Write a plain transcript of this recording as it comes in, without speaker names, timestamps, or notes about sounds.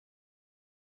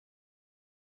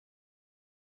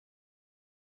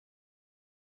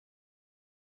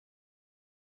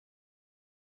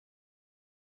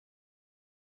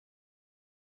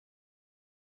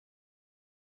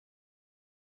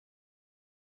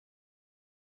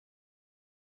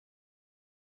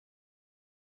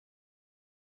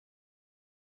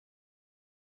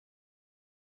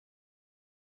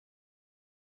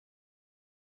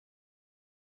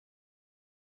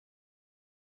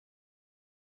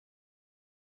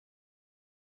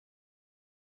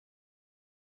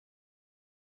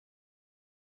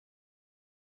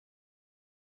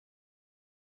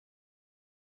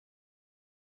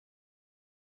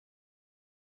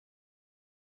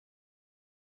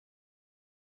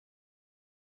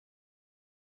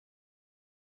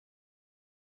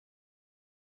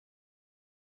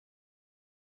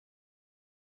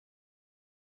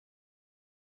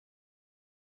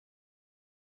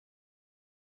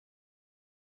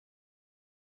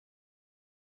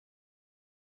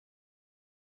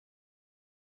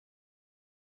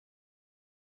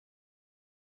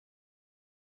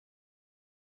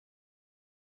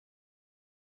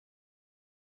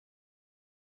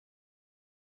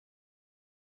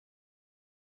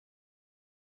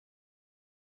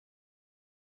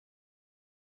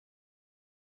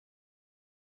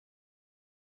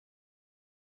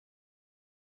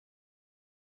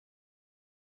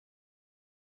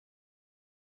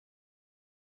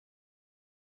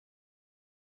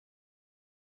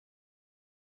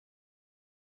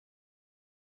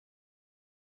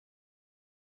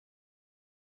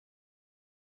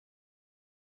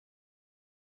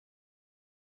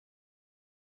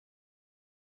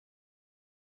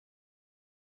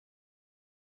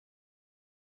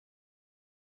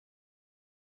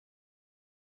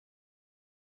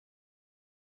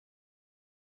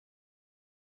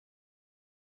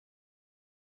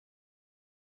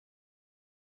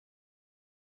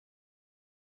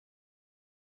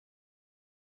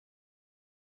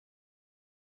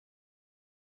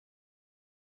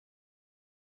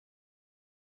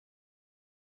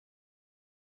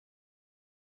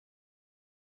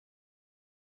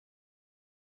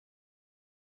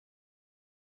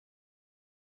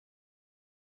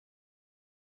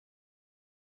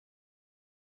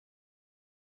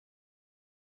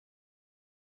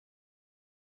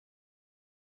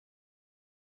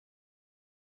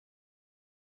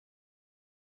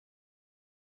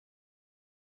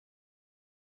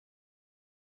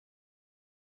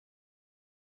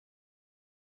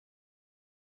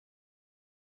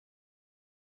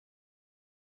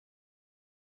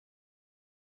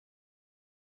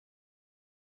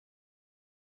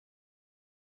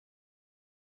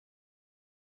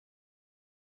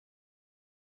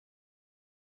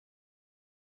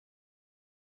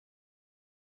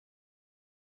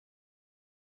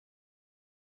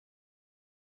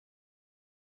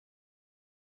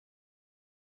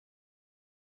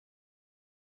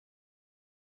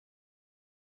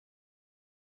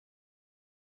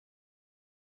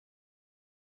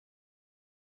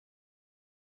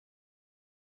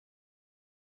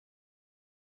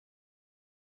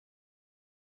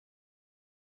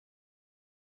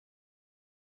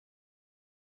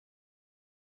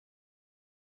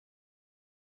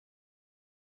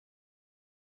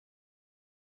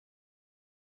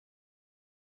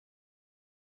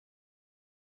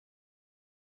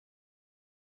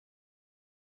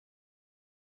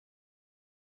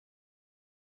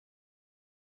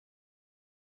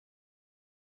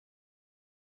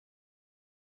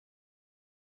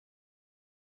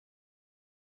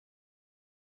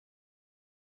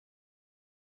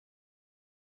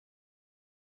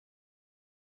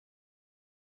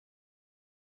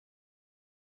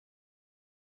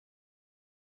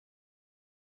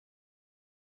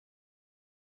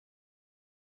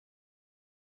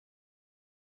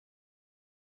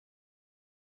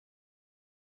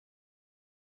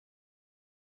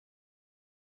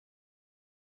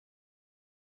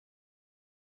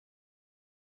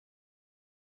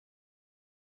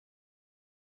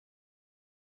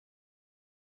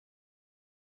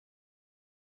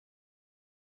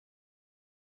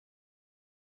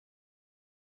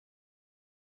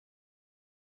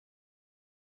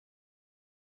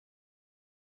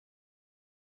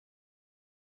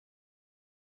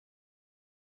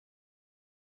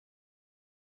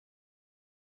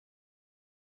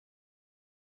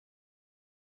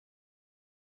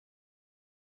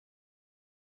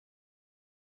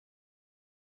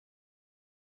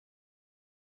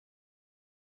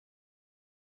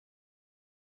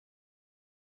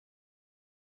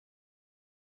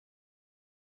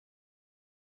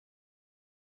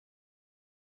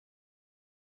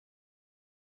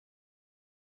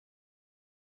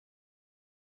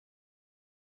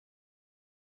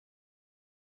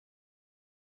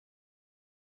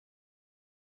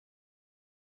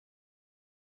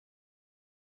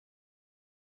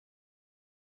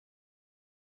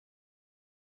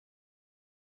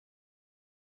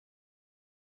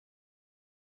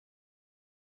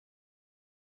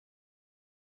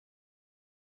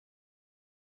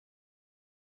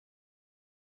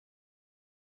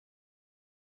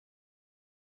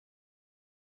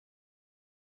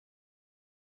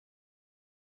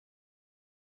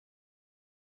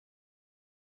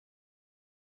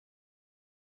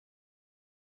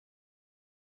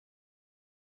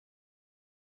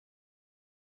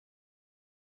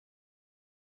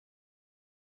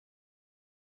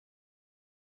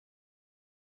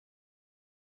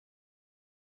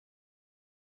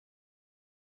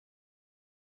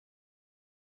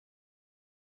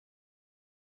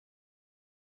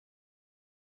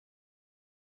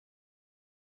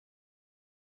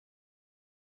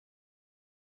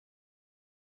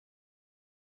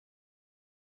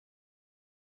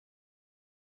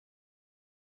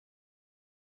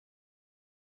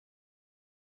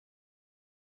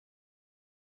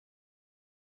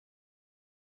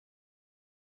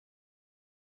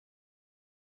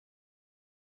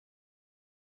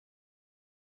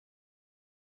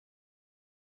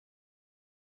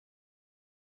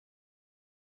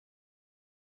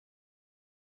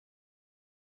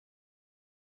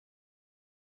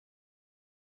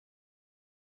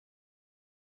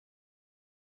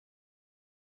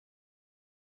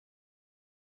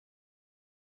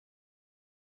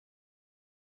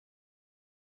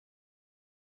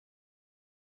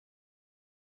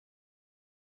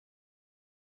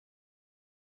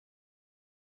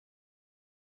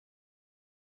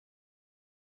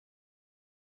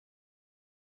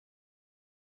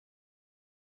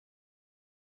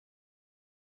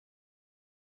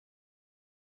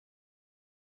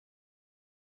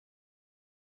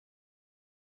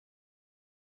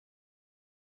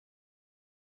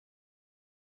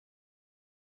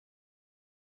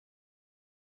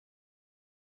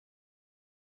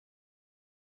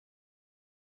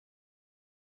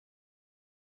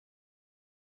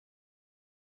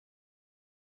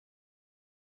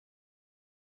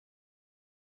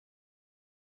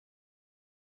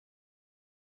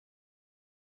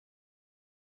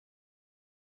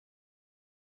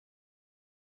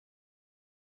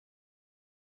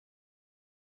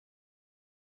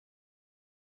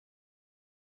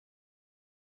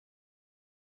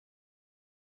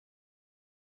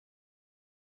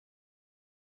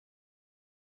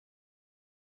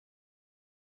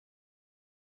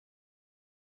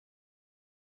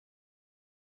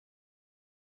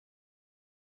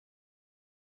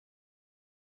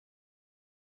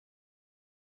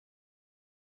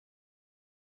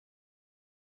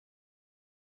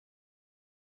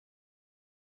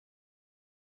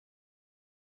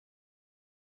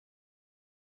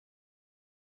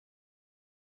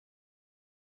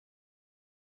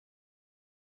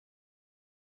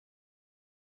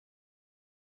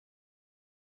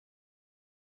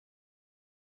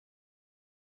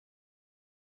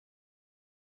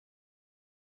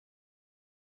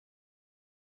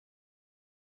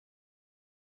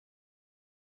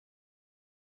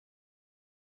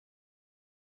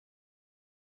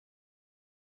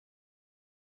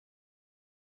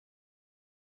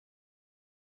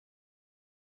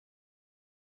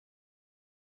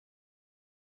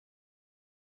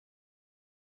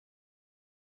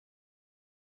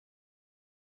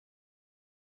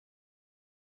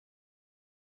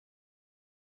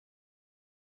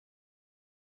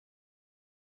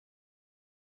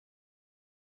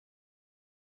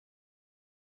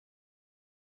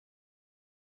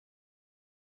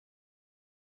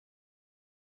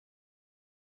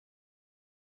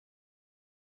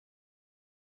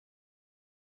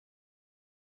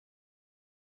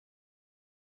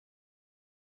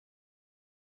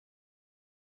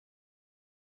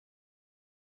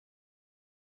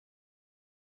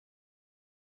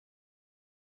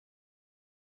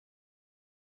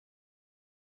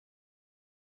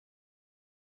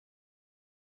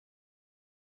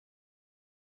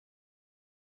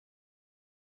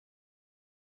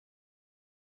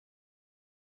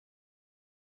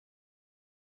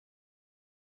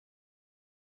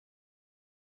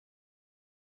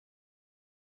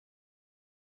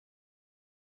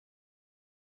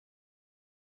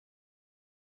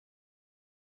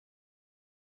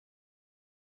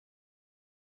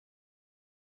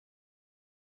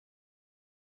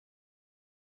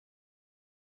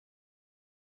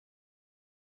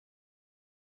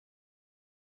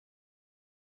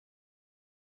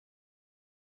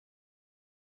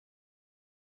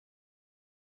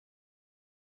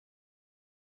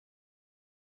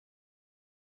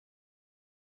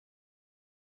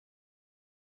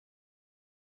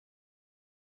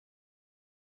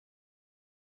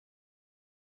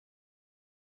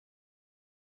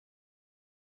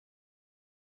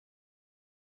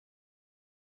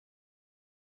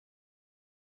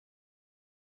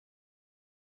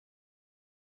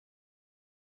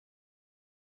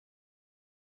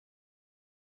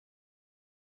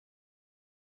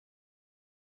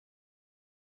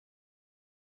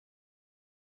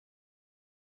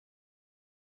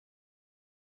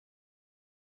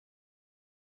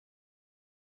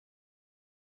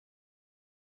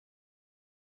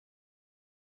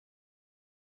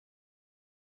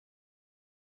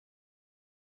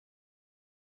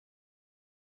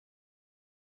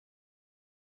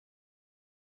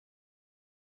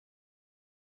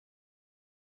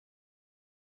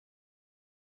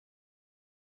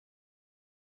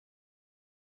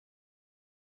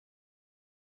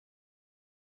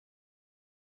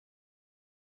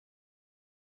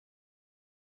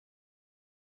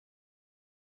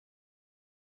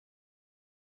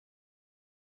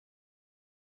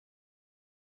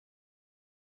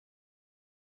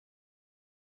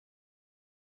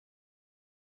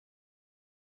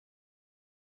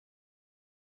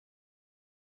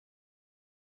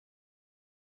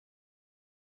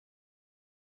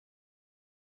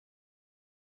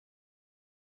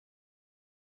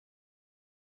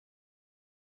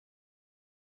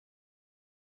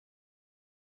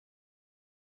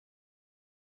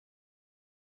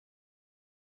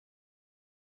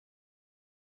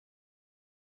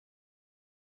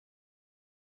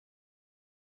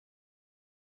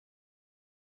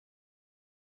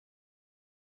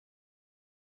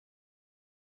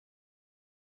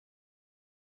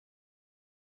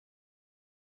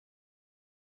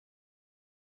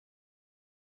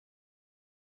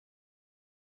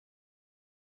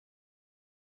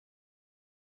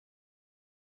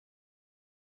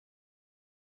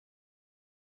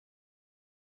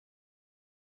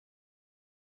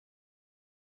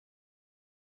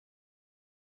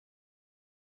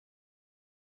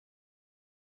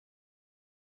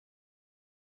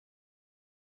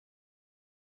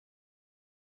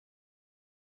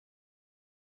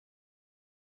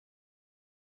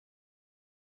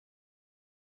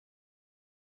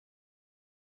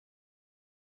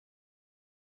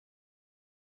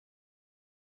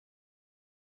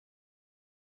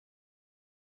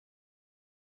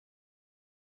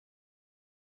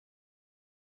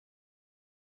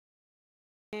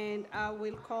And I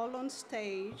will call on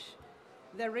stage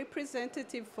the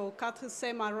representative for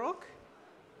Katse Maroc.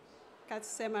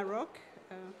 Katse Maroc.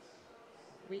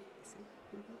 Oui.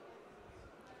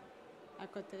 À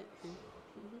côté.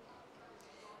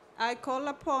 I call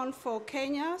upon for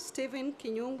Kenya, Stephen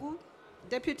Kinyungu,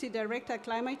 Deputy Director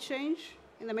Climate Change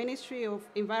in the Ministry of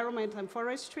Environment and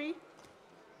Forestry.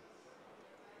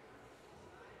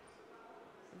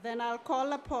 Then I'll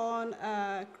call upon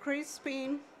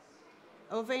Crispin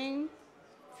Ovain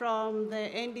from the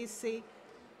NDC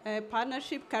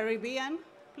Partnership Caribbean.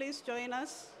 Please join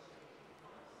us.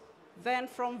 Then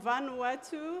from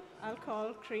Vanuatu, I'll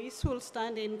call Chris, who'll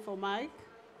stand in for Mike.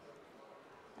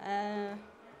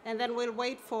 And then we'll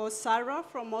wait for Sarah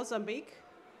from Mozambique.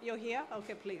 You're here?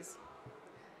 Okay, please.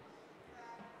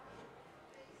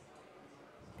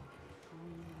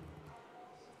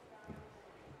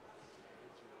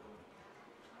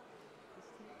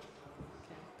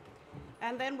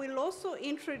 And then we'll also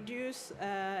introduce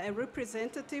a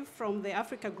representative from the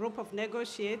Africa Group of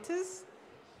Negotiators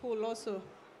who will also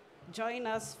join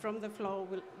us from the floor.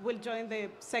 We'll join the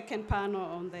second panel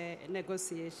on the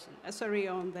negotiation,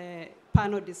 on the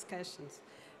panel discussions.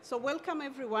 So welcome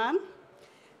everyone.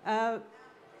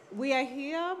 We are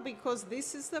here because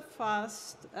this is the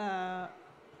first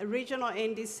regional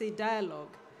NDC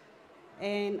dialogue.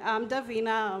 And I'm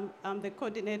Davina, I'm the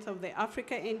coordinator of the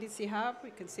Africa NDC Hub.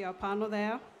 You can see our panel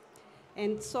there.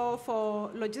 And so for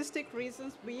logistic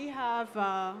reasons, we have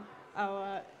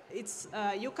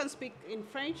you can speak in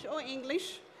French or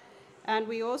English. And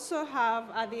we also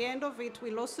have, at the end of it,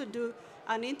 we'll also do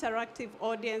an interactive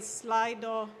audience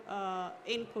Slido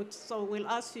input. So we'll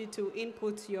ask you to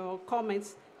input your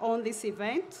comments on this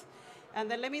event.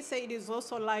 And then let me say it is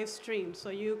also live streamed,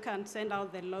 so you can send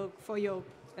out the log for your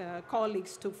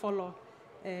colleagues to follow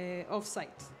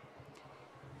off-site.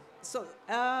 So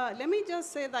let me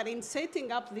just say that in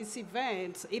setting up this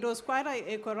event, it was quite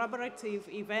a collaborative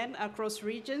event across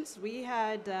regions. We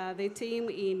had the team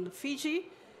in Fiji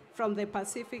from the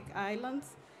Pacific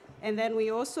Islands, and then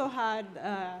we also had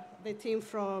the team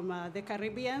from the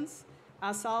Caribbeans,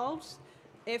 ourselves,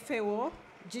 FAO,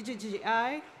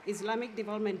 GGGI, Islamic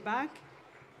Development Bank,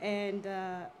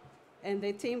 and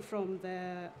the team from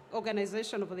the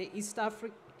Organization of the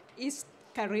East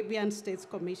Caribbean States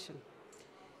Commission.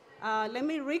 Let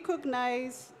me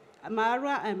recognize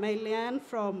Mara and Mailian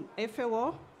from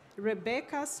FAO,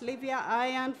 Rebecca, Sylvia,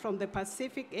 Ian from the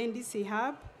Pacific NDC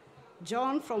Hub,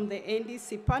 John from the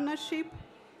NDC Partnership,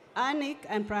 Anik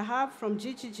and Prahab from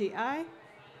GGGI,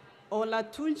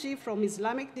 Olatunji from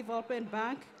Islamic Development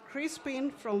Bank, Crispin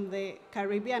from the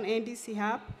Caribbean NDC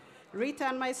Hub, Rita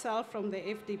and myself from the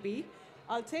FDB.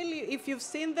 I'll tell you, if you've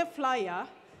seen the flyer,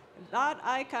 that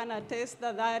I can attest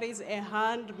that that is a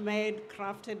handmade,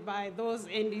 crafted by those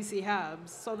NDC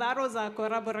hubs. So that was a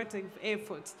collaborative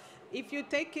effort. If you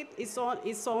take it, it's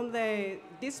on the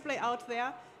display out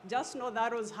there. Just know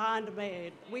that was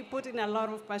handmade. We put in a lot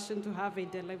of passion to have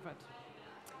it delivered.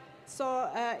 So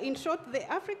in short, the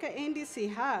Africa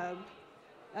NDC Hub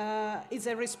is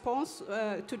a response.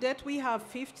 To date, we have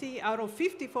 50 out of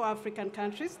 54 African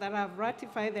countries that have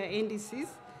ratified their NDCs.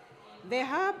 The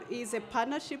Hub is a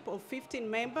partnership of 15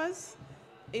 members,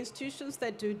 institutions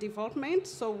that do development.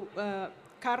 So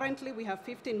currently we have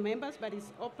 15 members, but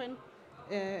it's open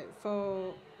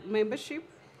for membership.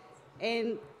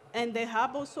 And the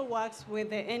Hub also works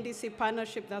with the NDC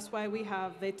partnership. That's why we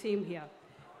have the team here.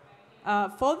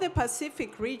 For the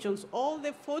Pacific regions, all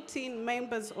the 14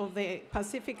 members of the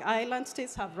Pacific Island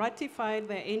states have ratified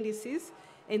their NDCs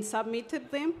and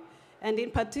submitted them. And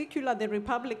in particular, the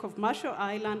Republic of Marshall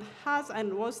Island has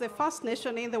and was the first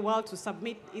nation in the world to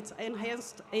submit its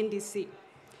enhanced NDC.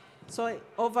 So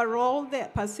overall, the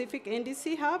Pacific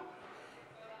NDC Hub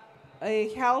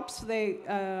helps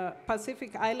the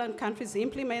Pacific Island countries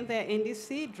implement their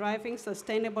NDC, driving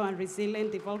sustainable and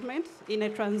resilient development in a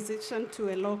transition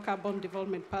to a low-carbon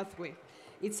development pathway.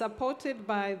 It's supported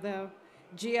by the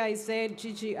GIZ,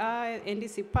 GGI,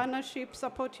 NDC Partnership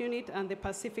Support Unit, and the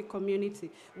Pacific Community.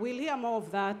 We'll hear more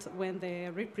of that when the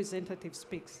representative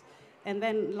speaks. And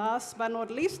then last but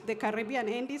not least, the Caribbean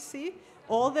NDC,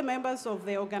 all the members of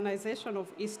the Organization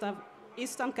of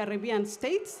Eastern Caribbean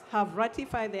States have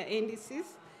ratified their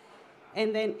NDCs.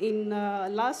 And then in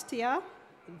last year,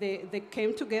 they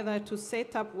came together to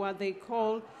set up what they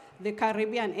call the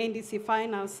Caribbean NDC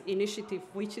Finance Initiative,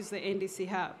 which is the NDC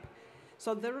Hub.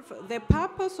 So the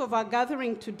purpose of our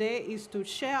gathering today is to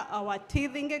share our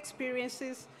teething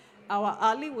experiences, our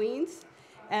early wins,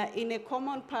 in a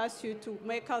common pursuit to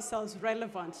make ourselves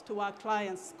relevant to our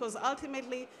clients. Because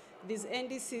ultimately, these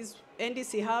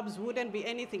NDC hubs wouldn't be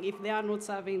anything if they are not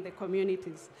serving the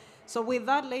communities. So with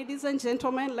that, ladies and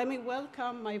gentlemen, let me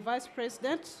welcome my Vice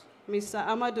President, Mr.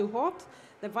 Amadou Hort,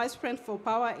 the Vice President for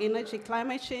Power, Energy,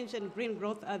 Climate Change, and Green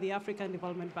Growth at the African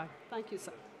Development Bank. Thank you,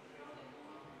 sir.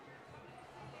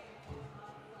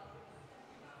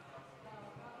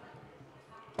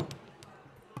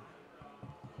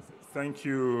 Thank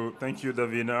you,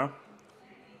 Davina.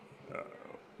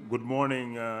 Good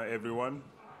morning, everyone.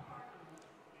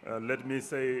 Let me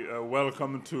say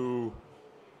welcome to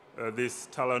this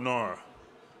Talanor.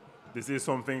 This is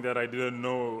something that I didn't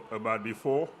know about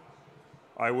before.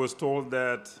 I was told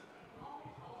that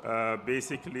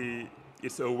basically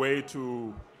it's a way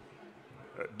to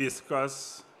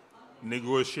discuss,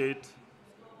 negotiate,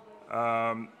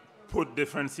 put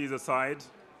differences aside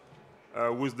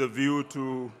with the view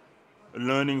to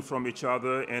learning from each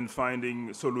other and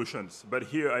finding solutions. But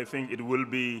here I think it will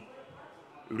be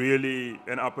really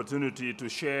an opportunity to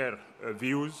share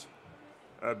views,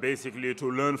 basically to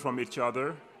learn from each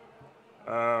other,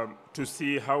 to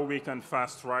see how we can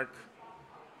fast track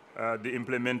the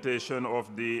implementation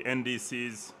of the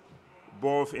NDCs,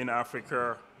 both in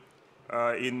Africa,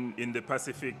 in the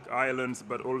Pacific Islands,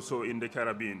 but also in the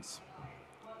Caribbean.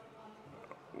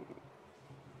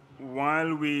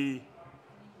 While we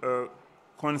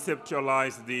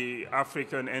conceptualized the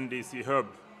African NDC Hub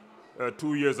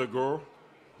 2 years ago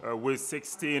with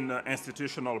 16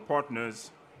 institutional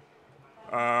partners,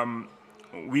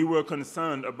 we were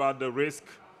concerned about the risk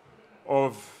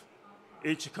of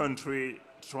each country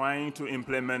trying to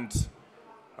implement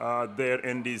their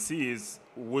NDCs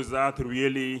without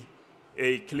really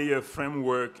a clear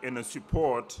framework and a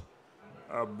support,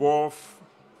 both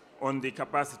on the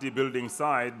capacity building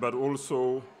side, but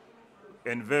also,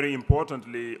 and very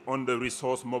importantly, on the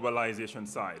resource mobilization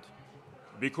side.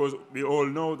 Because we all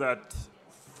know that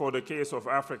for the case of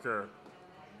Africa,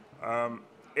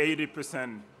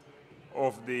 80%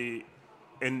 of the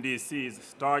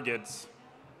NDC's targets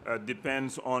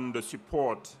depends on the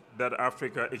support that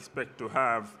Africa expects to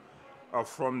have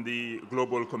from the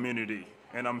global community.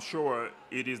 And I'm sure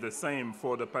it is the same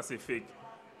for the Pacific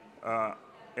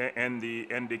and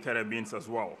the Caribbean as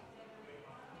well.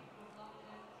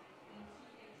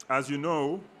 As you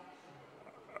know,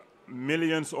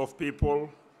 millions of people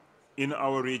in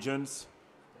our regions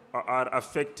are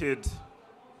affected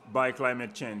by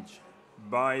climate change,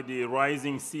 by the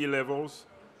rising sea levels,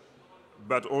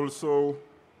 but also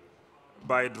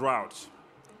by drought.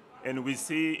 And we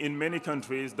see in many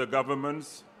countries the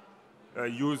governments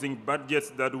using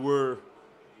budgets that were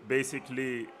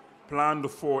basically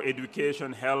planned for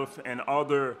education, health, and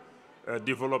other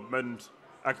development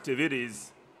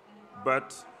activities,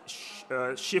 but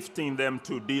shifting them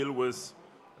to deal with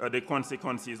the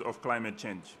consequences of climate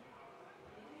change.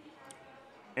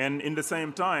 And in the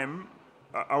same time,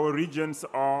 our regions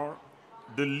are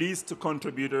the least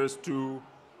contributors to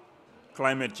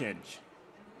climate change.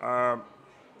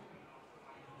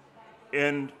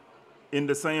 And in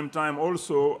the same time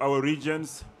also, our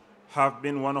regions have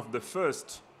been one of the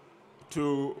first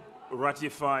to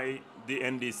ratify the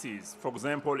NDCs. For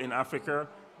example, in Africa,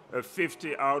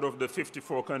 50 out of the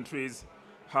 54 countries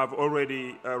have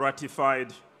already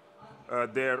ratified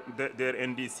their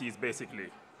NDCs, basically.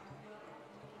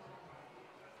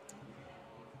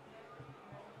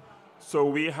 So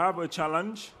we have a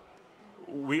challenge.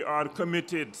 We are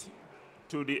committed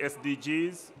to the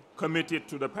SDGs, committed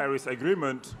to the Paris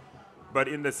Agreement, but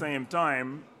in the same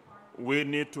time, we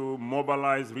need to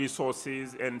mobilize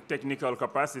resources and technical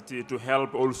capacity to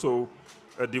help also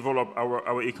develop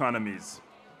our economies.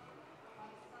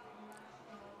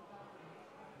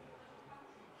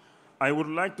 I would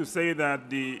like to say that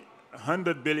the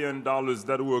 $100 billion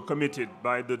that were committed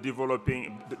by the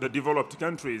developed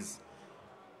countries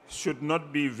should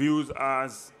not be viewed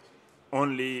as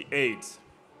only aid.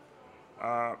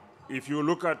 If you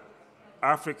look at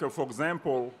Africa, for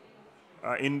example,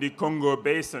 in the Congo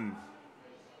Basin,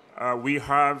 we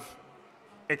have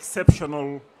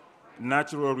exceptional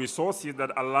natural resources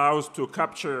that allows to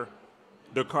capture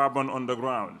the carbon on the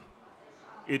ground.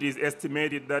 It is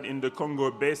estimated that in the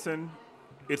Congo Basin,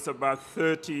 it's about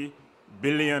 30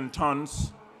 billion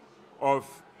tons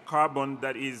of carbon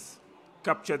that is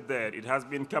captured there. It has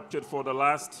been captured for the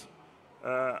last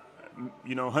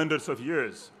hundreds of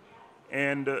years.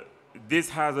 And this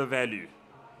has a value.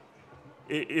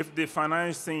 If the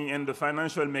financing and the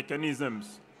financial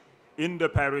mechanisms in the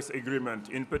Paris Agreement,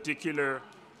 in particular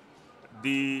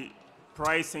the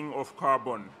pricing of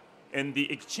carbon and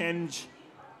the exchange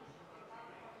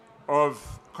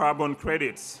of carbon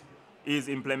credits is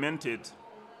implemented,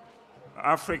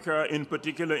 Africa, in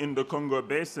particular in the Congo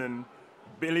Basin,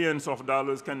 billions of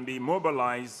dollars can be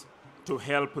mobilized to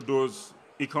help those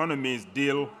economies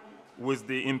deal with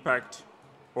the impact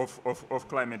of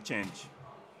climate change.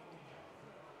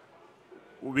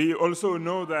 We also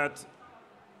know that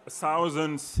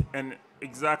thousands and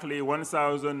exactly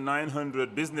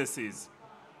 1,900 businesses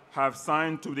have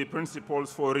signed to the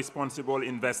principles for responsible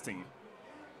investing.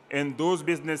 And those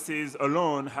businesses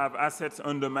alone have assets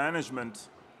under management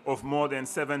of more than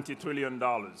 $70 trillion.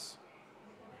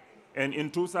 And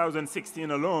in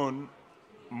 2016 alone,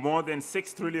 more than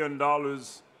 $6 trillion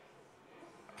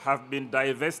have been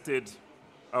divested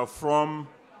from,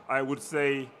 I would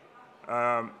say,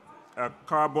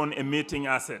 carbon-emitting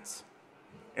assets.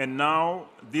 And now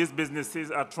these businesses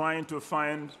are trying to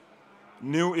find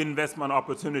new investment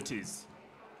opportunities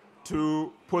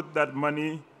to put that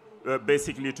money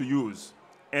basically to use.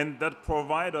 And that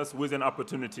provides us with an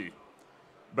opportunity.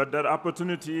 But that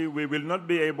opportunity, we will not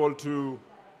be able to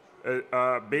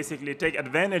basically take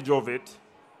advantage of it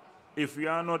if we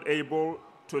are not able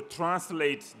to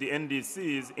translate the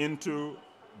NDCs into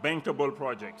bankable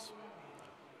projects.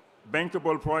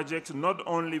 Bankable projects not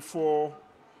only for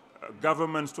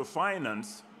governments to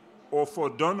finance or for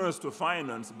donors to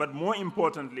finance, but more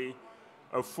importantly,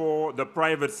 for the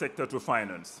private sector to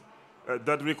finance.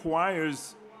 That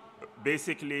requires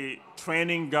basically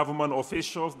training government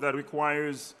officials, that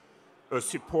requires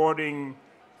supporting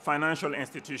financial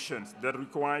institutions, that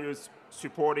requires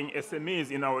supporting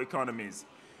SMEs in our economies.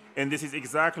 And this is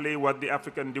exactly what the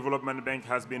African Development Bank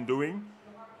has been doing.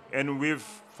 And we've,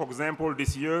 for example,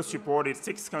 this year supported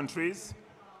 6 countries,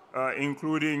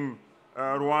 including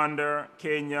Rwanda,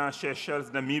 Kenya,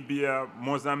 Seychelles, Namibia,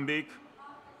 Mozambique,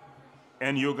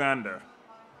 and Uganda.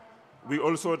 We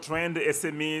also trained the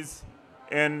SMEs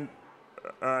and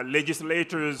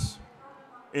legislators,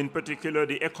 in particular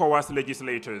the ECOWAS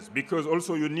legislators, because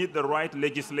also you need the right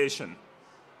legislation.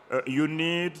 You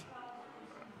need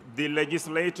the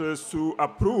legislators to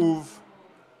approve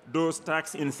those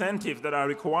tax incentives that are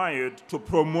required to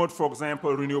promote, for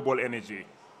example, renewable energy.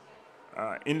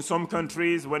 In some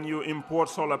countries, when you import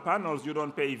solar panels, you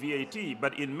don't pay VAT,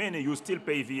 but in many, you still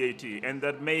pay VAT, and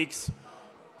that makes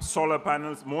solar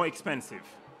panels more expensive.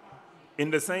 In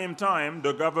the same time,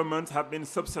 the governments have been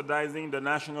subsidizing the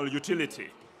national utility,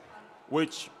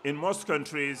 which in most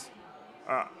countries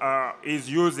is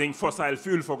using fossil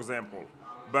fuel, for example.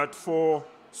 But for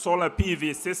solar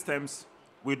PV systems,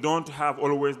 we don't have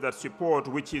always that support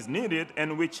which is needed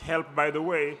and which help, by the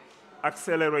way,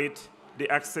 accelerate the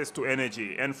access to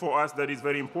energy. And for us, that is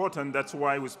very important. That's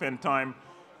why we spend time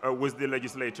with the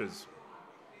legislators.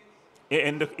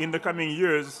 In the coming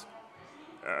years,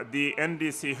 the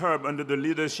NDC Hub, under the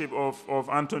leadership of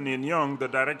Anthony Young, the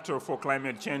Director for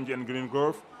Climate Change and Green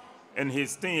Growth, and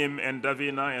his team, and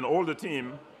Davina and all the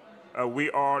team, we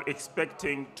are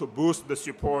expecting to boost the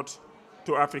support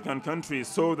to African countries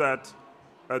so that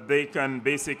they can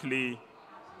basically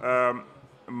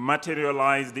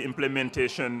materialize the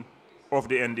implementation of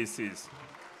the NDCs.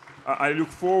 I look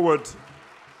forward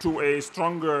to a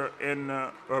stronger and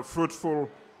fruitful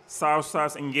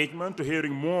South-South engagement, to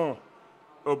hearing more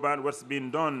about what's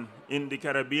been done in the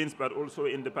Caribbean, but also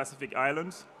in the Pacific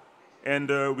Islands. And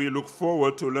we look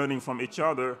forward to learning from each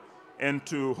other and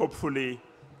to hopefully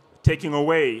taking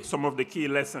away some of the key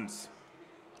lessons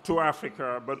to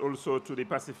Africa, but also to the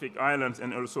Pacific Islands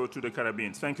and also to the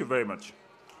Caribbean. Thank you very much.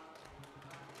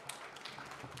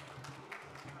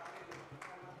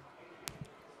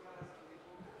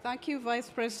 Thank you, Vice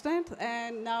President.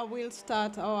 And now we'll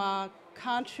start our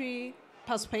country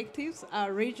perspectives,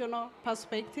 our regional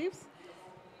perspectives.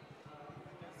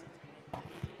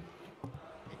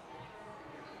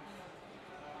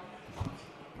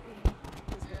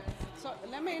 So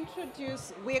let me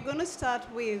introduce, we're going to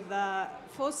start with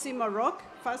Fossi Maroc.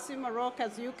 Fossi Maroc,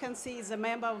 as you can see, is a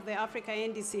member of the Africa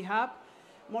NDC Hub.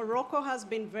 Morocco has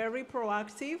been very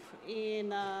proactive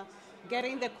in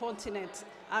getting the continent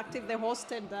active. They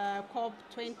hosted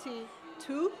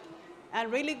COP24 and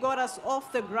really got us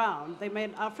off the ground. They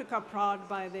made Africa proud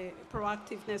by the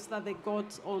proactiveness that they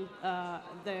got on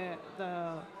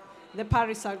the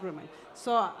Paris Agreement.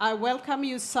 So I welcome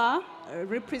you, sir,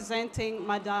 representing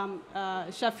Madame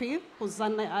Shafir, who's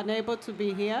unable to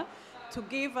be here, to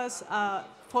give us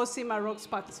Fossi Maroc's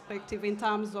perspective in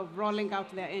terms of rolling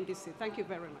out their NDC. Thank you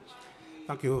very much.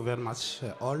 Thank you very much,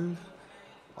 all.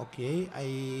 Okay,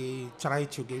 I try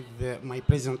to give my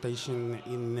presentation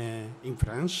in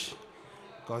French,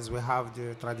 because we have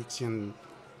the traduction,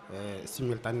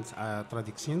 simultaneous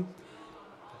traduction.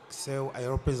 So I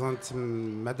represent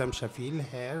Madame Shafil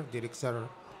here, Director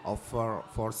of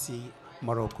Fossi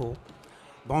Morocco.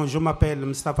 Bon, je m'appelle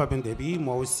Mustafa Bendebi.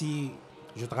 Moi aussi,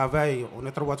 je travaille en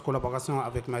étroite collaboration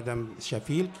avec Madame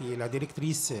Chafil, qui est la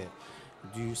directrice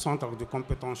du Centre de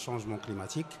compétences changement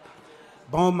climatique.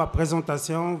 Bon, ma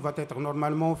présentation va être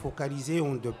normalement focalisée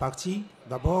en deux parties.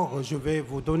 D'abord, je vais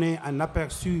vous donner un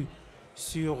aperçu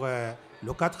sur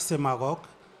le 4C Maroc,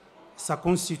 sa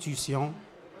constitution,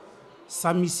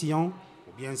 sa mission,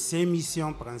 ou bien ses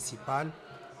missions principales.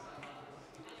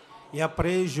 Et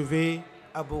après, je vais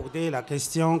aborder la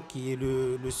question qui est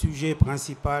le sujet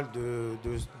principal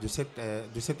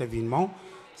de cet événement.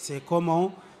 C'est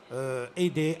comment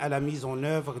aider à la mise en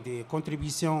œuvre des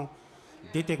contributions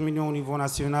déterminées au niveau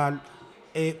national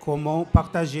et comment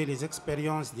partager les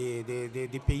expériences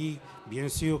des pays, bien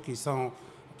sûr,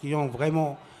 qui ont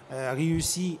vraiment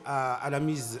réussi à la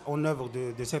mise en œuvre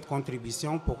de cette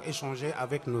contribution pour échanger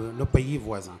avec nos pays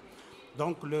voisins.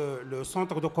 Donc le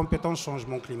Centre de compétences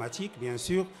changement climatique, bien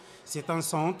sûr, c'est un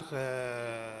centre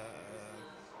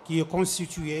qui est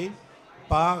constitué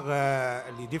par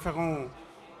les différents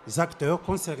acteurs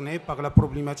concernés par la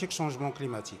problématique changement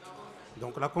climatique.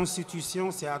 Donc la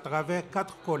constitution, c'est à travers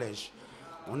 4 collèges.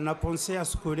 On a pensé à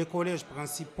ce que les collèges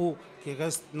principaux qui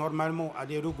restent normalement à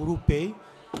les regrouper,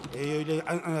 et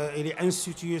il est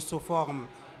institué sous forme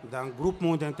d'un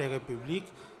groupement d'intérêt public,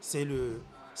 c'est le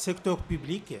secteur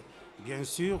public, bien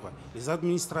sûr, les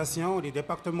administrations, les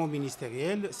départements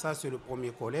ministériels, ça c'est le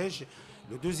premier collège.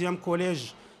 Le deuxième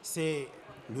collège, c'est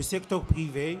le secteur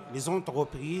privé, les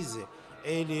entreprises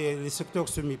et les secteurs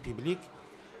semi-publics.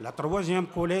 La troisième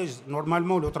collège,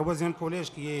 normalement le troisième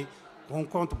collège qu'on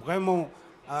compte vraiment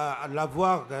à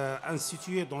l'avoir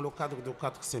institué dans le cadre de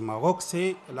 4C Maroc,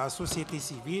 c'est la société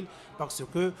civile, parce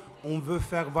qu'on veut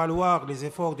faire valoir les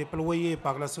efforts déployés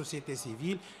par la société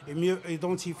civile et mieux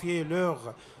identifier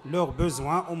leurs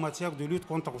besoins en matière de lutte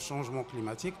contre le changement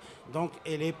climatique. Donc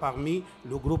elle est parmi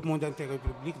le groupement d'intérêt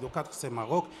public de 4C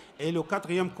Maroc. Et le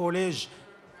quatrième collège,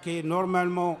 qui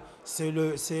normalement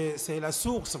c'est la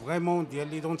source vraiment de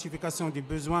l'identification des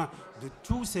besoins de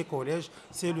tous ces collèges,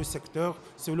 c'est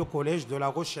le collège de la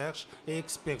recherche et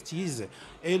expertise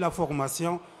et la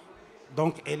formation.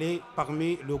 Donc elle est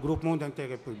parmi le groupement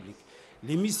d'intérêt public.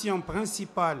 Les missions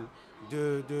principales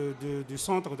du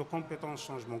Centre de compétences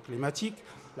changement climatique,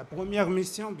 la première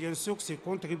mission, bien sûr, c'est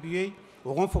contribuer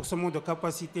au renforcement de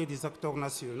capacités des acteurs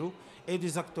nationaux et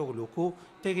des acteurs locaux,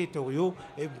 territoriaux,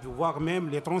 et voire même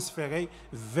les transférer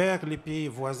vers les pays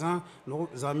voisins, nos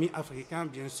amis africains,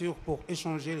 bien sûr, pour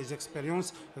échanger les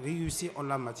expériences réussies en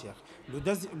la matière.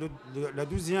 La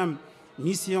deuxième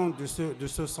mission de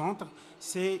ce centre,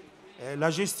 c'est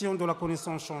la gestion de la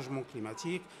connaissance changement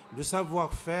climatique, le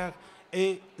savoir-faire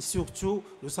et surtout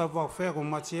le savoir-faire en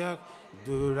matière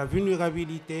de la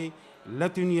vulnérabilité,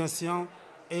 l'atténuation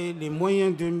et les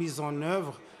moyens de mise en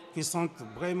œuvre qui sont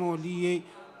vraiment liés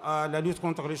à la lutte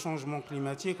contre les changements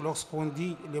climatiques. Lorsqu'on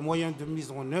dit les moyens de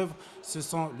mise en œuvre, ce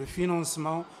sont le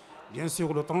financement, bien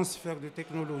sûr le transfert de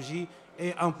technologies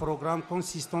et un programme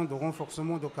consistant de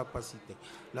renforcement de capacités.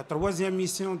 La troisième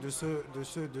mission de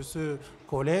ce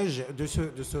collège,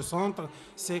 de ce centre,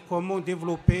 c'est comment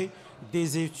développer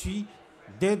des études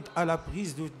d'aide à la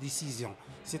prise de décision.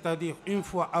 C'est-à-dire, une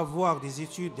fois avoir des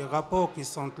études, des rapports qui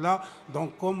sont là,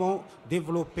 donc comment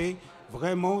développer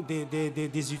vraiment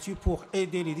des études pour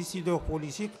aider les décideurs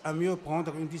politiques à mieux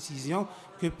prendre une décision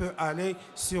qui peut aller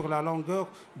sur la longueur,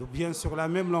 ou bien sur la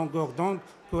même longueur d'onde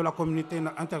que la communauté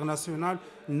internationale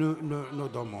nous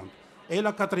demande. Et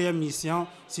la quatrième mission,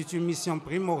 c'est une mission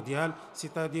primordiale,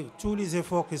 c'est-à-dire tous les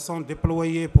efforts qui sont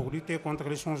déployés pour lutter contre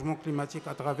les changements climatiques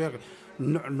à travers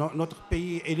notre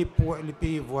pays et les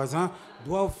pays voisins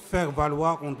doivent faire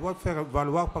valoir, on doit faire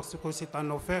valoir parce que c'est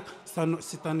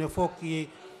un effort qui est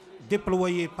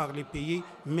déployé par les pays,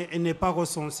 mais il n'est pas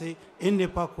recensé, il n'est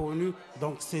pas connu.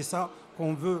 Donc c'est ça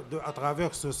qu'on veut à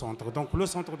travers ce centre. Donc le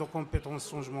centre de compétences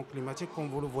changement climatique, comme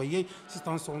vous le voyez, c'est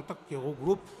un centre qui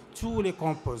regroupe tous les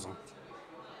composants.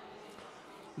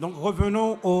 Donc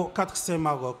revenons au 4C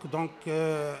Maroc. Donc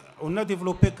on a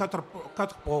développé quatre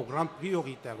programmes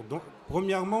prioritaires. Donc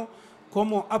premièrement,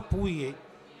 comment appuyer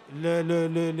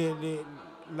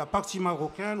la partie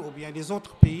marocaine ou bien les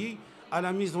autres pays à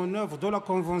la mise en œuvre de la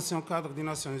Convention cadre des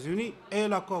Nations Unies et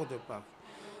l'accord de Paris.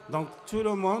 Donc tout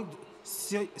le monde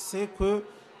sait que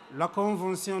la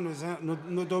Convention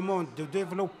nous demande de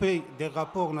développer des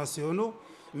rapports nationaux,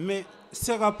 mais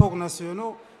ces rapports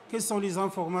nationaux, quelles sont les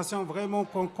informations vraiment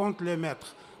qu'on compte les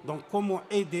mettre? Donc comment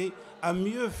aider à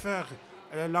mieux faire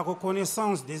la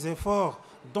reconnaissance des efforts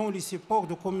dans les supports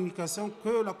de communication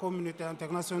que la communauté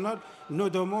internationale nous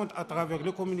demande à travers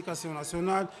les communications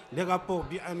nationales, les rapports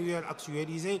biannuels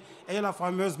actualisés et la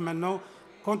fameuse maintenant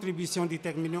contributions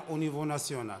déterminées au niveau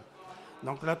national.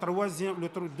 Donc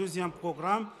le deuxième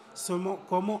programme, c'est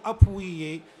comment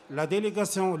appuyer les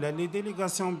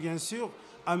délégations bien sûr,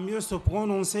 à mieux se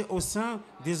prononcer au sein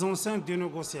des enceintes de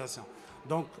négociation.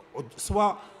 Donc,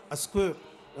 soit à ce que,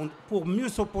 pour mieux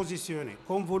se positionner,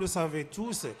 comme vous le savez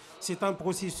tous, c'est un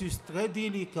processus très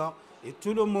délicat et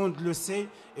tout le monde le sait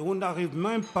et on n'arrive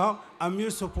même pas à mieux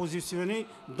se positionner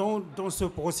dans ce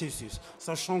processus.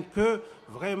 Sachant que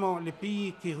vraiment les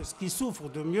pays qui souffrent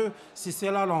de mieux,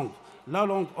 c'est la langue. La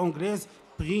langue anglaise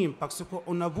prime parce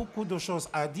qu'on a beaucoup de choses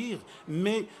à dire,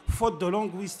 mais faute de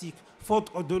linguistique,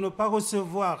 faute de ne pas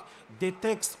recevoir des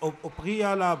textes au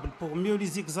préalable pour mieux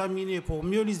les examiner, pour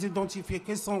mieux les identifier,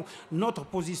 quels sont notre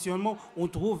positionnement, on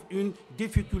trouve une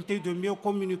difficulté de mieux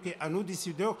communiquer à nos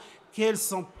décideurs,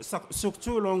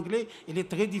 surtout l'anglais, il est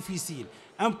très difficile.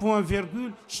 Un point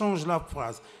virgule change la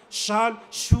phrase. Shall,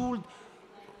 should,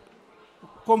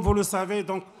 comme vous le savez,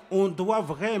 donc on doit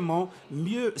vraiment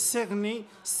mieux cerner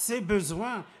ses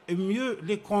besoins et mieux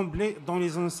les combler dans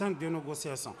les enceintes de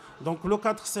négociation. Donc le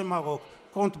 4C Maroc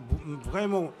compte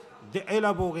vraiment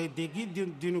élaborer des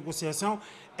guides de négociation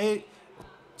et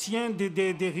tient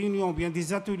des réunions, bien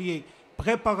des ateliers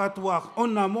préparatoires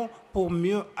en amont pour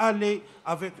mieux aller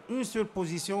avec une seule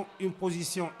position, une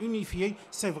position unifiée.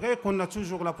 C'est vrai qu'on a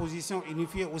toujours la position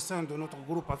unifiée au sein de notre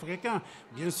groupe africain,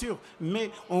 bien sûr,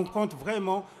 mais on compte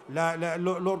vraiment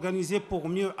l'organiser pour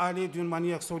mieux aller d'une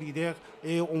manière solidaire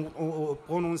et on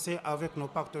prononcer avec nos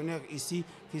partenaires ici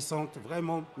qui sont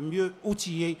vraiment mieux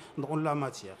outillés dans la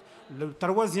matière. Le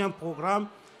troisième programme,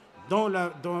 dans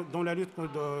la lutte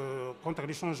contre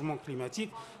les changements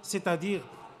climatiques, c'est-à-dire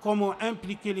comment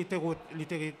impliquer les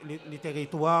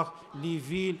territoires, les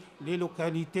villes, les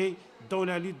localités dans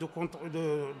la lutte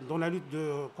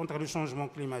contre le changement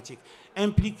climatique.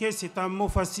 Impliquer, c'est un mot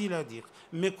facile à dire,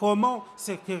 mais comment,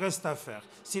 c'est ce qui reste à faire.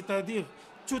 C'est-à-dire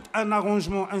tout un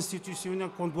arrangement institutionnel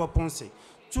qu'on doit penser,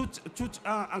 tout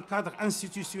un cadre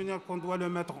institutionnel qu'on doit le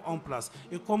mettre en place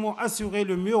et comment assurer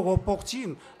le mieux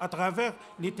reporting à travers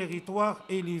les territoires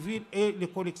et les villes et les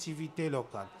collectivités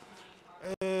locales.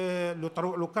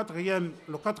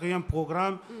 Le quatrième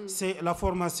programme, c'est la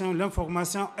formation,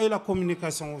 l'information et la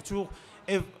communication autour,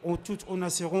 et tout en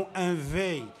assurant un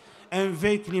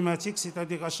veille climatique,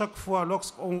 c'est-à-dire à chaque fois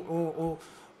lorsqu'un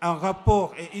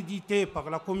rapport est édité par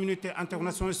la communauté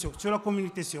internationale, surtout la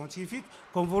communauté scientifique,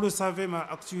 comme vous le savez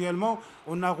actuellement,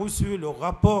 on a reçu le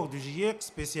rapport du GIEC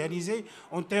spécialisé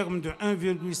en termes de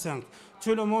 1,5.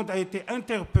 Tout le monde a été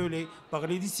interpellé par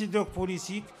les décideurs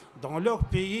politiques dans leur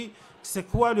pays. C'est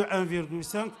quoi le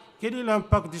 1,5? Quel est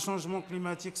l'impact du changement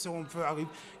climatique si on peut arriver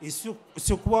et sur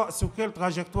quelle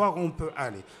trajectoire on peut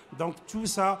aller? Donc tout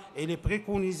ça, il est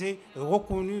préconisé,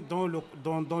 reconnu dans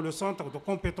le centre de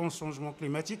compétences changement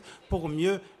climatique pour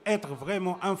mieux être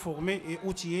vraiment informé et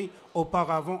outillé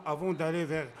auparavant avant d'aller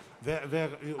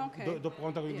de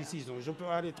prendre une décision. Je peux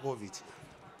aller trop vite.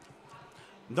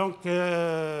 Donc,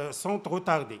 sans trop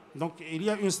tarder. Donc, il y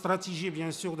a une stratégie,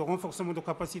 bien sûr, de renforcement de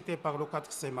capacité par le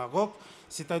 4C Maroc,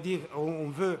 c'est-à-dire on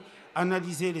veut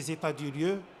analyser les états du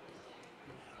lieu,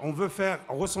 on veut faire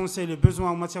recenser les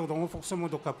besoins en matière de renforcement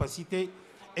de capacité,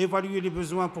 évaluer les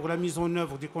besoins pour la mise en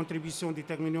œuvre des contributions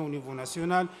déterminées au niveau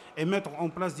national et mettre en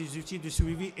place des outils de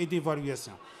suivi et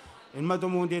d'évaluation. Il m'a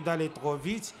demandé d'aller trop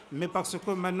vite, mais parce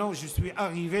que maintenant, je suis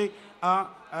arrivé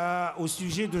au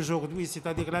sujet d'aujourd'hui,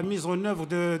 c'est-à-dire la mise en œuvre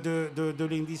de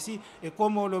l'NDC et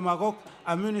comment le Maroc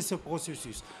a mené ce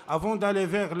processus. Avant d'aller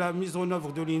vers la mise en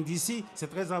œuvre de l'NDC, c'est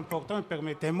très important,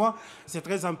 permettez-moi, c'est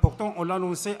très important, on a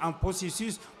lancé un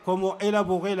processus, comment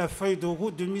élaborer la feuille de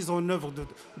route de mise en œuvre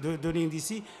de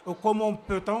l'NDC et comment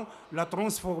peut-on la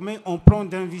transformer en plan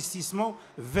d'investissement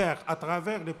vert à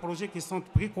travers les projets qui sont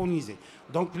préconisés.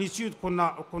 Donc l'étude qu'on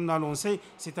a lancée,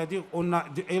 c'est-à-dire on a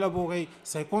élaboré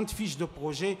 50 fiches de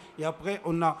projet et après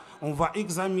on va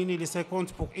examiner les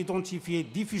 50 pour identifier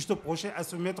 10 fiches de projet à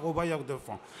se mettre au bailleur de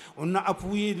fonds. On a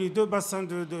appuyé les deux bassins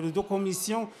de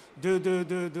commissions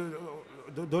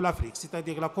de l'Afrique,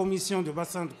 c'est-à-dire la commission du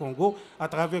bassin de Congo à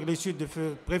travers l'étude de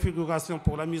préfiguration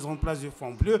pour la mise en place du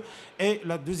fonds bleu et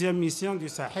la deuxième mission du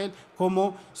Sahel,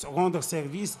 comment rendre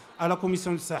service à la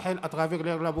commission du Sahel à travers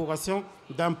l'élaboration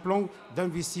d'un plan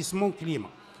d'investissement climat.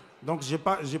 Donc, j'ai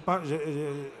pas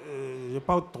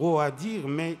trop à dire,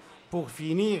 mais pour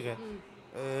finir,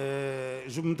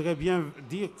 je voudrais bien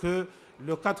dire que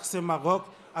le 4C Maroc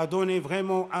a donné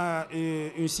vraiment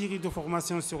une série de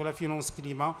formations sur la finance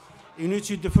climat, une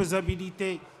étude de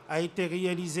faisabilité a été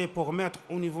réalisé pour mettre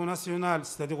au niveau national,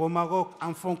 c'est-à-dire au Maroc,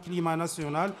 un fonds climat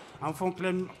national,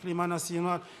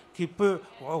 qui peut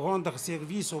rendre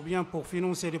service ou bien pour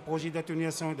financer les projets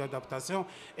d'atténuation et d'adaptation.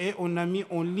 Et on a mis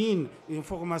en ligne une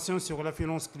formation sur la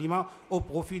finance climat au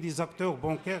profit des acteurs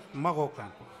bancaires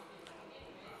marocains.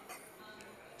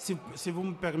 Si vous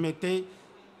me permettez,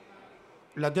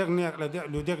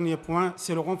 le dernier point,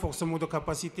 c'est le renforcement de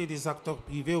capacité des acteurs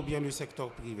privés ou bien du secteur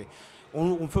privé.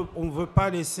 On ne veut pas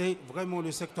laisser vraiment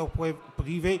le secteur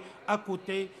privé à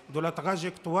côté de la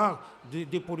trajectoire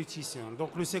des politiciens. Donc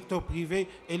le secteur privé,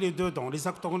 elle est dedans. Les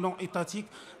acteurs non étatiques,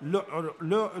 leur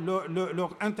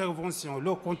intervention,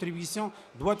 leur contribution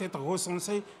doit être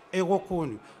recensée et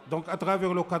reconnue. Donc à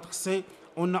travers le 4C,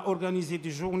 on a organisé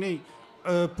des journées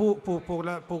pour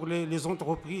les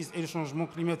entreprises et le changement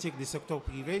climatique des secteurs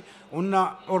privés. On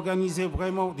a organisé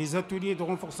vraiment des ateliers de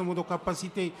renforcement de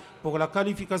capacité pour la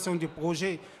qualification des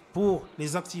projets pour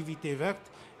les activités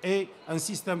vertes et un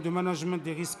système de management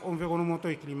des risques environnementaux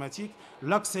et climatiques,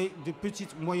 l'accès des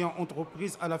petites et moyennes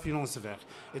entreprises à la finance verte.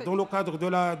 Et dans le cadre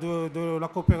de la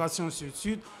coopération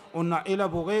sud-sud, on a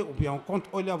élaboré, ou bien on compte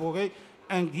élaborer,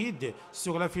 un guide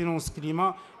sur la finance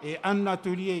climat et un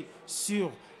atelier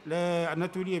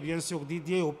bien sûr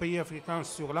dédié aux pays africains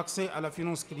sur l'accès à la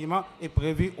finance climat est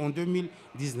prévu en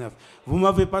 2019. Vous ne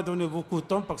m'avez pas donné beaucoup de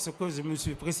temps parce que je me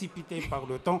suis précipité par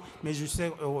le temps, mais je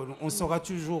sais, on sera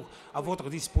toujours à votre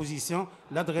disposition.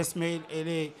 L'adresse mail,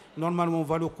 normalement, on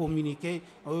va le communiquer.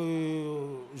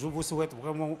 Je vous souhaite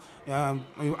vraiment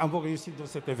un bon réussite dans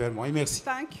cet événement et merci.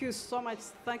 Thank you so much.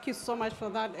 Thank you so much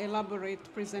for that elaborate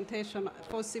presentation.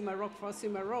 Foci Maroc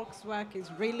work is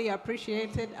really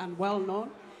appreciated and well known.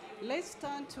 Let's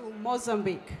turn to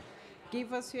Mozambique.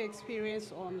 Give us your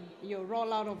experience on your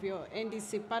rollout of your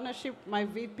NDC partnership. My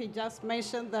VP just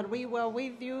mentioned that we were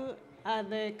with you at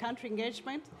the country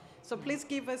engagement. So please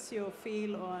give us your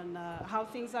feel on how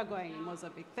things are going in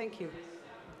Mozambique. Thank you.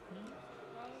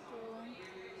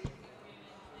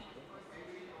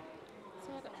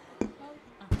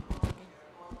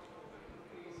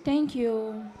 Thank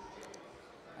you.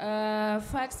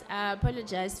 First, I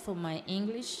apologize for my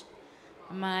English.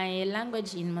 My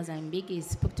language in Mozambique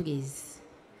is Portuguese,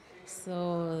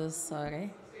 so sorry.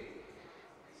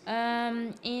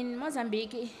 In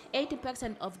Mozambique,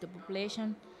 80% of the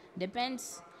population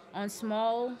depends on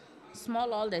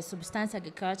smallholder subsistence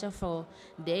agriculture for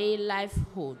their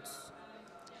livelihoods.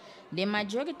 The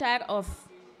majority of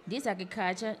this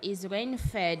agriculture is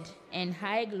rain-fed and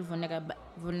high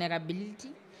vulnerability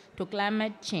to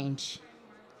climate change.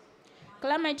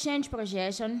 Climate change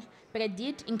projection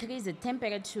predict increased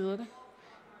temperature,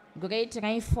 great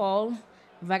rainfall,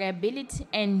 variability,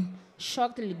 and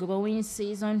shortly growing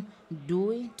season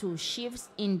due to shifts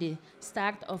in the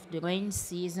start of the rain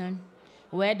season,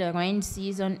 where the rain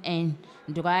season and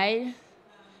dry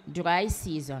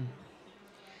season.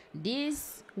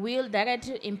 This will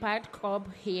directly impact crop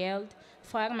yield,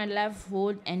 farmer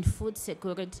livelihood, and food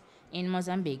security in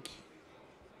Mozambique.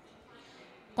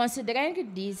 Considering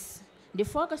this, the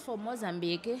focus for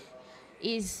Mozambique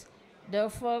is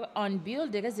therefore on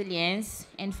building resilience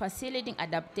and facilitating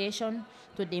adaptation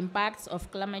to the impacts of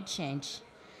climate change.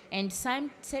 And same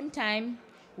time,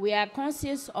 we are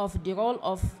conscious of the role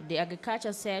of the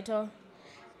agriculture sector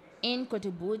in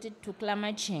contributing to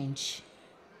climate change.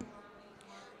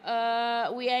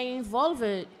 We are involved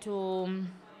in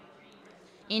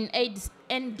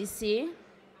NDC,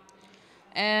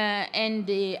 and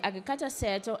the agriculture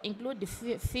sector include the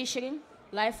fishery,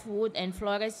 livelihood, and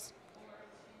forest.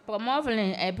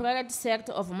 Promoting a private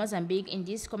sector of Mozambique in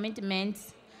these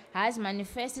commitments has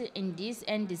manifested in this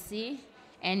NDC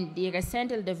and the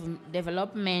recent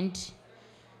development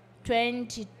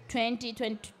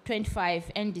 2020-2025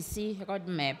 NDC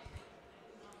roadmap.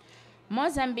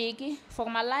 Mozambique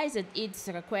formalized its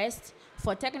request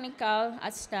for technical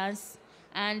assistance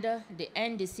under the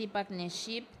NDC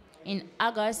partnership in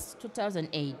August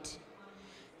 2008.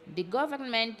 The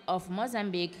government of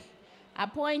Mozambique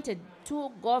appointed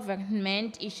 2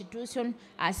 government institutions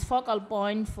as focal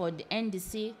point for the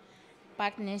NDC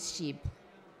partnership.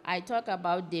 I talk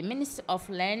about the Ministry of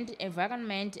Land,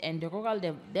 Environment, and Rural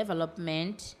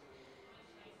Development.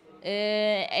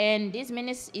 And this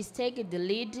ministry is taking the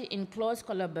lead in close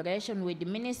collaboration with the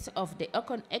Ministry of the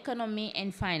Economy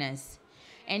and Finance,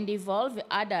 and involve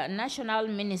other national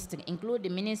ministries, including the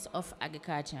Ministry of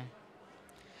Agriculture,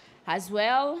 as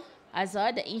well as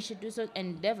other institutions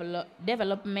and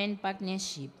development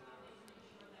partnership.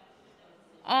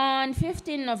 On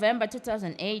 15 November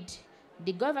 2008,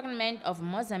 the government of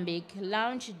Mozambique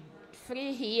launched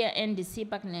 3-year NDC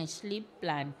partnership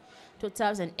plan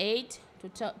 2008 to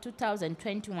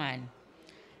 2021,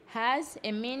 has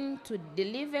a mean to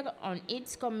deliver on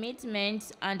its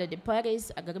commitments under the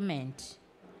Paris Agreement.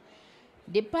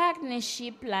 The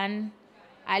partnership plan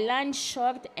aligns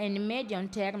short and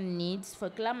medium-term needs for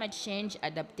climate change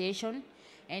adaptation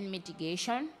and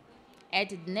mitigation at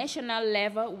the national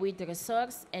level with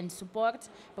resource and support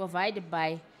provided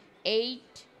by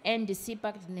 8 NDC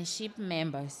partnership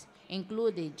members,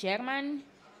 including German,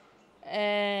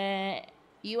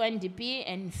 UNDP,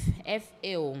 and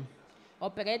FAO,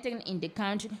 operating in the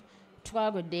country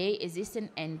throughout the existing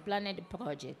and planned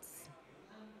projects.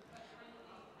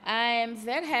 I am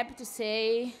very happy to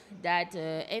say that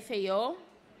FAO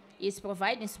is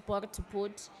providing support to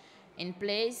put in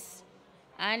place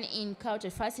an in-country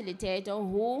facilitator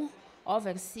who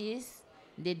oversees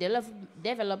the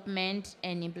development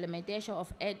and implementation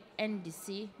of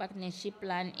NDC partnership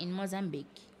plan in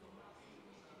Mozambique.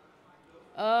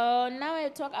 Now I'll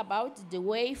talk about the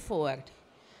way forward.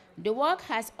 The work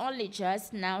has only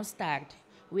just now started.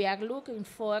 We are looking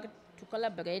forward to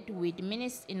collaborate with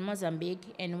ministers in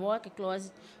Mozambique and work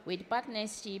close with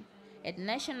partnership at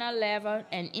national level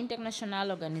and international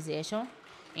organizations,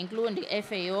 including the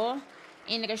FAO,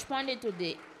 in responding to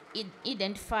the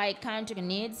identified country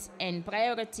needs and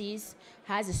priorities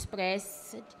as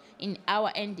expressed in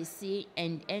our NDC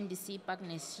and NDC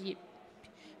partnership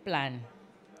plan.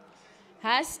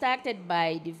 Has started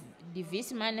by the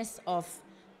Vice-Minister of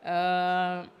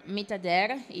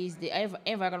Mitader, is the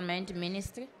Environment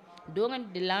Ministry,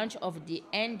 during the launch of the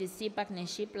NDC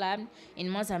partnership plan in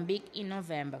Mozambique in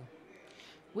November.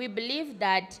 We believe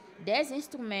that these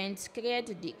instruments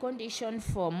create the condition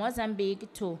for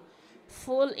Mozambique to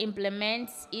fully implement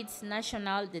its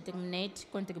national determined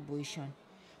contribution,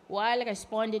 while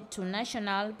responding to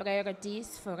national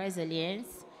priorities for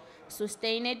resilience,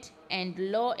 sustained and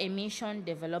low-emission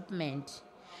development,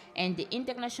 and the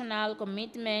international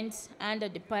commitments under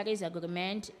the Paris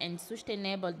Agreement and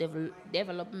Sustainable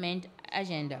Development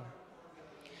Agenda.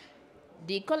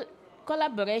 The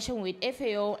collaboration with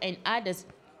FAO and others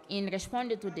in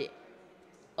responding to the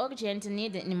urgent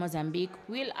need in Mozambique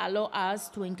will allow us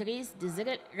to increase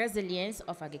the resilience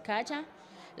of agriculture,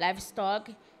 livestock,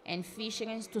 and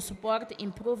fisheries to support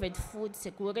improved food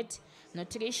security,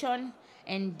 nutrition,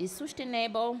 and the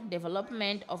sustainable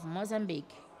development of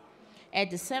Mozambique. At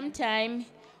the same time,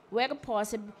 where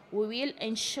possible, we will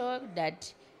ensure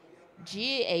that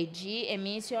GHG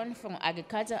emissions from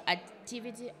agricultural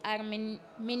activity are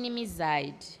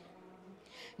minimized.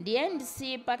 The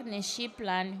NDC partnership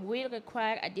plan will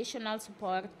require additional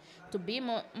support to be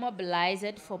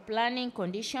mobilized for planning,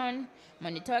 condition,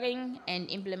 monitoring, and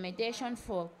implementation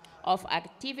of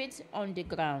activities on the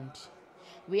ground.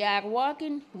 We are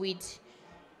working with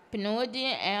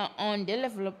PNUD on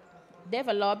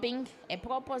developing a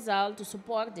proposal to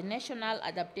support the national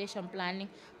adaptation planning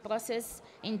process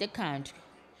in the country.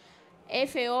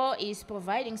 FAO is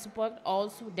providing support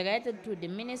also directed to the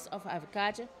Minister of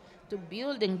Agriculture to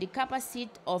building the capacity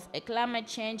of a climate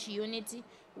change unity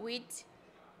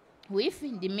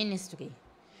within the ministry,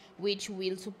 which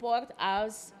will support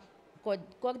us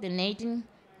coordinating,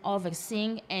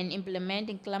 overseeing, and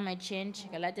implementing climate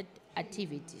change-related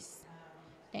activities.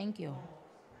 Thank you.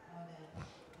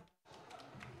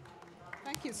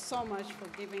 Thank you so much for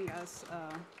giving us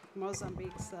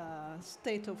Mozambique's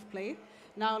state of play.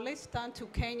 Now let's turn to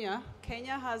Kenya.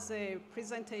 Kenya has a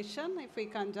presentation, if we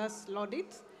can just load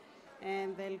it,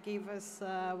 and they'll give us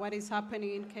what is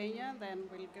happening in Kenya, then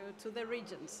we'll go to the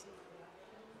regions.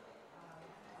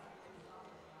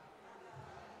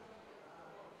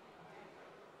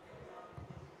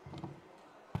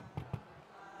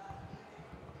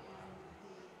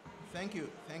 Thank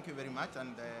you very much,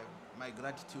 and my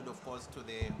gratitude, of course, to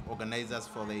the organizers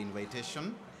for the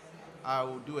invitation. I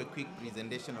will do a quick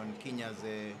presentation on Kenya's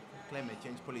climate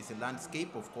change policy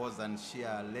landscape, of course, and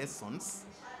share lessons.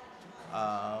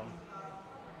 I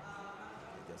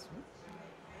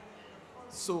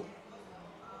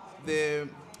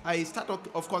start,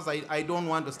 of course, I don't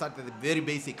want to start at the very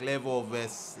basic level of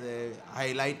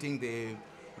highlighting the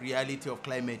reality of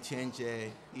climate change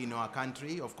in our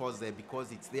country. Of course,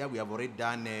 because it's there, we have already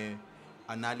done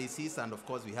analysis, and of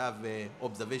course, we have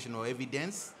observational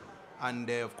evidence. And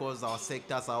of course, our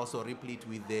sectors are also replete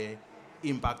with the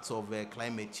impacts of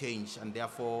climate change. And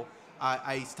therefore,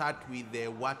 I start with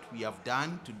what we have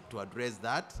done to address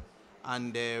that.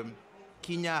 And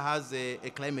Kenya has a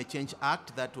Climate Change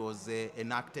Act that was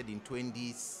enacted in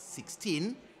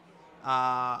 2016.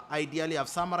 Ideally, I've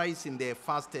summarized in the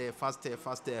first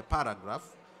paragraph.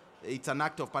 It's an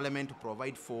act of parliament to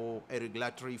provide for a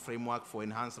regulatory framework for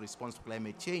enhanced response to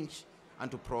climate change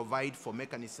and to provide for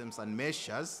mechanisms and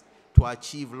measures to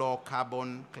achieve low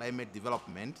carbon climate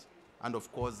development, and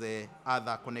of course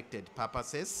other connected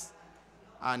purposes.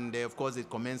 And of course it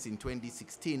commenced in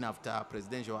 2016 after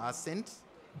presidential assent.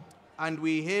 And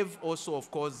we have also, of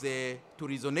course, to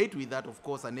resonate with that, of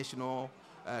course, a national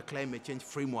climate change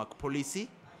framework policy,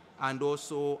 and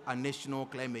also a national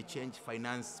climate change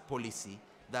finance policy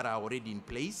that are already in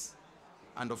place.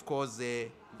 And of course,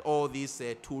 all these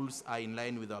tools are in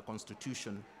line with our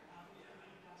constitution.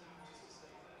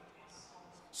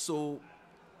 So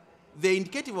the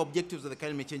indicative objectives of the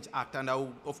Climate Change Act, and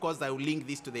of course I will link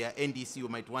this to their NDC, you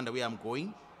might wonder where I'm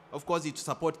going. Of course, it's to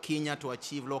support Kenya to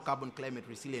achieve low carbon climate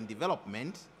resilient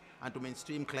development and to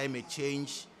mainstream climate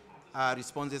change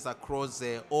responses across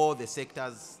all the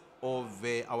sectors of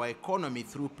our economy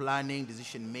through planning,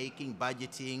 decision making,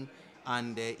 budgeting,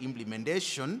 and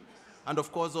implementation. And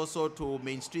of course also to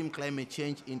mainstream climate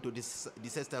change into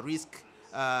disaster risk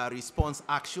response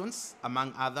actions,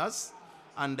 among others.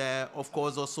 And of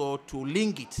course also to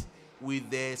link it with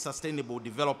the sustainable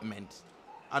development.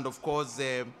 And of course,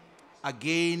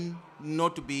 again,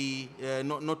 not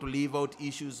to leave out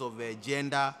issues of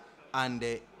gender and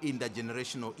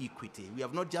intergenerational equity. We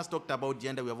have not just talked about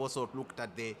gender, we have also looked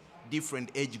at the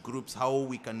different age groups, how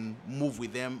we can move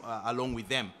with them, along with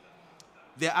them.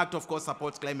 The Act, of course,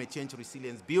 supports climate change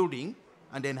resilience building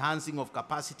and enhancing of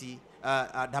capacity,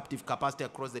 adaptive capacity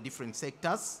across the different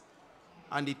sectors.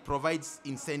 And it provides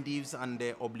incentives and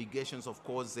obligations, of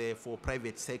course, for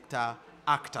private sector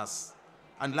actors.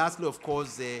 And lastly, of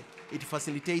course, it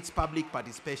facilitates public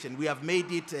participation. We have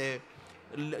made it,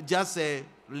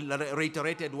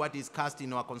 reiterated what is cast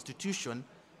in our constitution,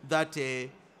 that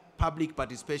public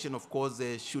participation, of course,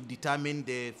 should determine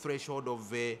the threshold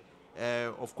of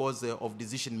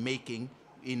decision making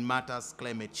in matters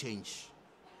climate change.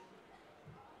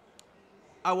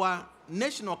 Our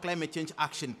National Climate Change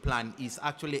Action Plan is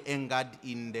actually anchored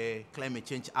in the Climate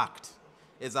Change Act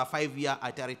as a 5-year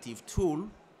iterative tool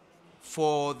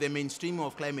for the mainstreaming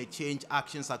of climate change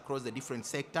actions across the different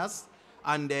sectors.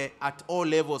 And at all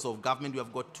levels of government, we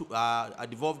have got a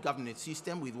devolved government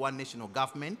system with 1 national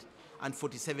government and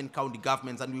 47 county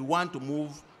governments. And we want to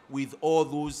move with all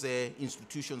those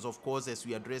institutions, of course, as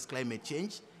we address climate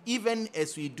change, even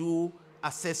as we do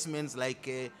assessments like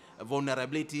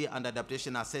vulnerability and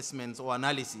adaptation assessments or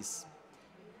analysis.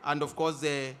 And of course,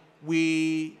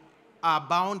 we are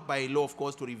bound by law, of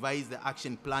course, to revise the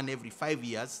action plan every 5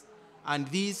 years. And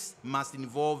this must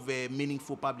involve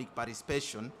meaningful public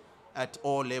participation at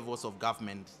all levels of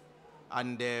government.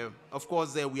 And of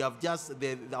course, we have just,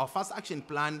 our first action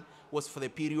plan was for the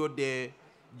period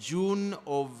July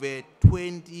of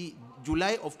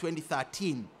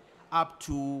 2013 up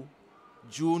to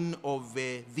June of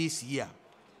this year.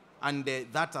 And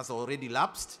that has already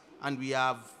lapsed. And we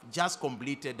have just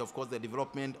completed, of course, the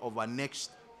development of our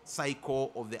next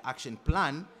cycle of the action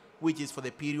plan, which is for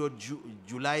the period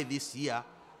July this year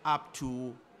up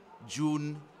to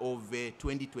June of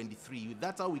 2023.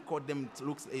 That's how we call them.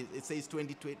 It says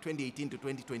 2018 to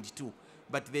 2022.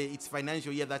 But it's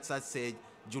financial year that starts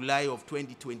July of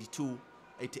 2022.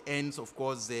 It ends, of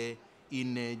course,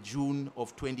 in June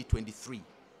of 2023.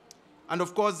 And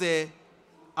of course,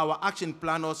 our action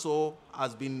plan also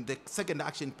has been, the second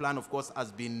action plan, of course,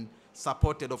 has been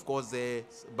supported, of course,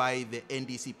 by the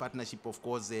NDC partnership, of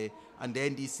course, and the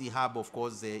NDC hub, of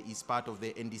course, is part of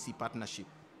the NDC partnership.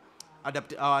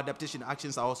 Our adaptation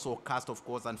actions are also cast, of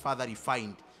course, and further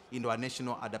refined into our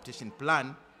national adaptation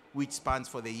plan, which spans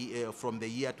for the from the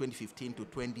year 2015 to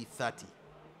 2030.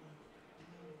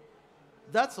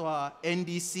 That's our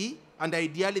NDC, and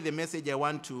ideally the message I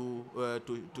want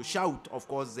to shout, of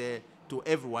course, to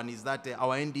everyone is that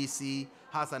our NDC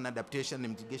has an adaptation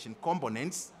and mitigation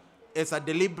components as a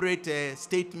deliberate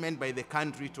statement by the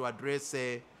country to address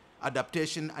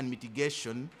adaptation and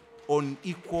mitigation on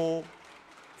equal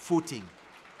footing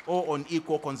or on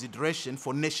equal consideration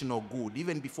for national good,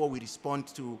 even before we respond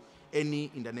to any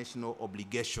international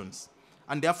obligations.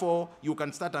 And therefore, you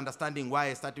can start understanding why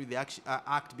I started with the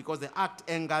Act, because the Act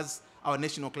anchors our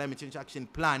National Climate Change Action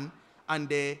Plan,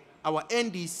 and our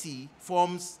NDC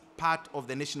forms part of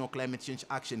the National Climate Change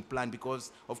Action Plan,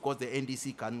 because, of course, the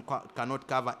NDC cannot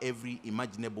cover every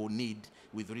imaginable need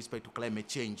with respect to climate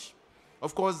change.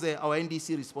 Of course, our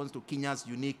NDC responds to Kenya's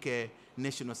unique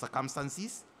national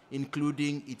circumstances,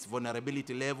 including its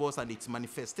vulnerability levels and its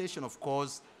manifestation, of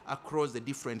course, across the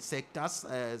different sectors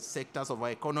of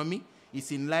our economy.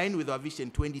 It's in line with our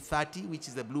Vision 2030, which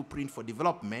is the blueprint for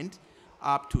development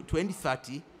up to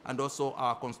 2030, and also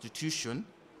our Constitution.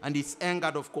 And it's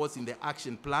anchored, of course, in the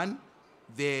Action Plan,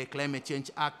 the Climate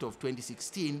Change Act of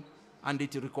 2016, and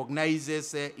it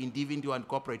recognizes individual and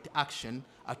corporate action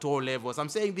at all levels. I'm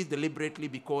saying this deliberately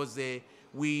because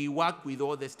we work with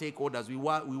all the stakeholders. We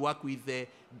work with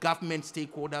government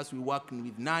stakeholders. We work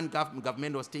with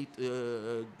non-governmental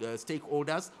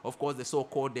stakeholders, of course, the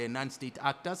so-called non-state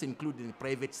actors, including the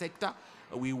private sector.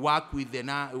 We work with,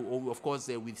 of course,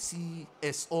 with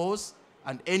CSOs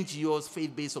and NGOs,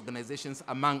 faith-based organizations,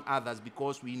 among others,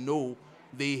 because we know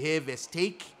they have a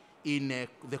stake in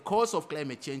the cause of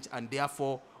climate change and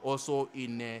therefore also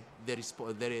in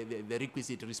the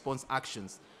requisite response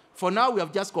actions. For now, we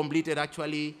have just completed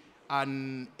actually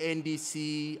an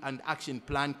NDC and action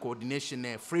plan coordination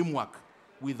framework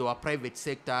with our private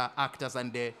sector actors,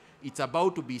 and it's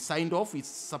about to be signed off. It's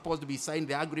supposed to be signed.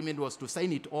 The agreement was to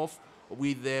sign it off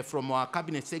with from our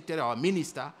cabinet secretary, our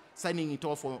minister, signing it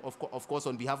off, of course,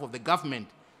 on behalf of the government,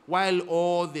 while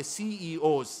all the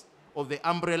CEOs of the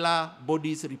umbrella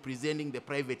bodies representing the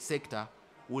private sector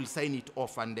will sign it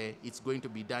off, and it's going to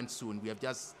be done soon. We have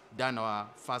just done our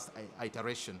first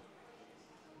iteration.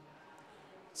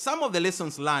 Some of the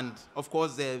lessons learned, of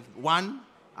course, one,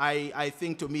 I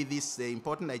think to me this is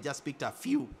important. I just picked a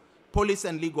few. Policy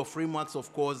and legal frameworks,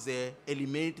 of course,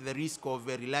 eliminate the risk of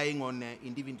relying on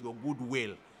individual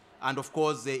goodwill. And of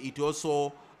course, it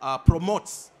also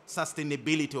promotes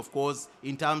sustainability, of course,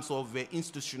 in terms of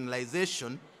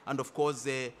institutionalization and, of course,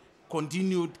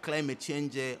 continued climate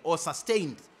change or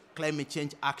sustained climate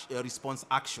change response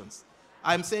actions.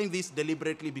 I'm saying this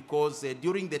deliberately because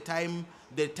during the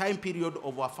time period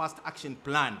of our first action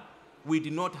plan, we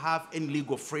did not have any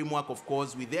legal framework, of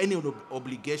course, with any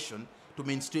obligation to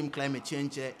mainstream climate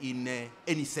change in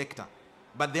any sector.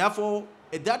 But therefore,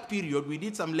 at that period, we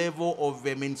did some level of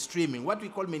mainstreaming. What we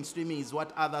call mainstreaming is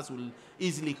what others will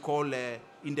easily call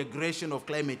integration of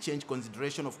climate change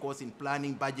consideration, of course, in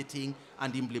planning, budgeting,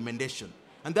 and implementation.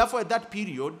 And therefore, at that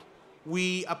period,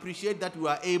 we appreciate that we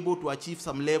were able to achieve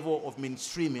some level of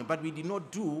mainstreaming, but we did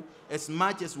not do as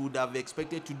much as we would have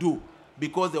expected to do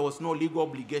because there was no legal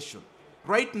obligation.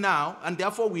 Right now, and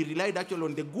therefore we relied actually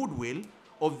on the goodwill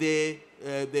of the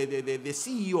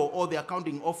CEO or the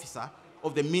accounting officer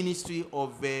of the Ministry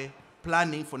of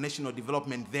Planning for National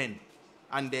Development then.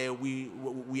 And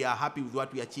we are happy with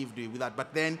what we achieved with that,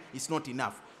 but then it's not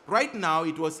enough. Right now,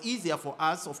 it was easier for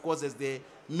us, of course, as the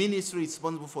ministry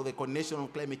responsible for the coordination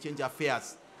of climate change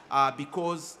affairs,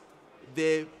 because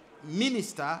the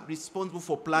minister responsible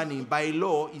for planning by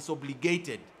law is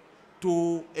obligated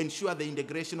to ensure the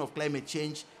integration of climate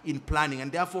change in planning.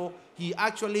 And therefore, he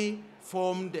actually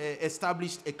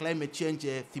established a climate change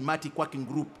thematic working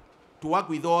group to work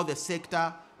with all the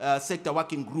sector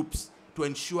working groups to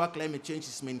ensure climate change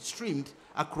is mainstreamed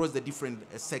across the different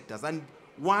sectors. And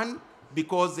one,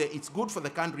 because it's good for the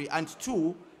country, and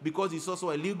two, because it's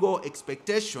also a legal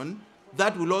expectation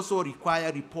that will also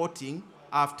require reporting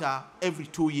after every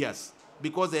 2 years.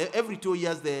 Because every 2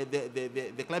 years,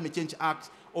 the Climate Change Act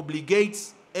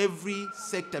obligates every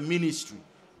sector ministry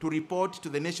to report to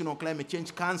the National Climate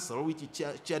Change Council, which is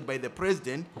chaired by the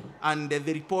President, and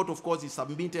the report, of course, is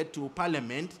submitted to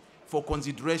Parliament for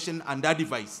consideration and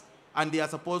advice. And they are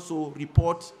supposed to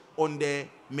report on the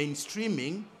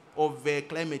mainstreaming of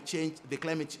climate change,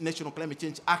 national climate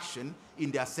change action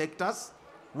in their sectors,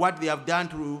 what they have done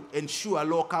to ensure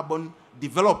low carbon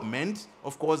development,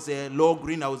 of course, low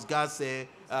greenhouse gas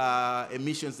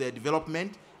emissions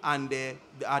development, and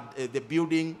the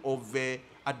building of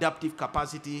adaptive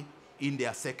capacity in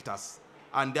their sectors.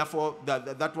 And therefore,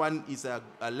 that one is a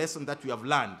lesson that we have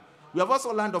learned. We have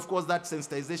also learned, of course, that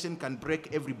sensitization can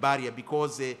break every barrier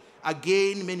because,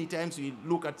 again, many times we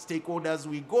look at stakeholders,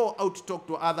 we go out to talk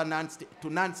to other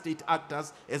non-state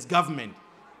actors as government,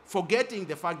 forgetting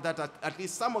the fact that at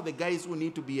least some of the guys who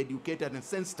need to be educated and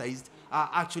sensitized are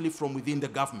actually from within the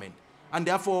government. And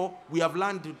therefore, we have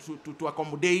learned to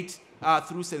accommodate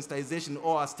through sensitization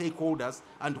all our stakeholders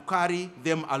and to carry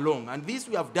them along. And this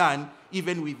we have done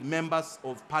even with members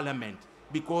of parliament,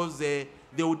 because they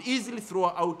would easily throw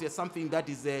out something that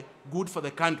is good for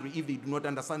the country if they do not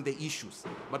understand the issues.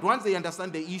 But once they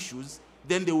understand the issues,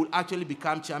 then they will actually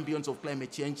become champions of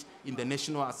climate change in the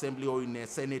National Assembly or in the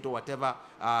Senate or whatever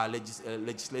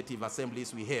legislative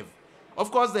assemblies we have. Of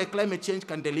course, the climate change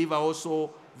can deliver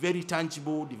also very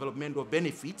tangible developmental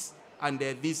benefits, and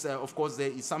this, of course,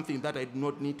 is something that I do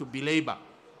not need to belabor.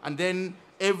 And then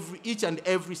each and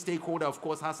every stakeholder, of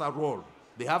course, has a role.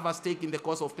 They have a stake in the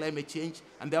cause of climate change,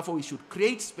 and therefore we should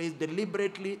create space,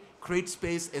 deliberately create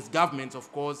space as governments,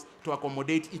 of course, to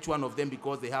accommodate each one of them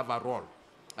because they have a role.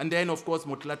 And then, of course,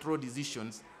 multilateral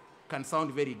decisions can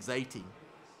sound very exciting.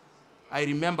 I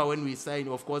remember when we signed,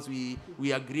 of course,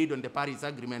 we agreed on the Paris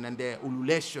Agreement and the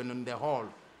ululation on the whole.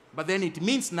 but then it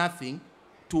means nothing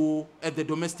at the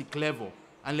domestic level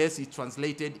unless it's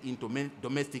translated into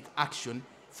domestic action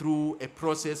through a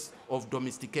process of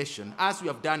domestication, as we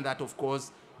have done that, of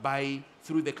course,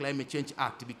 through the Climate Change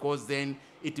Act, because then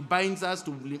it binds us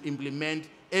to implement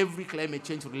every climate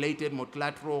change-related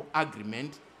multilateral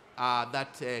agreement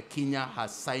that Kenya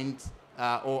has signed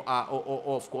or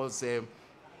of course,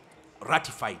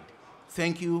 ratified.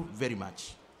 Thank you very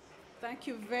much. Thank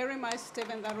you very much,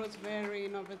 Stephen. That was very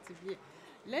innovative. Yeah.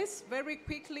 Let's very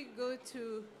quickly go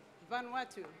to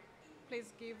Vanuatu.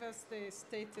 Please give us the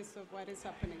status of what is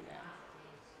happening there.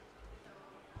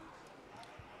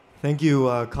 Thank you,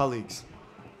 colleagues.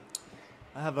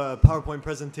 I have a PowerPoint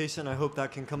presentation. I hope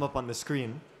that can come up on the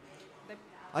screen.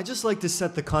 I'd just like to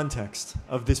set the context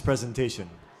of this presentation.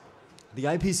 The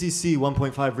IPCC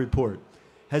 1.5 report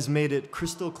has made it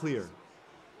crystal clear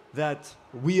that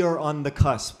we are on the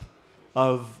cusp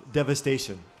of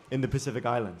devastation in the Pacific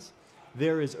Islands.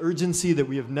 There is urgency that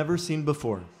we have never seen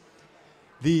before.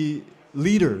 The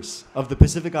leaders of the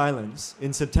Pacific Islands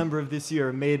in September of this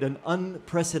year made an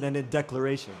unprecedented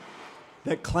declaration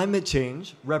that climate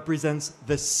change represents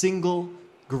the single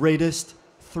greatest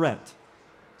threat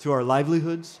to our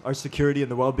livelihoods, our security,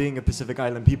 and the well-being of Pacific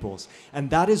Island peoples. And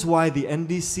that is why the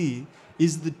NDC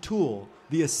is the tool,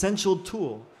 the essential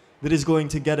tool that is going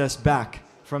to get us back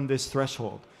from this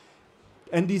threshold.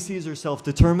 NDCs are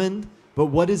self-determined, but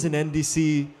what is an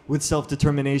NDC with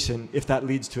self-determination if that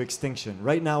leads to extinction?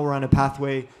 Right now we're on a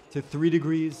pathway to 3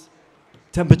 degrees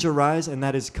temperature rise, and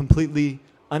that is completely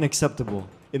unacceptable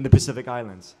in the Pacific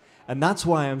Islands. And that's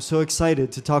why I'm so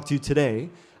excited to talk to you today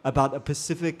about a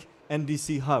Pacific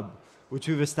NDC hub, which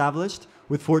we've established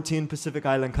with 14 Pacific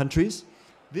Island countries.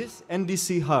 This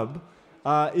NDC hub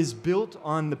is built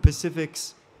on the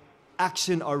Pacific's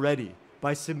action already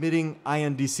by submitting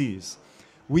INDCs.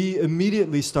 We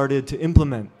immediately started to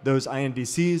implement those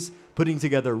INDCs, putting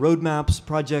together roadmaps,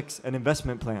 projects, and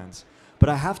investment plans. But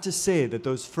I have to say that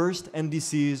those first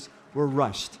NDCs were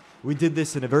rushed. We did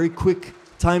this in a very quick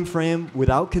time frame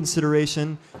without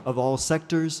consideration of all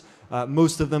sectors.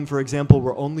 Most of them, for example,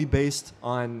 were only based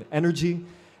on energy.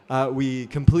 We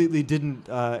completely didn't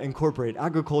incorporate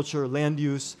agriculture, land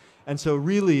use, and so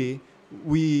really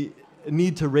we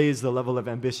need to raise the level of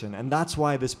ambition. And that's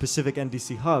why this Pacific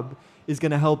NDC hub is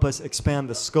going to help us expand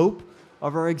the scope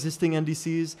of our existing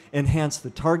NDCs, enhance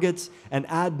the targets, and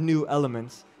add new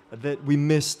elements that we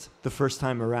missed the first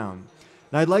time around.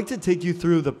 Now, I'd like to take you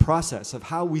through the process of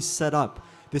how we set up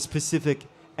this Pacific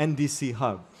NDC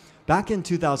hub. Back in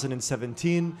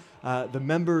 2017, the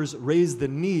members raised the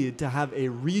need to have a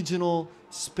regional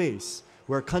space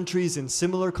where countries in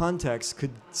similar contexts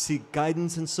could seek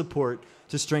guidance and support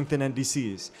to strengthen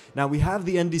NDCs. Now, we have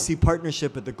the NDC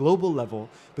partnership at the global level,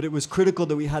 but it was critical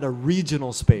that we had a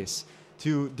regional space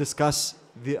to discuss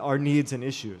our needs and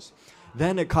issues.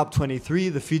 Then at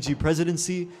COP23, the Fiji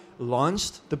presidency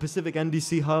launched the Pacific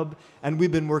NDC hub, and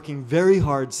we've been working very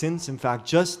hard since. In fact,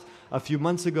 just a few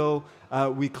months ago,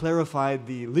 we clarified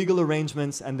the legal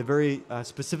arrangements and the very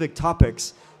specific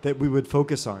topics that we would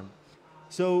focus on.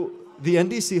 So the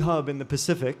NDC hub in the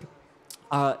Pacific,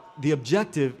 the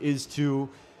objective is to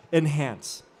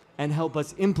enhance and help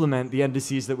us implement the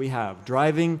NDCs that we have,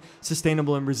 driving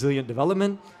sustainable and resilient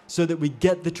development so that we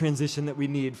get the transition that we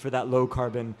need for that low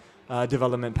carbon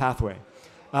development pathway.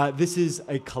 This is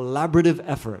a collaborative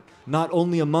effort, not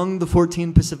only among the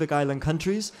 14 Pacific Island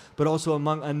countries, but also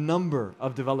among a number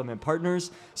of development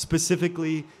partners,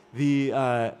 specifically the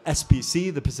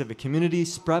SPC, the Pacific Community,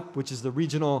 SPREP, which is the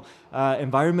Regional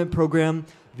Environment Program,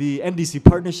 the NDC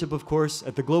Partnership, of course,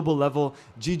 at the global level,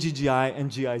 GGGI and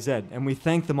GIZ. And we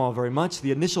thank them all very much.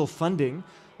 The initial funding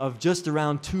of just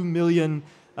around 2 million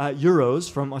euros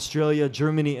from Australia,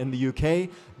 Germany, and the UK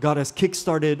got us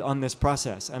kick-started on this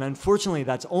process. And unfortunately,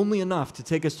 that's only enough to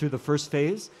take us through the first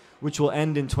phase, which will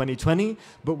end in 2020,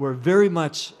 but we're very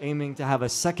much aiming to have a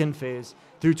second phase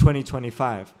through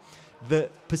 2025. The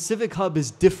Pacific Hub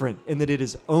is different in that it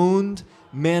is owned,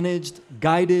 managed,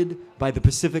 guided by the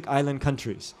Pacific Island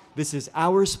countries. This is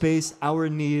our space, our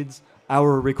needs,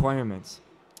 our requirements.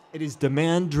 It is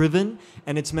demand-driven,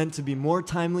 and it's meant to be more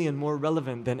timely and more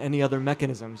relevant than any other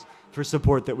mechanisms for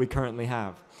support that we currently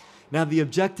have. Now, the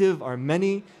objective are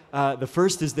many. The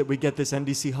first is that we get this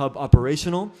NDC hub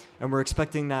operational, and we're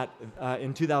expecting that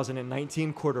in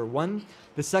 2019, Q1.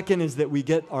 The second is that we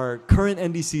get our current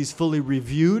NDCs fully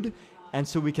reviewed, and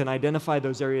so we can identify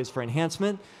those areas for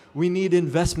enhancement. We need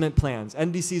investment plans.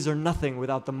 NDCs are nothing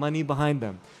without the money behind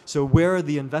them. So where are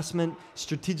the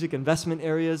strategic investment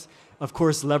areas? Of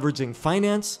course, leveraging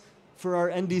finance for our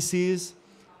NDCs,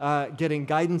 getting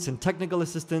guidance and technical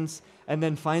assistance, And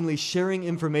then finally, sharing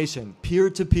information,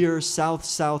 peer-to-peer,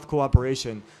 south-south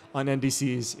cooperation on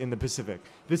NDCs in the Pacific.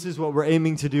 This is what we're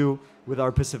aiming to do with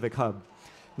our Pacific Hub.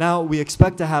 Now, we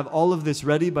expect to have all of this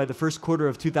ready by the first quarter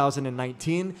of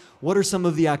 2019. What are some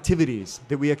of the activities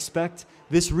that we expect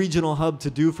this regional hub to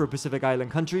do for Pacific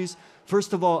Island countries?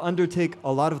 First of all, undertake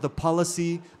a lot of the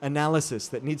policy analysis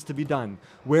that needs to be done.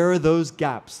 Where are those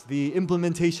gaps, the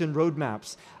implementation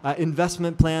roadmaps,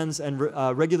 investment plans, and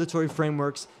regulatory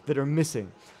frameworks that are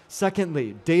missing?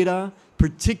 Secondly, data,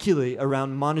 particularly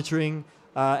around monitoring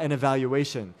and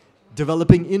evaluation.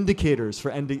 Developing indicators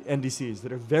for NDCs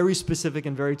that are very specific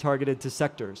and very targeted to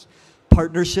sectors.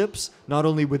 Partnerships, not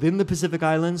only within the Pacific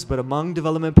Islands, but among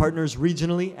development partners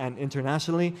regionally and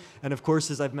internationally. And of course,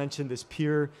 as I've mentioned, this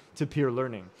peer-to-peer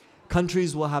learning.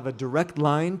 Countries will have a direct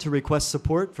line to request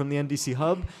support from the NDC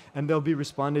Hub, and they'll be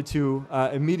responded to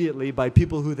immediately by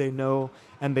people who they know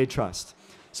and they trust.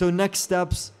 So next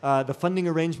steps, the funding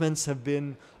arrangements have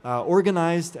been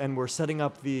organized, and we're setting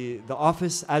up the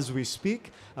office as we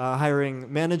speak,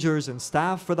 hiring managers and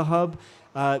staff for the hub.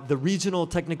 The regional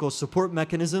technical support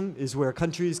mechanism is where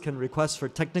countries can request for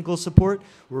technical support.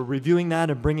 We're reviewing that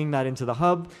and bringing that into the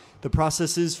hub. The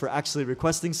processes for actually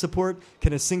requesting support.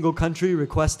 Can a single country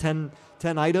request 10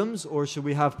 items, or should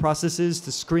we have processes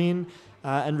to screen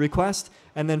and request?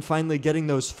 And then finally getting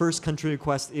those first country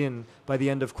requests in by the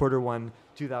end of Q1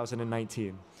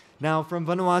 2019. Now, from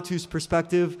Vanuatu's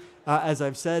perspective, as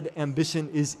I've said, ambition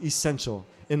is essential.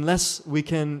 Unless we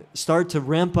can start to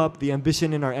ramp up the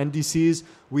ambition in our NDCs,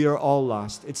 we are all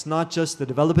lost. It's not just the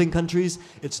developing countries,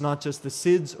 it's not just the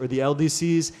SIDS or the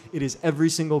LDCs, it is every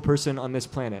single person on this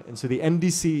planet. And so the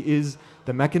NDC is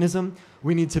the mechanism.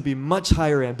 We need to be much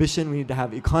higher ambition. We need to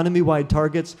have economy-wide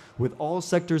targets with all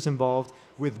sectors involved,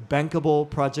 with bankable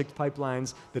project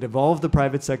pipelines that involve the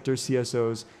private sector,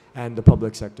 CSOs, and the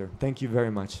public sector. Thank you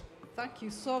very much. Thank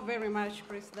you so very much,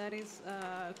 Chris. That is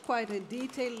quite a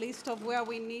detailed list of where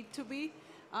we need to be.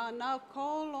 Now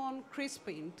call on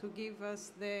Crispin to give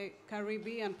us the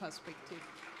Caribbean perspective.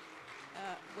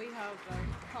 We have a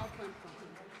PowerPoint from him.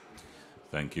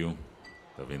 Thank you,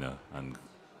 Davina, and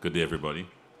good day, everybody.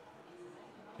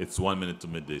 It's 1 minute to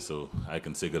midday, so I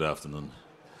can say good afternoon.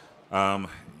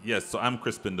 Yes, so I'm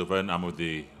Crispin Dovern. I'm with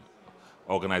the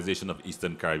Organization of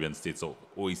Eastern Caribbean States, or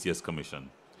OECS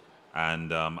Commission.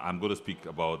 And I'm going to speak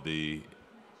about the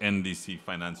NDC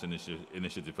Finance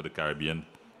Initiative for the Caribbean,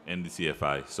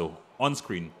 NDCFI. So on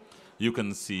screen, you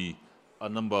can see a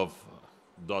number of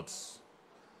dots,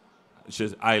 which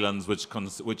is islands which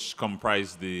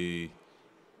comprise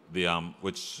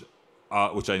which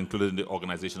are included in the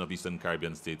Organization of Eastern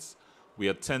Caribbean States. We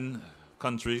have 10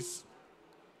 countries: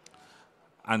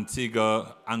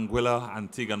 Anguilla,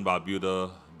 Antigua and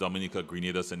Barbuda, Dominica,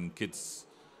 Grenada, St. Kitts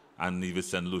and Nevis,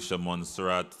 St. Lucia,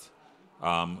 Montserrat,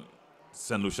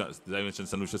 St. Lucia, did I mention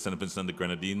St. Lucia, St. Vincent and the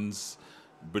Grenadines,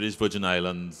 British Virgin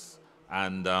Islands,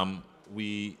 and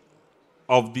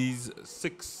of these,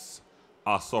 6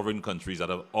 are sovereign countries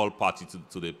that are all party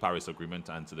to the Paris Agreement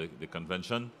and to the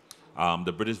convention.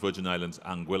 The British Virgin Islands,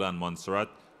 Anguilla and Montserrat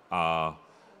are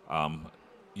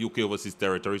UK overseas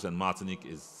territories, and Martinique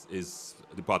is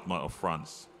Department of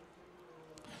France.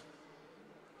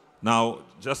 Now,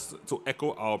 just to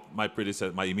echo my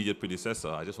immediate predecessor,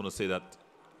 I just want to say that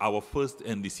our first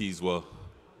NDCs were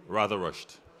rather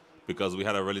rushed because we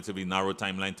had a relatively narrow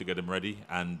timeline to get them ready,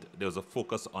 and there was a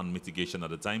focus on mitigation at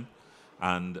the time,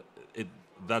 and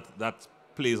that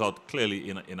plays out clearly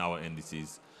in our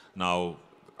NDCs. Now,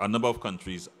 a number of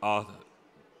countries are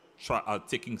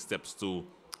taking steps to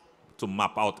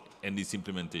map out NDC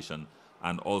implementation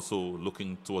and also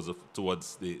looking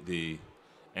towards the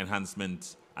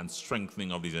enhancement and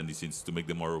strengthening of these NDCs to make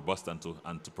them more robust and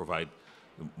to provide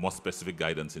more specific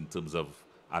guidance in terms of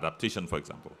adaptation, for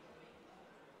example.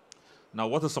 Now,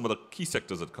 what are some of the key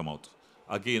sectors that come out?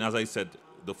 Again, as I said,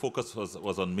 the focus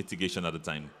was on mitigation at the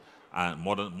time, and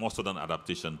more so than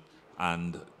adaptation.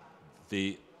 And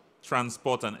the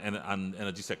transport and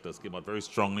energy sectors came out very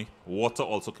strongly. Water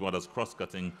also came out as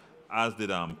cross-cutting, as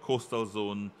did coastal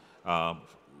zone,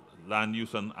 land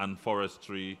use and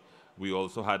forestry. We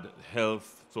also had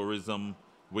health, tourism,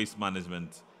 waste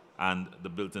management, and the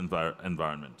built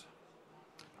environment.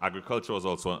 Agriculture was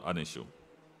also an issue.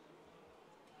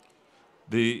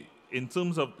 In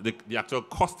terms of the actual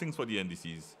costings for the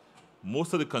NDCs,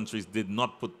 most of the countries did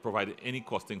not provide any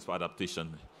costings for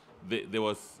adaptation. There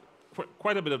was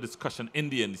quite a bit of discussion in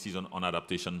the NDCs on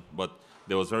adaptation, but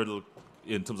there was very little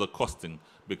in terms of costing,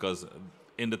 because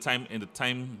in the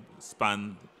time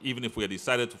span, even if we had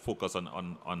decided to focus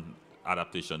on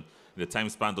adaptation, the time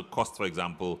span to cost, for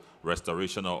example,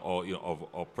 restoration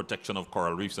or protection of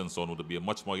coral reefs and so on would be a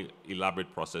much more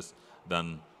elaborate process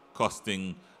than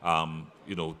costing,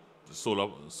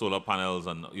 solar panels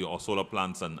and or solar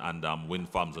plants and wind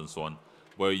farms and so on,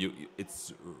 where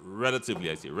it's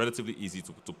relatively easy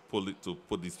to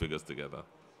put these figures together.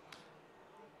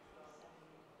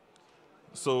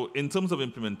 So in terms of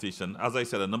implementation, as I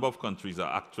said, a number of countries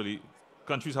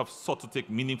have sought to take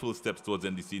meaningful steps towards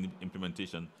NDC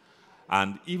implementation.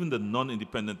 And even the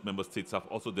non-independent member states have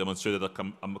also demonstrated a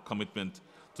commitment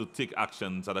to take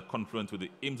actions that are confluent with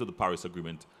the aims of the Paris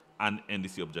Agreement and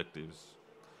NDC objectives.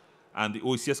 And the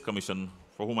OECS Commission,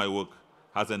 for whom I work,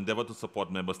 has endeavored to support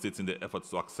member states in their efforts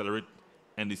to accelerate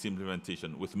NDC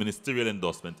implementation with ministerial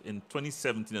endorsement. In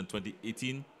 2017 and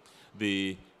 2018,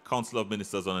 the Council of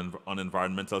Ministers on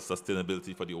Environmental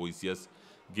Sustainability for the OECS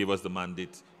gave us the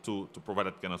mandate to provide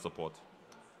that kind of support.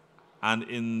 And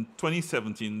in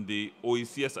 2017, the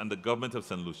OECS and the government of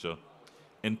St. Lucia,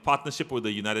 in partnership with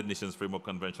the United Nations Framework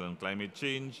Convention on Climate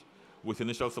Change, with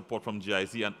initial support from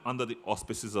GIZ and under the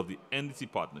auspices of the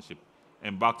NDC partnership,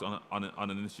 embarked on an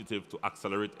initiative to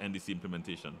accelerate NDC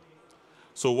implementation.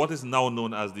 So what is now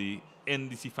known as the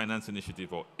NDC Finance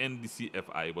Initiative, or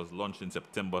NDCFI, was launched in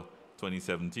September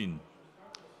 2017.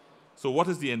 So what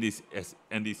is the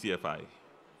NDCFI?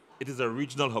 It is a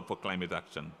regional hub for climate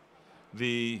action.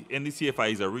 The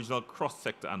NDCFI is a regional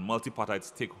cross-sector and multi-party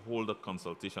stakeholder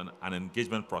consultation and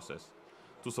engagement process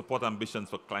to support ambitions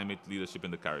for climate leadership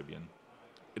in the Caribbean.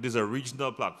 It is a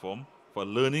regional platform for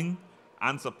learning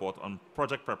and support on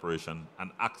project preparation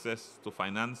and access to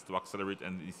finance to accelerate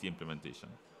NDC implementation.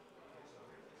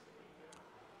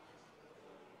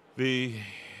 The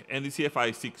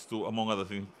NDCFI seeks to, among other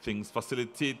things,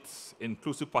 facilitate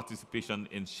inclusive participation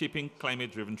in shaping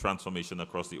climate-driven transformation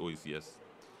across the OECS,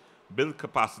 build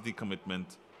capacity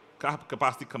commitment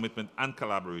and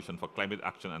collaboration for climate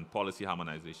action and policy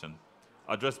harmonization,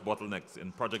 address bottlenecks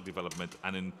in project development,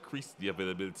 and increase the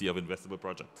availability of investable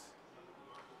projects,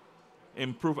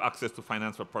 improve access to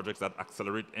finance for projects that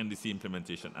accelerate NDC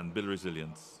implementation and build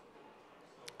resilience,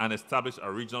 and establish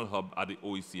a regional hub at the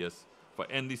OECS for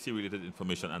NDC-related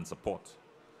information and support,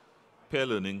 peer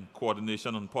learning,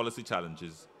 coordination on policy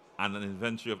challenges, and an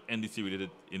inventory of NDC-related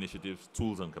initiatives,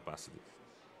 tools, and capacities.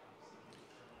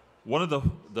 One of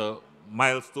the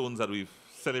milestones that we've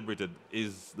celebrated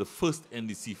is the first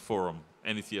NDC forum,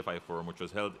 NDCFI forum, which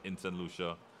was held in St.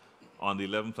 Lucia on the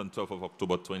 11th and 12th of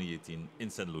October 2018 in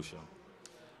St. Lucia.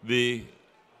 The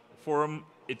forum,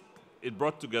 it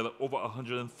brought together over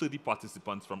 130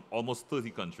 participants from almost 30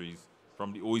 countries,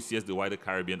 from the OECS, the wider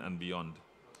Caribbean, and beyond.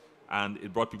 And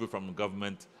it brought people from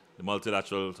government, the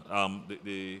multilateral,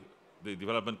 the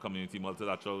development community,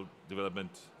 multilateral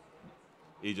development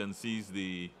agencies,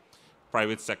 the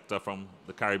private sector from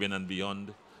the Caribbean and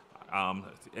beyond,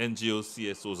 NGOs,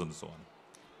 CSOs, and so on.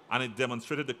 And it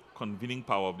demonstrated the convening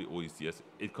power of the OECS.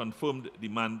 It confirmed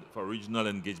demand for regional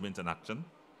engagement and action.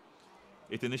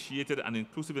 It initiated an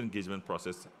inclusive engagement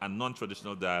process and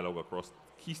non-traditional dialogue across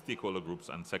key stakeholder groups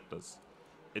and sectors.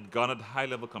 It garnered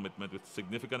high-level commitment with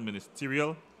significant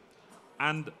ministerial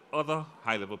and other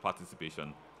high-level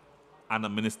participation, and a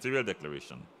ministerial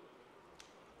declaration.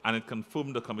 And it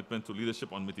confirmed the commitment to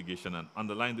leadership on mitigation and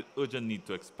underlined the urgent need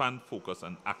to expand focus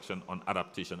and action on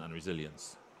adaptation and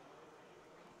resilience.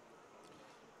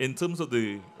 In terms of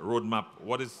the roadmap,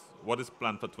 what is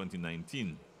planned for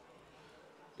 2019?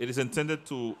 It is intended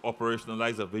to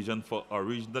operationalize a vision for a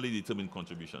regionally determined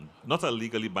contribution, not a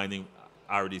legally binding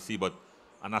RDC, but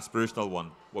an aspirational one,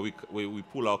 where we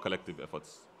pool our collective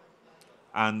efforts.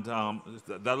 And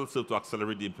that will serve to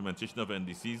accelerate the implementation of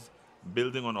NDCs,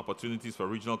 building on opportunities for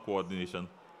regional coordination,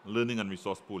 learning and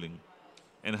resource pooling,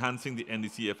 enhancing the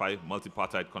NDCFI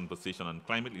multipartite conversation on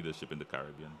climate leadership in the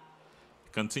Caribbean.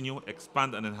 Continue,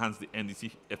 expand, and enhance the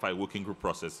NDCFI working group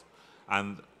process.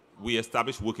 And we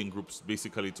established working groups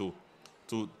basically to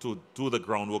do the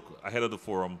groundwork ahead of the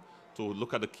forum, to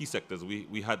look at the key sectors.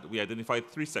 We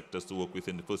identified 3 sectors to work with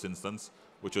in the first instance,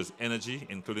 which was energy,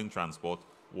 including transport,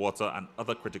 water, and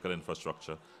other critical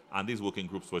infrastructure. And these working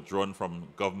groups were drawn from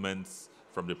governments,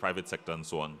 from the private sector, and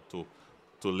so on, to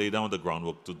lay down the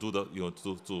groundwork, to do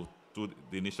to do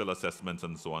the initial assessments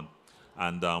and so on.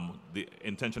 And the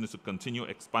intention is to continue,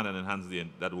 expand, and enhance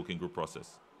that working group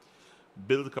process.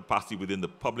 Build capacity within the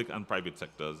public and private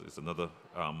sectors is another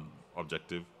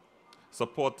objective.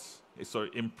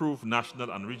 Improve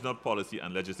national and regional policy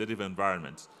and legislative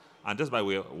environments. And just by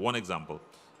way of one example,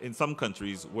 in some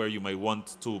countries where you might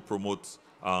want to promote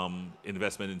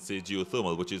investment in, say,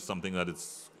 geothermal, which is something that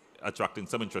is attracting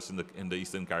some interest in the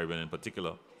Eastern Caribbean in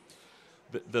particular,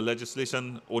 the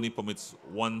legislation only permits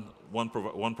one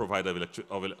provider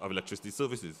of electricity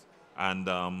services, and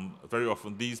very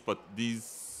often these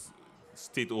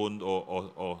state-owned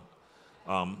or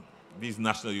these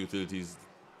national utilities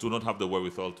do not have the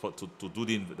wherewithal to do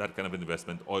that kind of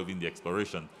investment or even the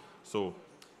exploration. So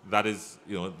that is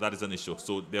an issue.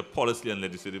 So there are policy and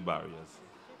legislative barriers.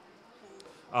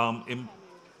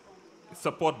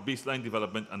 Support baseline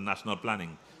development and national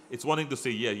planning. It's one thing to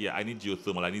say, yeah, I need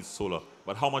geothermal, I need solar,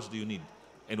 but how much do you need?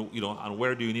 And and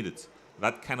where do you need it?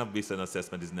 That kind of baseline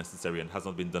assessment is necessary and has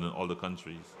not been done in all the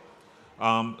countries.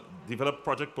 Develop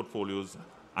project portfolios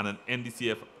and an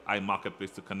NDCFI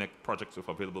marketplace to connect projects with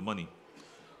available money.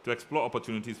 To explore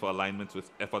opportunities for alignment with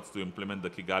efforts to implement the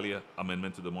Kigali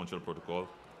Amendment to the Montreal Protocol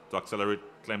to accelerate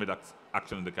climate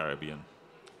action in the Caribbean.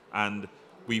 And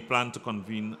we plan to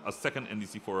convene a second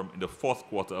NDC forum in the fourth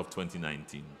quarter of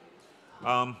 2019.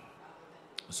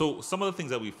 So some of the things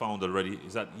that we found already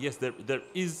is that, yes, there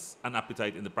is an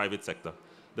appetite in the private sector.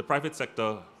 The private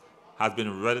sector has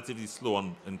been relatively slow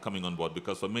in coming on board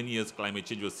because for many years climate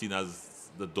change was seen as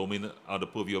the domain or the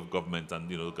purview of government, and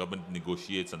the government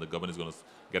negotiates and the government is going to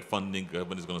get funding, the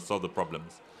government is going to solve the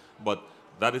problems. But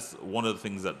that is one of the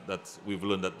things that we've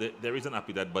learned, that there is an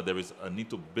appetite, but there is a need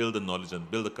to build the knowledge and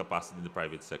build the capacity in the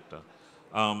private sector.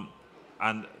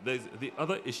 And the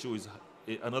other issue is,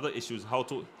 another issue is how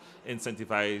to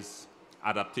incentivize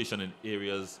adaptation in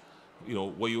areas,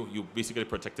 where you basically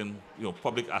protecting,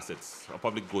 public assets or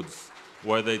public goods,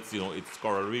 whether it's, it's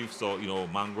coral reefs or,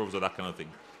 mangroves or that kind of thing.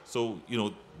 So,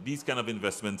 these kind of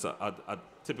investments are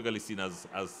typically seen as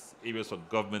areas for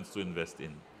governments to invest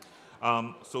in.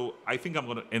 So I think I'm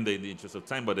going to end there in the interest of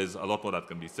time, but there's a lot more that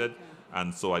can be said.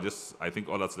 And so I think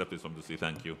all that's left is for me to say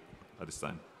thank you at this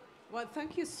time. Well,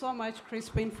 thank you so much,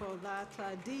 Crispin, for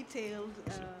that detailed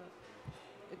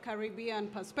Caribbean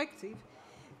perspective.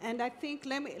 And I think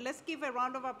let's give a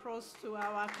round of applause to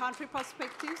our country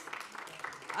perspectives.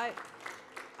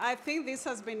 I think this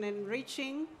has been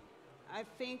enriching. I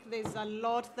think there's a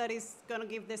lot that is going to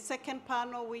give the second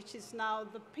panel, which is now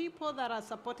the people that are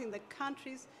supporting the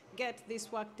countries get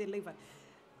this work delivered.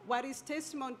 What is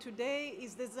testimony today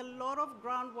is there's a lot of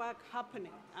groundwork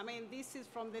happening. I mean, this is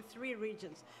from the 3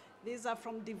 regions. These are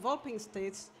from developing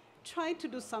states trying to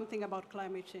do something about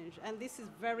climate change, and this is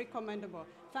very commendable.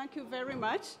 Thank you very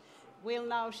much. We'll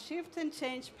now shift and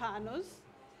change panels,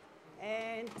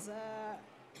 and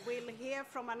we'll hear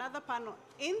from another panel.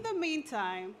 In the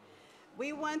meantime,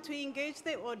 we want to engage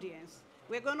the audience.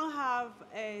 We're going to have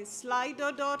a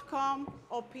Slido.com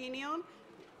opinion.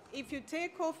 If you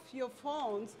take off your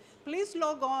phones, please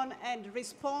log on and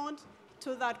respond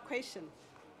to that question.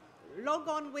 Log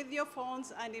on with your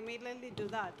phones and immediately do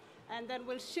that. And then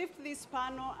we'll shift this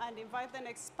panel and invite the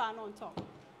next panel on top.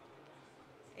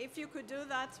 If you could do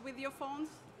that with your phones,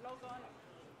 log on.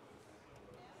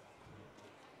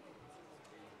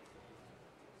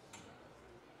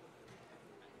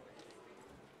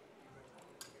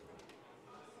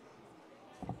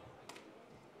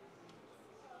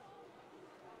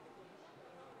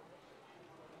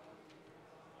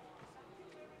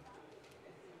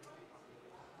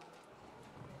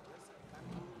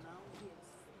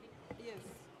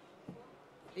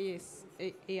 Yes,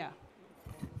 yeah.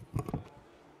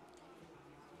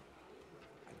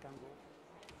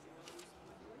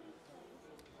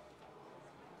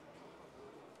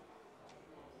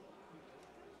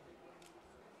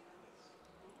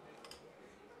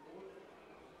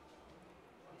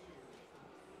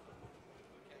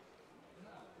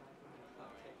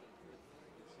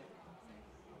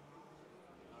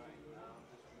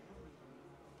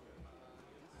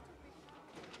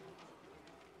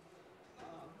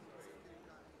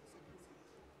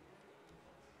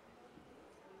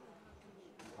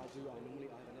 Normally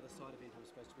I have another side event I'm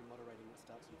supposed to be moderating that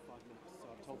starts in 5 minutes, so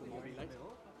I've told them I'll be late,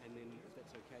 and then if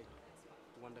that's okay.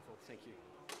 Wonderful, thank you.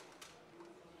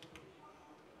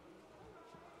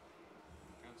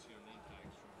 Can't see your name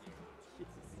tags from here.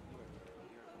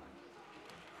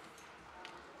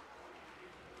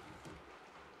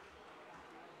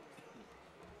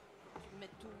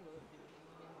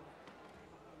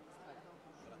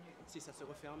 Si ça se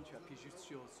referme, tu appuies juste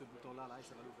sur ce bouton-là et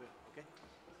ça va l'ouvrir, ok?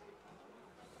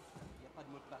 Il n'y a pas de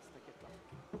mot de passe, t'inquiète pas.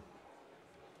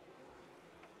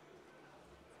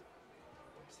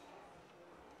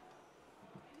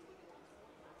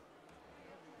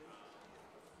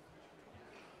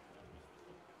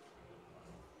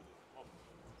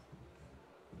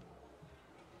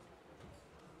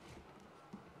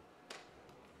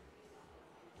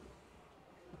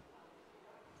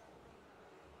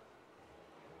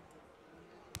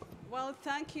 Well,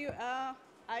 thank you.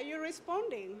 Are you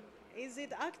responding? Is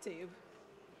it active?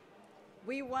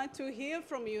 We want to hear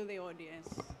from you, the audience.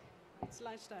 It's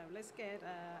lunchtime. Let's get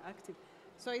active.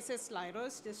 So it's a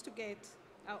Slidos just to get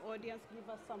our audience give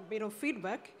us some bit of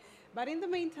feedback. But in the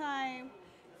meantime,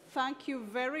 thank you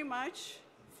very much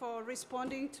for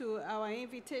responding to our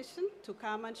invitation to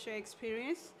come and share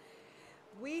experience.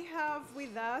 We have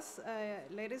with us,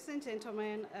 ladies and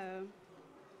gentlemen,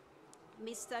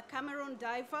 Mr. Cameron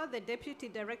Diver, the Deputy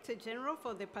Director General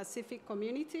for the Pacific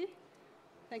Community.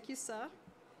 Thank you, sir.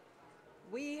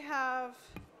 We have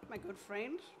my good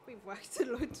friend, we've worked a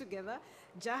lot together.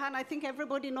 Jahan, I think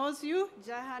everybody knows you.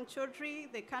 Jahan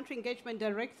Chaudhry, the Country Engagement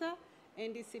Director,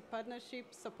 NDC Partnership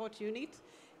Support Unit.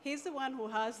 He's the one who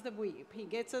has the whip. He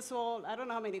gets us all, I don't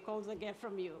know how many calls I get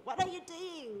from you. What are you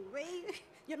doing?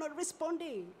 You're not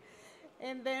responding.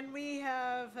 And then we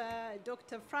have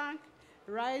Dr. Frank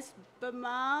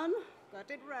Rice-Berman, got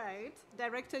it right,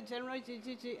 Director General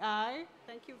GGGI.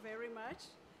 Thank you very much.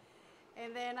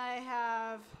 And then I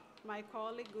have my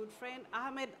colleague, good friend,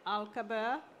 Ahmed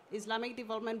Al-Kaber, Islamic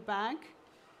Development Bank.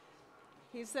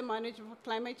 He's the manager for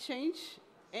climate change.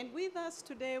 And with us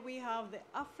today, we have the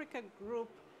Africa Group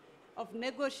of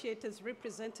Negotiators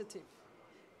representative.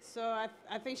 So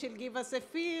I think she'll give us a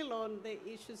feel on the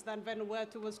issues that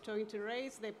Vanuatu was trying to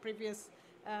raise, the previous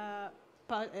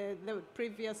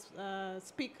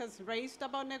speakers raised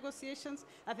about negotiations.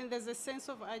 I think there's a sense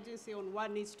of urgency on what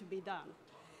needs to be done.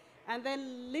 And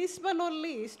then least but not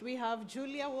least, we have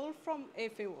Julia Wolf from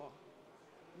FAO.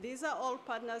 These are all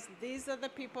partners. These are the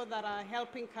people that are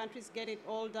helping countries get it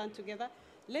all done together.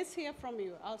 Let's hear from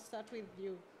you. I'll start with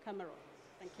you, Cameron.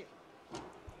 Thank you.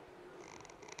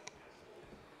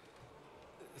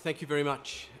 Thank you very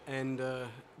much, and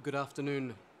good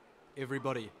afternoon,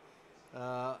 everybody.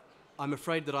 I'm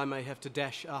afraid that I may have to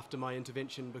dash after my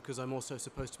intervention because I'm also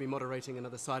supposed to be moderating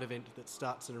another side event that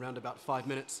starts in around about 5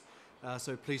 minutes.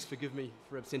 So please forgive me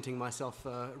for absenting myself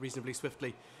reasonably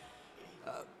swiftly.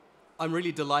 I'm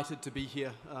really delighted to be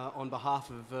here on behalf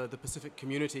of the Pacific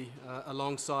community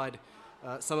alongside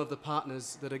some of the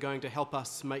partners that are going to help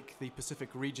us make the Pacific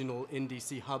Regional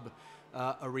NDC Hub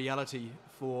a reality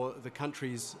for the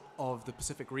countries of the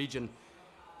Pacific region.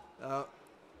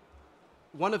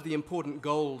 One of the important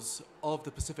goals of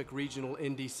the Pacific Regional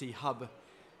NDC Hub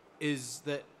is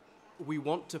that we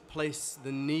want to place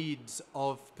the needs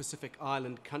of Pacific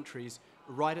Island countries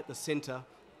right at the center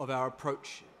of our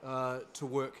approach to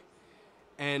work.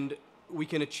 And we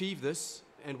can achieve this,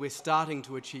 and we're starting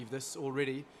to achieve this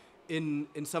already, in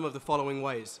some of the following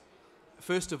ways.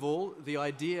 First of all, the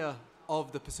idea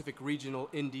of the Pacific Regional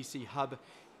NDC Hub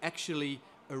actually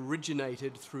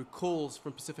originated through calls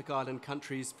from Pacific Island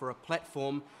countries for a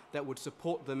platform that would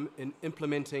support them in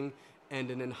implementing and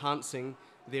in enhancing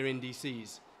their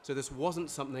NDCs. So this wasn't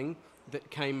something that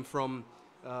came from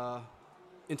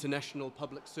international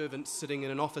public servants sitting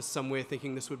in an office somewhere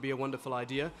thinking this would be a wonderful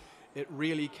idea. It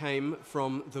really came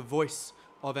from the voice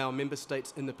of our member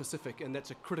states in the Pacific, and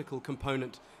that's a critical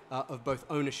component of both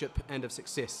ownership and of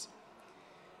success.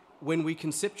 When we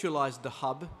conceptualized the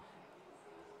hub,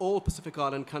 all Pacific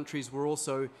Island countries were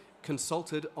also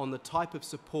consulted on the type of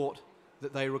support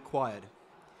that they required.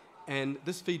 And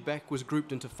this feedback was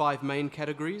grouped into 5 main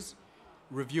categories: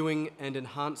 reviewing and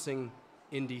enhancing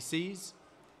NDCs,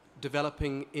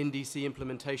 developing NDC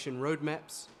implementation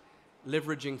roadmaps,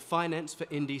 leveraging finance for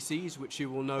NDCs, which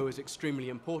you will know is extremely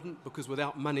important because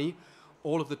without money,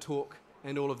 all of the talk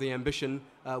and all of the ambition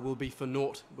will be for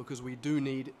naught, because we do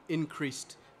need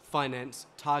increased finance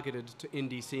targeted to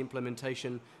NDC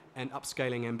implementation and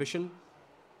upscaling ambition.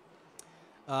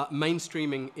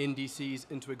 Mainstreaming NDCs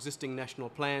into existing national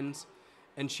plans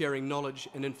and sharing knowledge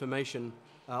and information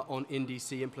on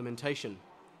NDC implementation.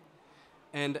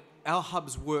 And our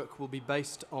hub's work will be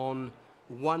based on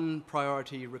one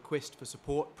priority request for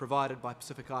support provided by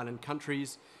Pacific Island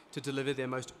countries to deliver their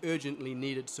most urgently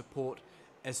needed support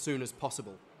as soon as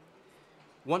possible.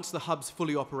 Once the hub's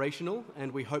fully operational,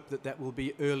 and we hope that that will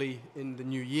be early in the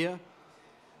new year,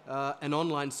 an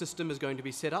online system is going to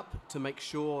be set up to make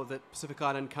sure that Pacific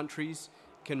Island countries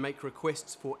can make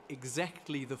requests for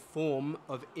exactly the form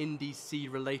of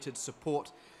NDC-related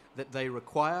support that they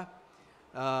require,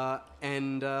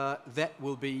 and that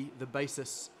will be the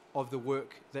basis of the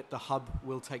work that the hub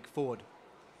will take forward.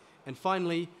 And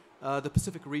finally, the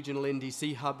Pacific Regional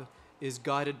NDC Hub is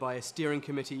guided by a steering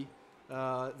committee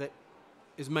that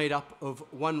is made up of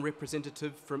one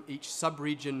representative from each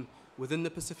sub-region within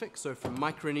the Pacific, so from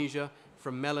Micronesia,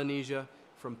 from Melanesia,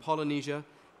 from Polynesia,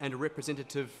 and a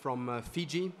representative from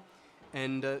Fiji.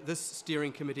 And this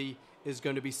steering committee is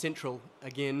going to be central,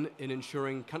 again, in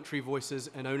ensuring country voices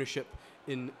and ownership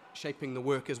in shaping the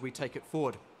work as we take it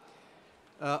forward.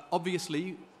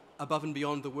 Obviously, above and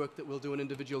beyond the work that we'll do in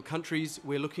individual countries,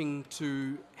 we're looking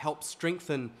to help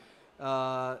strengthen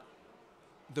the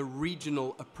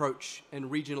regional approach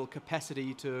and regional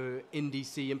capacity to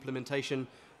NDC implementation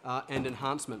and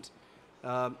enhancement.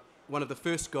 One of the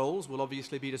first goals will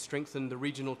obviously be to strengthen the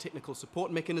regional technical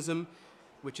support mechanism,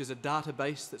 which is a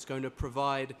database that's going to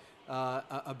provide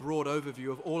a broad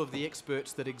overview of all of the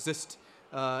experts that exist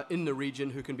in the region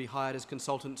who can be hired as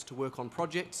consultants to work on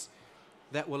projects.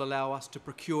 That will allow us to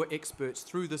procure experts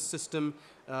through this system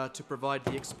to provide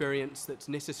the experience that's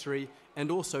necessary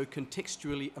and also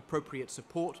contextually appropriate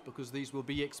support, because these will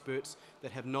be experts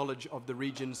that have knowledge of the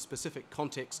region's specific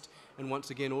context. And once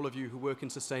again, all of you who work in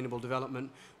sustainable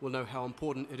development will know how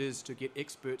important it is to get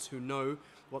experts who know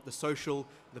what the social,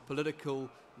 the political,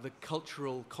 the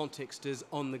cultural context is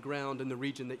on the ground in the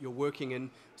region that you're working in,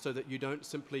 so that you don't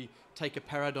simply take a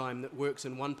paradigm that works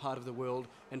in one part of the world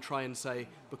and try and say,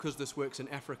 because this works in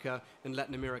Africa, in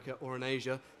Latin America, or in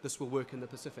Asia, this will work in the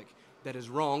Pacific. That is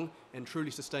wrong, and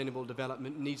truly sustainable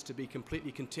development needs to be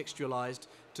completely contextualized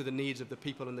to the needs of the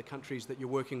people in the countries that you're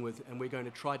working with, and we're going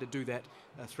to try to do that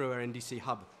through our NDC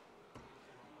hub.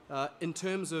 In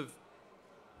terms of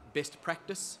best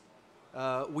practice,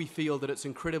 we feel that it's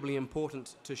incredibly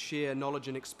important to share knowledge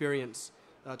and experience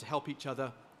to help each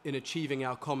other in achieving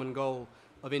our common goal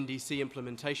of NDC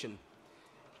implementation.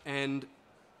 And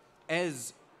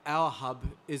as our hub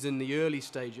is in the early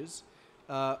stages,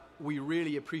 we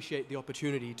really appreciate the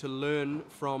opportunity to learn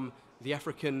from the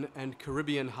African and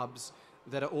Caribbean hubs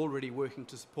that are already working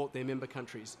to support their member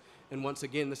countries. And once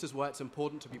again, this is why it's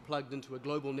important to be plugged into a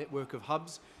global network of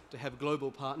hubs, to have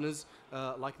global partners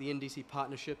like the NDC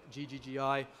Partnership,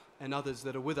 GGGI, and others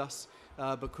that are with us,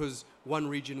 because one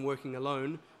region working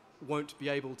alone won't be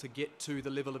able to get to the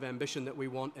level of ambition that we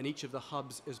want, and each of the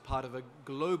hubs is part of a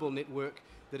global network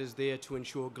that is there to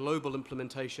ensure global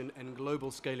implementation and global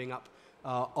scaling up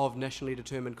of nationally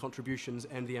determined contributions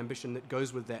and the ambition that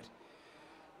goes with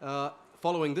that.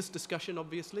 Following this discussion,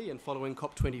 obviously, and following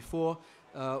COP24,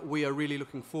 we are really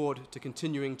looking forward to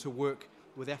continuing to work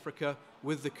with Africa,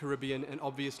 with the Caribbean, and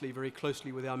obviously very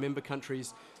closely with our member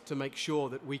countries to make sure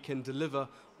that we can deliver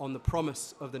on the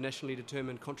promise of the nationally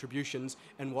determined contributions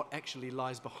and what actually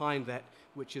lies behind that,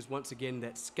 which is once again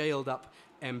that scaled up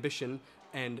ambition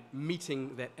and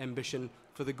meeting that ambition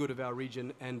for the good of our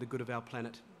region and the good of our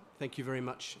planet. Thank you very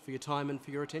much for your time and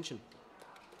for your attention.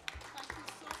 Thank you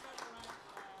so very much,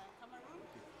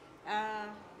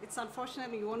 Cameroon. It's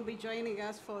unfortunate you won't be joining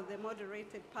us for the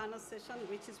moderated panel session,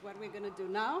 which is what we're going to do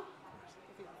now.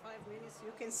 If you have 5 minutes,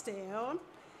 you can stay on.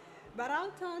 But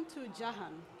I'll turn to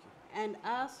Jahan and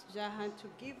ask Jahan to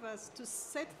give us, to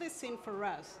set the scene for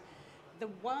us, the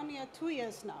 1 year, 2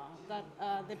 years now that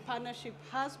the partnership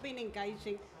has been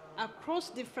engaging across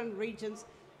different regions.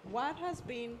 What has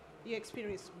been your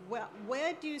experience?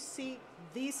 Where do you see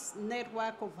this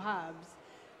network of hubs?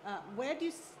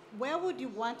 Where would you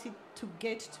want it to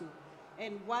get to?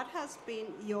 And what has been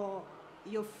your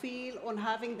feel on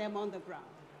having them on the ground?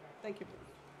 Thank you.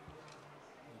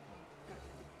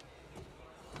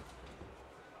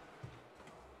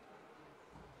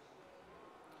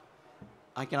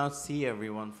 I cannot see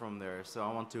everyone from there, so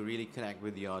I want to really connect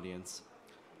with the audience.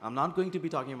 I'm not going to be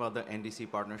talking about the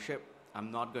NDC partnership. I'm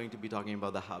not going to be talking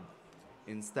about the hub.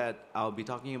 Instead, I'll be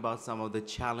talking about some of the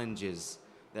challenges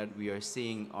that we are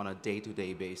seeing on a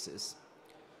day-to-day basis.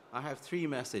 I have 3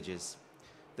 messages.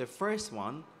 The first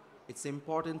one, it's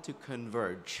important to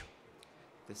converge.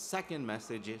 The second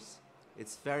message is,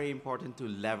 it's very important to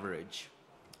leverage.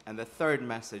 And the third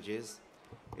message is,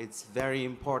 it's very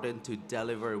important to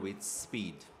deliver with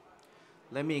speed.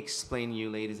 Let me explain you,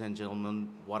 ladies and gentlemen,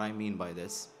 what I mean by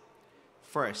this.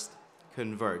 First,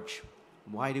 converge.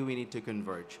 Why do we need to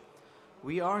converge?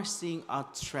 We are seeing a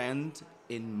trend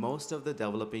in most of the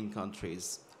developing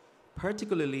countries,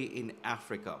 particularly in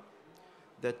Africa.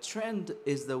 The trend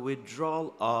is the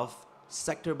withdrawal of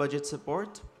sector budget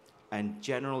support and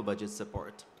general budget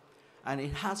support. And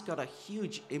it has got a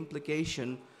huge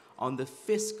implication on the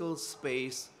fiscal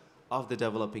space of the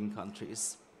developing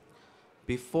countries.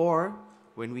 Before,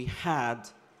 when we had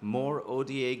more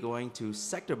ODA going to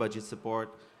sector budget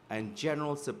support and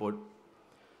general support,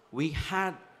 we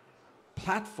had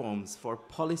platforms for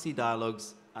policy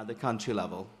dialogues at the country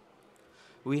level.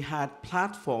 We had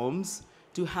platforms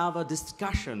to have a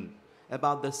discussion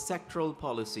about the sectoral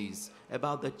policies,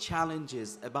 about the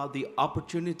challenges, about the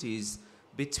opportunities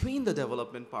between the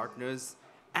development partners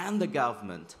and the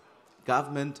government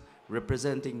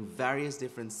representing various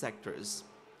different sectors.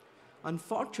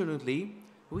 Unfortunately,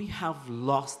 we have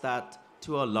lost that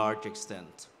to a large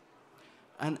extent.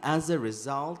 And as a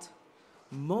result,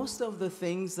 most of the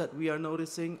things that we are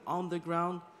noticing on the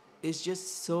ground is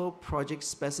just so project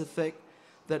specific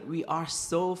that we are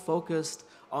so focused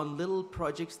on little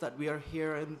projects that we are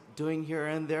doing here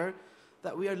and there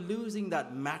that we are losing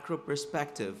that macro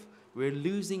perspective. We're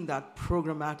losing that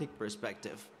programmatic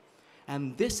perspective.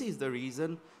 And this is the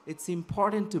reason it's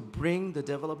important to bring the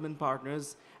development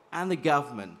partners and the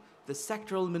government, the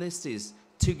sectoral ministries,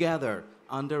 together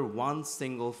under one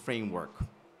single framework.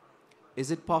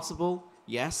 Is it possible?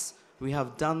 Yes. We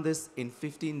have done this in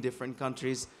 15 different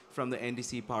countries from the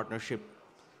NDC partnership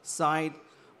side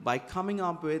by coming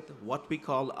up with what we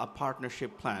call a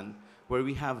partnership plan, where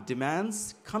we have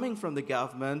demands coming from the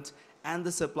government and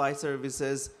the supply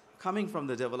services coming from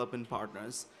the development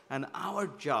partners. And our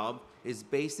job is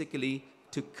basically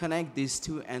to connect these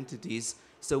two entities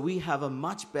so we have a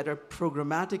much better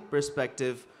programmatic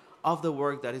perspective of the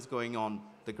work that is going on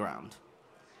the ground.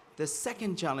 The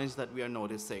second challenge that we are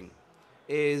noticing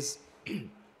is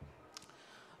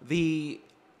the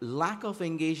lack of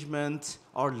engagement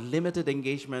or limited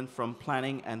engagement from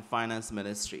planning and finance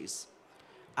ministries.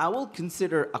 I will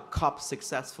consider a COP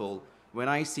successful when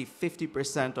I see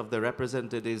 50% of the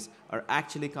representatives are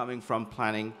actually coming from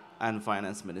planning and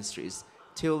finance ministries.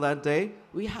 Till that day,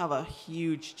 we have a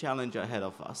huge challenge ahead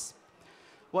of us.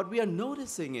 What we are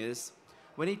noticing is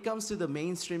when it comes to the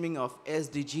mainstreaming of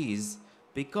SDGs,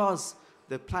 because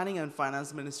the planning and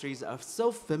finance ministries are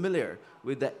so familiar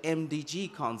with the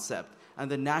MDG concept and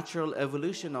the natural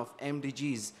evolution of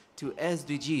MDGs to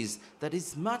SDGs, that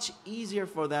it's much easier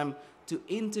for them to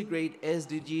integrate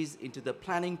SDGs into the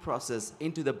planning process,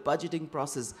 into the budgeting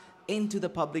process, into the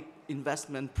public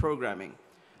investment programming.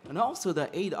 And also the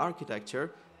aid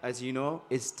architecture, as you know,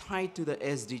 is tied to the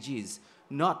SDGs,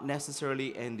 not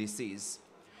necessarily NDCs.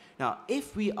 Now,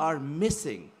 if we are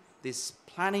missing this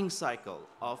planning cycle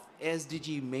of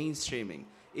SDG mainstreaming,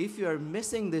 if you are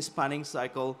missing this planning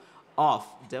cycle of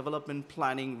development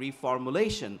planning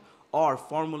reformulation or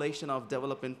formulation of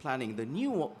development planning, the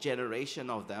new generation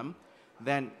of them,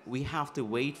 then we have to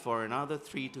wait for another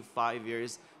 3 to 5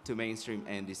 years to mainstream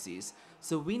NDCs.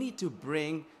 So we need to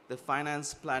bring the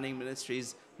finance planning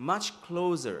ministries much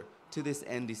closer to this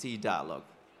NDC dialogue.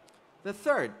 The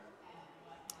third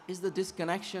is the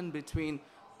disconnection between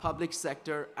public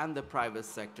sector and the private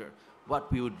sector.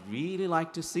 What we would really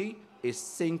like to see is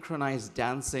synchronized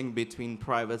dancing between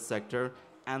private sector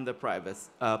and the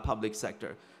public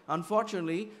sector.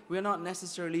 Unfortunately, we are not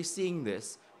necessarily seeing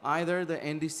this. Either the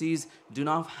NDCs do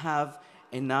not have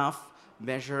enough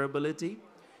measurability,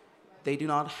 they do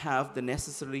not have the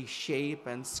necessary shape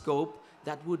and scope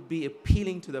that would be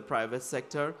appealing to the private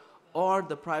sector, or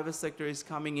the private sector is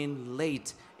coming in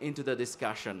late into the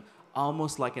discussion,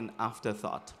 almost like an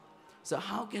afterthought. So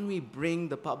how can we bring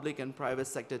the public and private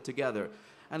sector together?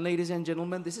 And ladies and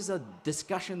gentlemen, this is a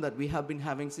discussion that we have been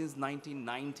having since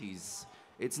 1990s.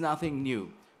 It's nothing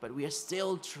new, but we are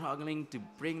still struggling to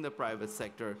bring the private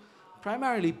sector,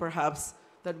 primarily perhaps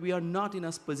that we are not in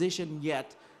a position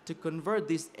yet to convert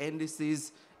these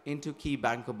NDCs into key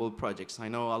bankable projects. I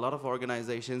know a lot of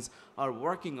organizations are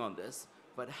working on this,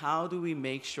 but how do we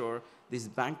make sure these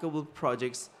bankable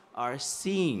projects are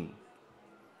seeing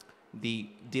the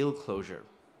deal closure?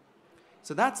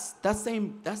 So that's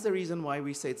the reason why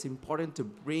we say it's important to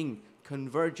bring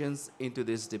convergence into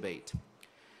this debate.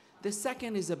 The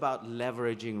second is about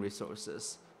leveraging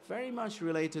resources, very much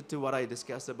related to what I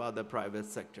discussed about the private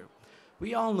sector.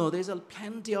 We all know there's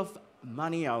plenty of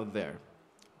money out there.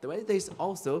 There's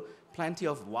also plenty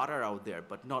of water out there,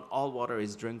 but not all water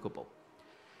is drinkable.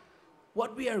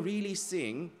 What we are really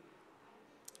seeing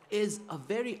is a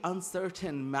very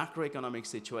uncertain macroeconomic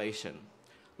situation.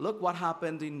 Look what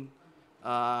happened in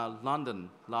London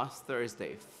last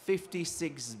Thursday.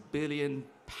 56 billion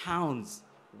pounds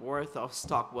worth of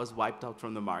stock was wiped out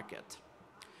from the market.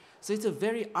 So it's a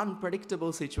very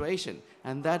unpredictable situation,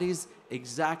 and that is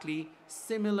exactly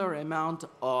similar amount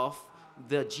of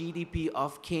the GDP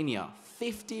of Kenya.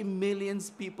 50 million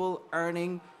people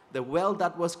earning the wealth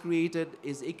that was created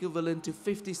is equivalent to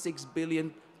 56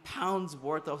 billion pounds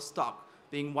worth of stock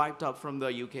being wiped out from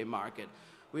the UK market.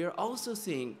 We are also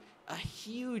seeing a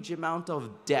huge amount of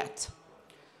debt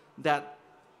that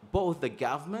both the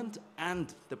government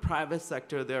and the private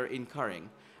sector they're incurring.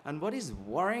 And what is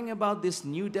worrying about this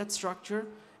new debt structure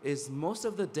is most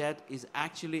of the debt is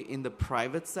actually in the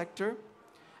private sector,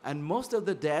 and most of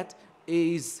the debt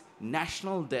is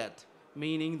national debt,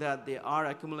 meaning that they are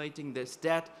accumulating this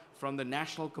debt from the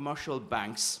national commercial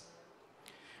banks.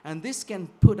 And this can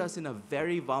put us in a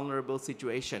very vulnerable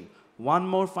situation. One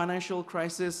more financial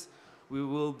crisis, we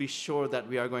will be sure that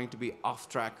we are going to be off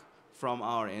track from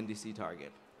our NDC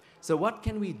target. So what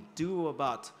can we do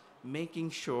about making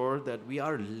sure that we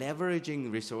are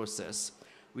leveraging resources?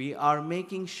 We are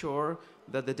making sure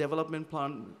that the development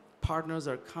partners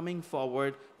are coming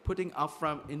forward, putting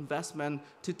upfront investment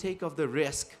to take off the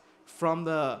risk from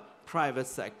the private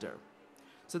sector.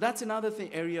 So that's another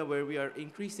area where we are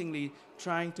increasingly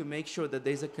trying to make sure that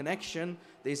there's a connection,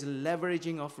 there's a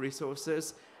leveraging of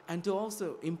resources, and to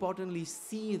also importantly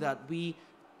see that we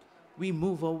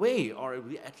move away, or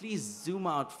we at least zoom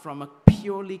out from a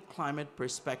purely climate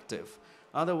perspective.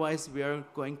 Otherwise, we are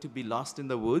going to be lost in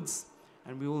the woods,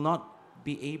 and we will not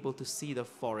be able to see the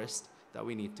forest that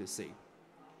we need to see.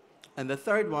 And the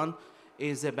third one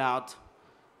is about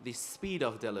the speed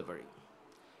of delivery.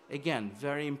 Again,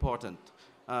 very important.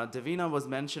 Davina was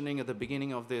mentioning at the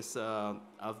beginning of this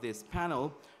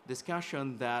panel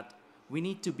discussion that we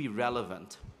need to be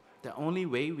relevant. The only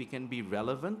way we can be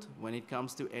relevant when it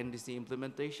comes to NDC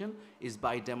implementation is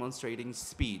by demonstrating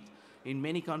speed. In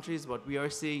many countries, what we are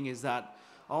seeing is that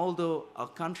although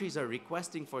countries are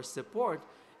requesting for support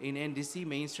in NDC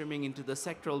mainstreaming into the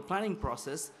sectoral planning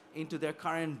process, into their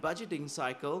current budgeting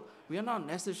cycle, we are not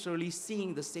necessarily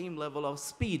seeing the same level of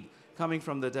speed coming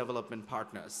from the development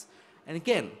partners. And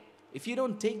again, if you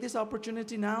don't take this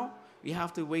opportunity now, you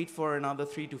have to wait for another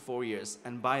 3 to 4 years.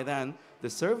 And by then, the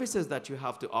services that you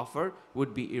have to offer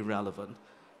would be irrelevant.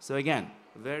 So again,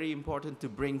 very important to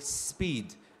bring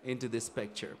speed into this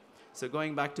picture. So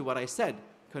going back to what I said,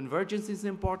 convergence is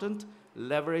important,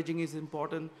 leveraging is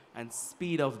important, and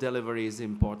speed of delivery is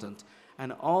important.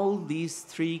 And all these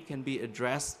three can be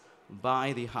addressed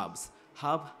by the hubs.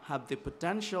 Hubs have the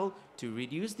potential to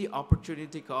reduce the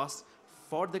opportunity cost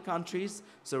for the countries.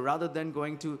 So rather than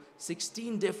going to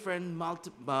 16 different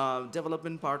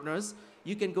development partners,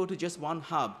 you can go to just one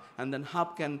hub, and then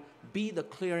hub can be the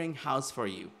clearing house for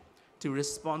you to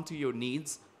respond to your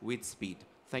needs with speed.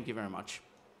 Thank you very much.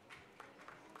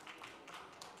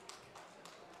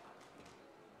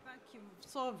 Thank you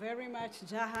so very much,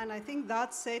 Jahan. I think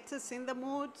that sets us in the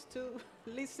mood to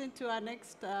listen to our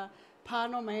next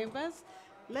panel members.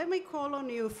 Let me call on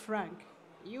you, Frank.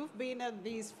 You've been at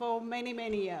this for many,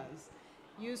 many years.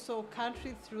 You saw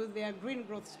countries through their green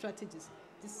growth strategies.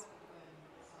 Just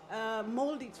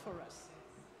mold it for us.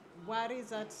 What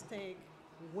is at stake?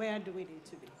 Where do we need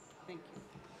to be? Thank you.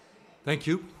 Thank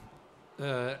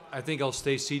you. I think I'll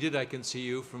stay seated. I can see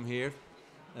you from here.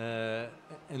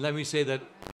 And let me say that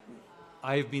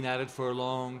I've been at it for a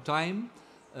long time.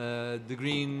 The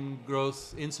Green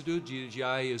Growth Institute,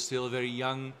 GGI, is still a very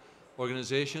young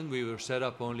organization. We were set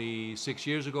up only 6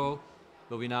 years ago,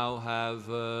 but we now have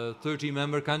 30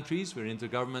 member countries. We're an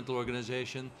intergovernmental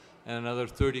organization, and another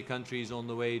 30 countries on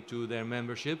the way to their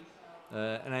membership.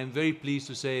 And I'm very pleased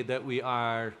to say that we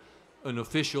are an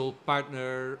official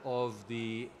partner of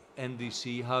the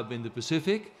NDC hub in the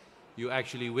Pacific. You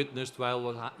actually witnessed,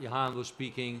 while Jahan was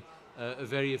speaking, a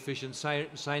very efficient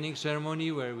signing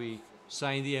ceremony where we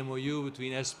signed the MOU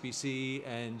between SPC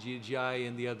and GGI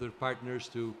and the other partners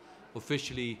to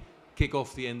officially kick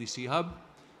off the NDC hub.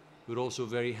 We're also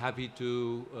very happy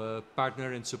to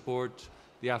partner and support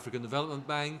the African Development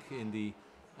Bank in the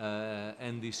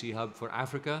NDC hub for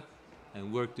Africa,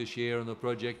 and work this year on a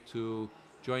project to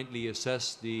jointly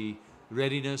assess the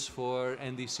readiness for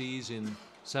NDCs in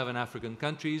 7 African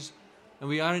countries. And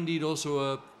we are indeed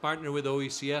also a partner with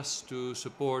OECS to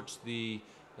support the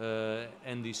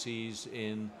NDCs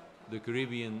in the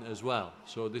Caribbean as well.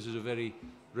 So this is a very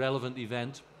relevant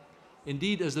event.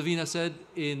 Indeed, as Davina said,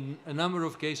 in a number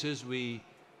of cases we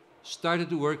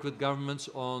started to work with governments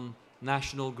on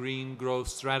national green growth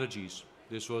strategies.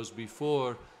 This was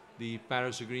before the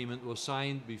Paris Agreement was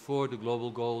signed, before the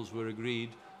global goals were agreed.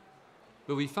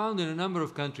 But we found in a number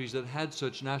of countries that had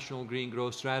such national green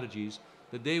growth strategies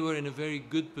that they were in a very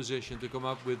good position to come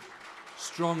up with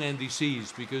strong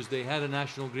NDCs, because they had a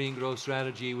national green growth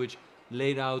strategy which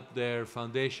laid out their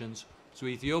foundations. So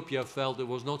Ethiopia felt it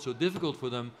was not so difficult for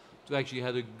them to actually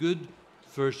have a good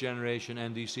first generation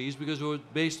NDCs, because it was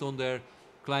based on their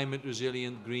climate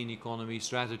resilient green economy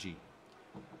strategy.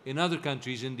 In other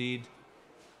countries, indeed,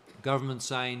 governments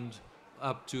signed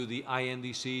up to the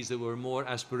INDCs that were more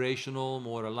aspirational,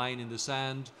 more a line in the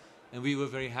sand, and we were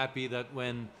very happy that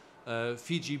when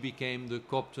Fiji became the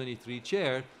COP23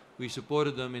 chair, we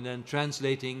supported them in then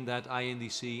translating that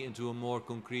INDC into a more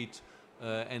concrete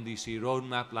NDC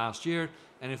roadmap last year.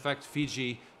 And in fact,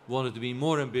 Fiji wanted to be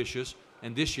more ambitious,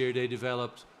 and this year they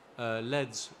developed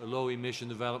LEDS, a low emission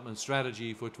development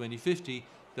strategy for 2050,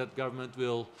 that government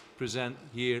will present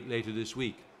here later this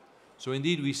week. So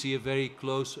indeed we see a very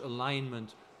close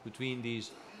alignment between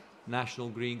these national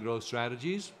green growth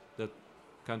strategies that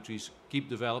countries keep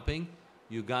developing,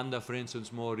 Uganda, for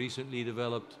instance, more recently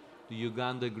developed the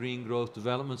Uganda Green Growth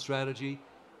Development Strategy.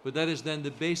 But that is then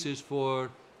the basis for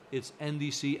its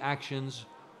NDC actions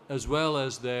as well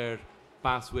as their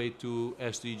pathway to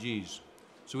SDGs.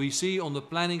 So we see on the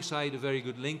planning side a very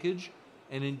good linkage,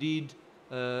 and indeed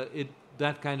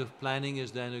that kind of planning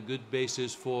is then a good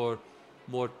basis for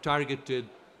more targeted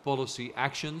policy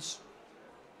actions.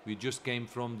 We just came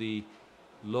from the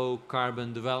low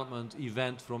carbon development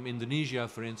event from Indonesia,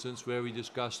 for instance, where we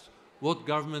discussed what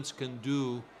governments can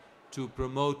do to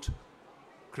promote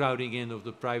crowding in of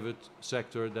the private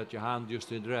sector that Johan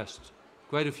just addressed.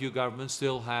 Quite a few governments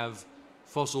still have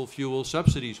fossil fuel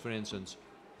subsidies, for instance,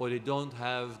 or they don't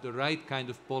have the right kind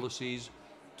of policies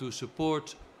to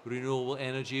support renewable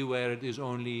energy where it is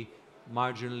only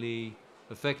marginally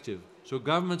effective. So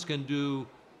governments can do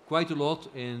quite a lot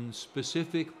in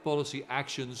specific policy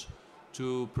actions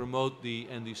to promote the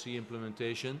NDC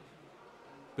implementation.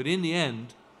 But in the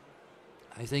end,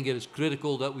 I think it is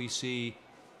critical that we see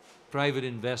private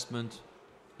investment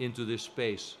into this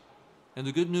space. And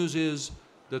the good news is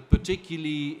that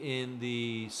particularly in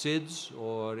the SIDS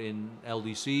or in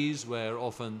LDCs, where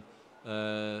often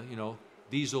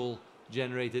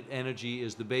diesel-generated energy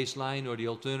is the baseline or the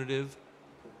alternative,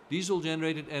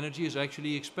 diesel-generated energy is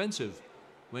actually expensive.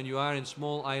 When you are in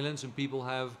small islands and people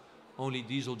have only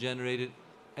diesel-generated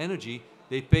energy,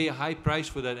 they pay a high price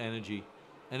for that energy.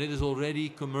 And it is already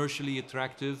commercially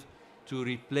attractive to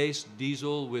replace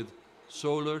diesel with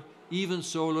solar, even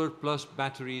solar plus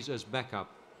batteries as backup.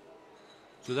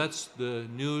 So that's the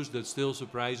news that still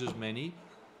surprises many,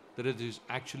 that it is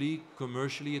actually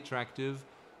commercially attractive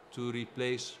to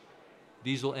replace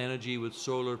diesel energy with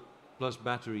solar plus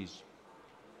batteries.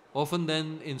 Often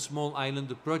then in small island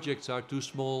the projects are too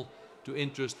small to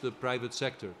interest the private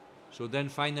sector. So then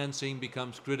financing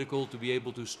becomes critical to be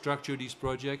able to structure these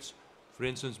projects. For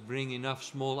instance, bring enough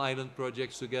small island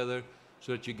projects together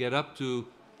so that you get up to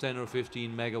 10 or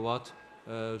 15 megawatt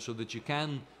so that you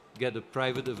can get a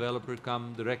private developer to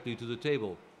come directly to the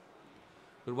table.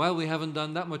 But while we haven't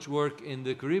done that much work in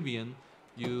the Caribbean,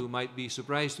 you might be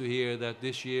surprised to hear that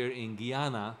this year in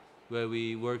Guyana, where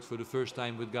we worked for the first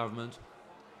time with government,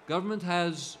 government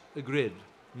has a grid,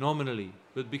 nominally,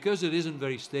 but because it isn't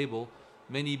very stable,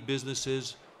 many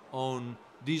businesses own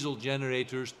diesel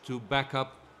generators to back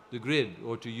up the grid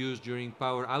or to use during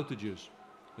power outages,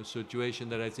 a situation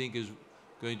that I think is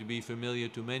going to be familiar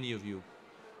to many of you.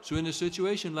 So in a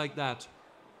situation like that,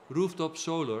 rooftop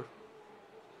solar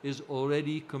is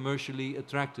already commercially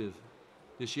attractive.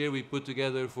 This year we put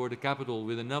together for the capital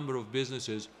with a number of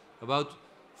businesses about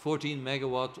 14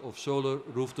 megawatt of solar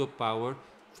rooftop power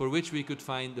for which we could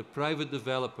find a private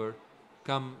developer,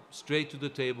 come straight to the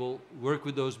table, work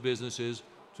with those businesses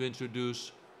to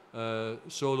introduce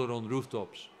solar on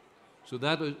rooftops. So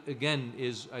that again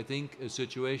is, I think, a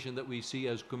situation that we see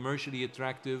as commercially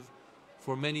attractive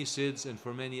for many SIDS and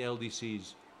for many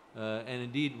LDCs. And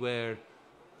indeed where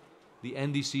the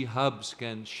NDC hubs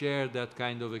can share that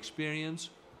kind of experience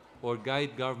or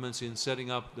guide governments in setting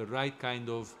up the right kind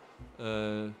of,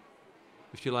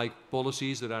 if you like,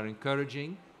 policies that are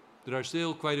encouraging. There are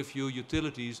still quite a few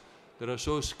utilities that are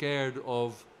so scared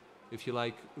of, if you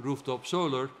like, rooftop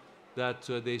solar that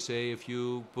they say if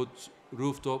you put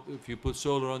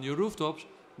solar on your rooftops,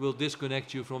 we'll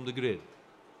disconnect you from the grid.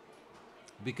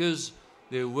 Because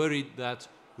they're worried that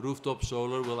rooftop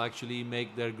solar will actually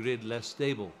make their grid less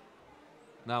stable.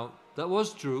 Now, that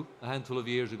was true a handful of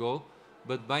years ago,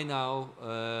 but by now,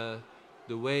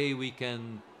 the way we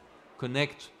can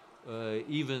connect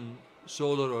even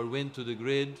solar or wind to the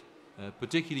grid,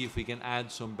 particularly if we can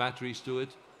add some batteries to it,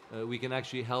 we can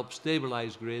actually help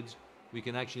stabilize grids. We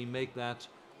can actually make that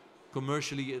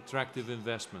commercially attractive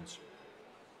investments.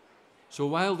 So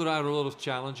while there are a lot of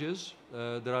challenges,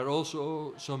 there are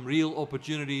also some real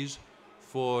opportunities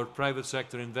for private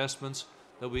sector investments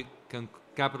that we can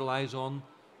capitalize on.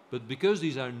 But because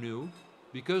these are new,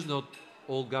 because not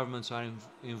all governments are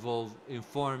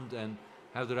informed and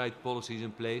have the right policies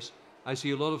in place, I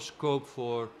see a lot of scope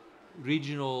for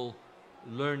regional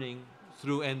learning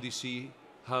through NDC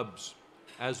hubs,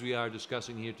 as we are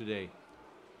discussing here today.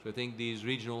 So I think these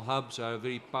regional hubs are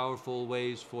very powerful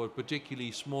ways for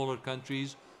particularly smaller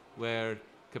countries where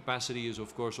capacity is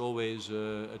of course always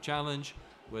a challenge,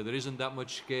 where there isn't that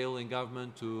much scale in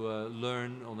government to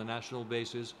learn on a national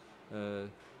basis.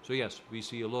 So yes, we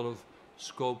see a lot of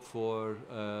scope for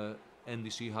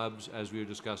NDC hubs as we are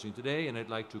discussing today, and I'd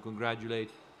like to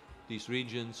congratulate these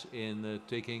regions in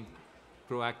taking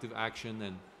proactive action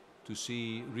and to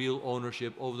see real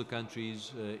ownership of the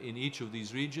countries in each of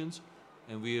these regions.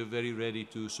 And we are very ready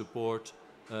to support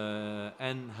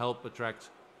and help attract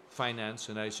finance,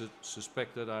 and I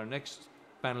suspect that our next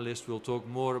panelist will talk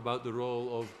more about the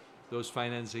role of those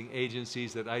financing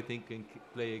agencies that I think can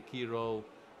play a key role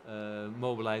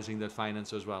mobilizing that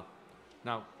finance as well.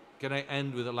 Now, can I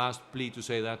end with a last plea to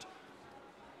say that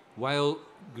while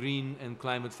green and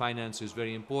climate finance is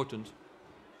very important,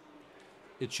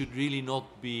 it should really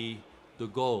not be the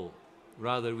goal.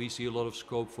 Rather, we see a lot of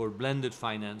scope for blended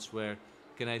finance where,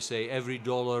 can I say, every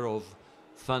dollar of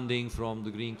funding from the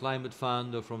Green Climate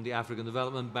Fund or from the African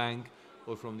Development Bank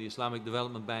or from the Islamic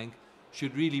Development Bank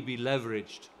should really be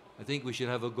leveraged. I think we should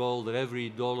have a goal that every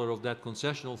dollar of that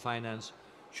concessional finance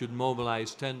should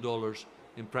mobilize $10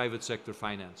 in private sector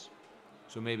finance.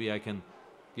 So maybe I can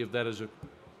give that as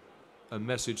a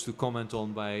message to comment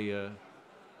on by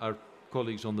our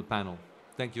colleagues on the panel.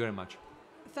 Thank you very much.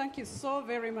 Thank you so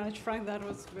very much, Frank. That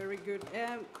was very good.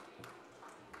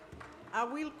 I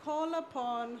will call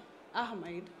upon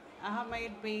Ahmed.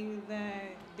 Ahmed being the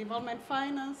development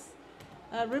finance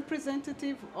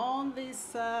representative on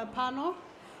this panel.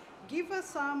 Give us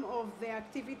some of the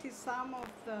activities, some of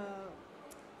the,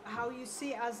 how you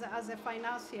see as a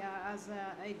financier, as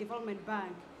a development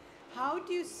bank, how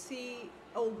do you see,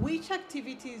 or which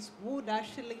activities would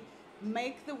actually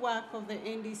make the work of the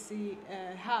NDC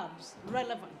hubs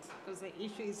relevant? Because the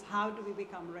issue is how do we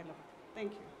become relevant?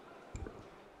 Thank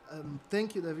you.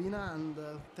 Thank you, Davina, and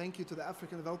thank you to the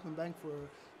African Development Bank for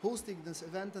hosting this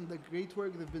event and the great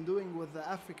work they've been doing with the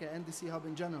Africa NDC Hub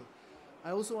in general.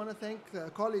 I also want to thank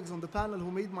colleagues on the panel who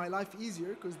made my life easier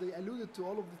because they alluded to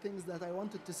all of the things that I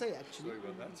wanted to say, actually. Sorry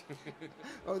about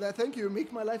that. Oh, thank you.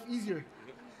 Make my life easier.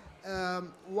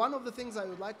 One of the things I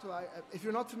would like to, if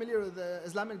you're not familiar with the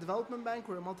Islamic Development Bank,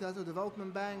 we're a multilateral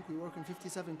development bank. We work in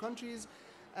 57 countries.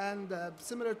 And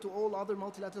similar to all other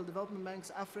multilateral development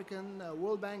banks, African,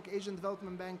 World Bank, Asian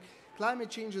Development Bank,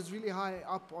 climate change is really high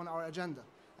up on our agenda.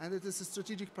 And it is a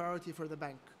strategic priority for the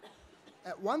bank.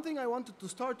 One thing I wanted to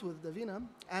start with, Davina,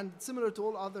 and similar to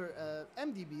all other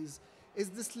MDBs, is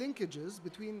this linkages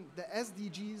between the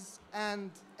SDGs and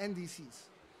NDCs.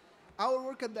 Our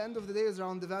work at the end of the day is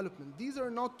around development. These are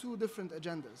not two different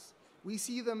agendas. We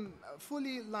see them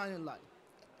fully line in line,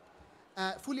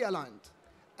 fully aligned.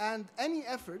 And any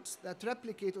efforts that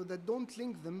replicate or that don't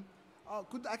link them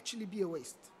could actually be a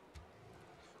waste.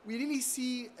 We really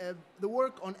see the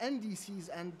work on NDCs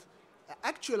and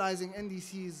actualizing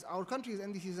NDCs, our country's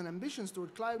NDCs and ambitions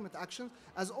toward climate action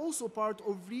as also part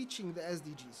of reaching the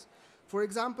SDGs. For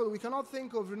example, we cannot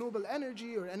think of renewable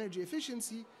energy or energy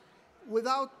efficiency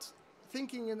without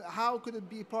thinking in how could it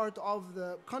be part of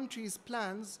the country's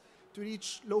plans to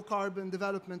reach low carbon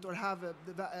development or have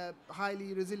a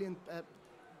highly resilient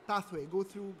pathway, go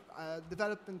through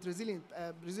development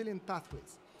resilient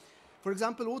pathways. For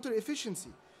example, water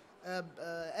efficiency,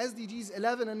 SDGs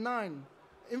 11 and 9,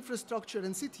 infrastructure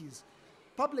and cities,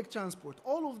 public transport,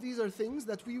 all of these are things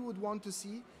that we would want to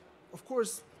see. Of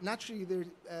course, naturally, they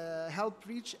help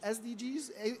reach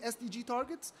SDG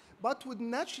targets, but would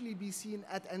naturally be seen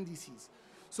at NDCs.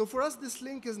 So for us, this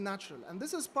link is natural. And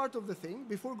this is part of the thing,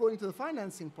 before going to the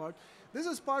financing part, this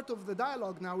is part of the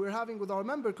dialogue now we're having with our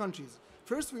member countries.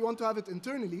 First, we want to have it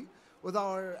internally with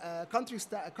our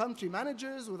country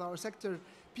managers, with our sector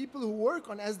people who work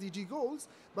on SDG goals,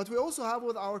 but we also have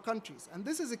with our countries. And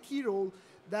this is a key role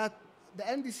that the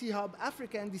NDC Hub,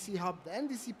 Africa NDC Hub, the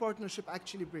NDC partnership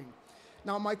actually bring.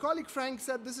 Now, my colleague Frank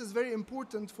said this is very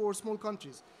important for small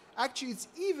countries. Actually, it's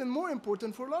even more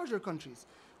important for larger countries,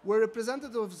 where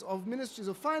representatives of ministries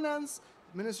of finance,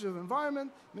 ministry of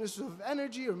environment, ministry of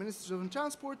energy, or ministry of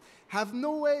transport have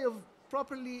no way of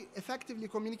properly, effectively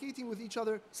communicating with each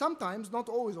other, sometimes, not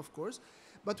always, of course,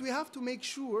 but we have to make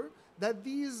sure that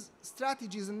these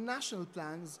strategies and national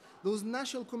plans, those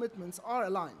national commitments are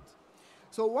aligned.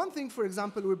 So one thing, for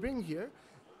example, we bring here,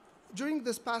 during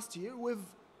this past year, we've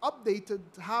updated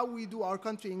how we do our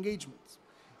country engagements.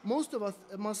 Most of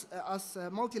us,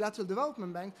 multilateral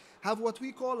development bank, have what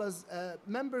we call as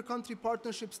member country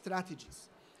partnership strategies,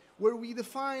 where we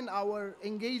define our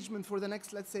engagement for the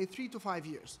next, let's say, 3 to 5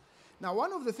 years. Now,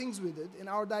 one of the things we did in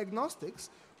our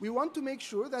diagnostics, we want to make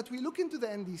sure that we look into the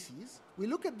NDCs, we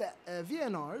look at the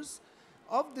VNRs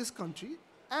of this country,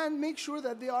 and make sure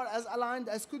that they are as aligned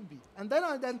as could be, and then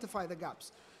identify the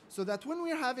gaps. So that when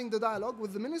we're having the dialogue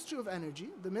with the Ministry of Energy,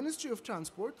 the Ministry of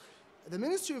Transport, the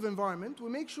Ministry of Environment, we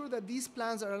make sure that these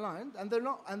plans are aligned and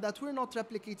that we're not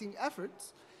replicating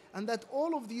efforts, and that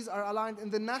all of these are aligned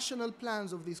in the national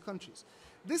plans of these countries.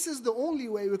 This is the only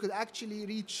way we could actually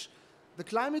reach the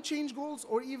climate change goals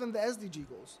or even the SDG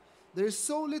goals. There is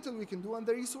so little we can do, and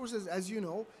the resources, as you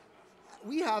know,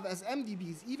 we have as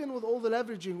MDBs, even with all the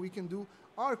leveraging we can do,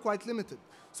 are quite limited.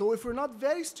 So if we're not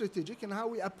very strategic in how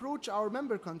we approach our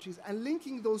member countries and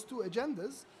linking those two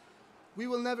agendas, we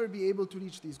will never be able to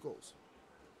reach these goals.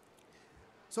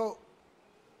 So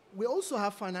we also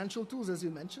have financial tools, as you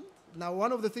mentioned. Now,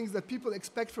 one of the things that people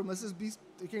expect from us is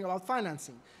speaking about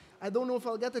financing. I don't know if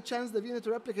I'll get a chance, Davina,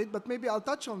 to replicate, but maybe I'll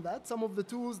touch on that, some of the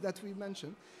tools that we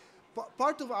mentioned.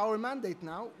 Part of our mandate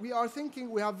now, we are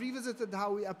thinking, we have revisited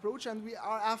how we approach, and we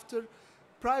are after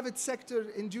private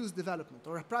sector-induced development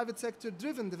or private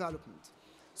sector-driven development.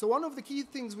 So one of the key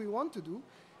things we want to do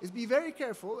is be very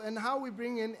careful in how we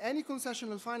bring in any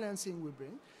concessional financing we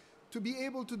bring to be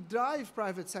able to drive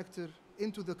private sector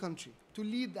into the country, to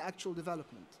lead the actual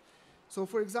development. So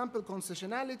for example,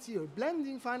 concessionality or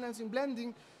blending, financing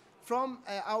blending from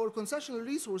our concessional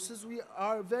resources, we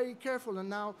are very careful and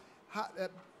now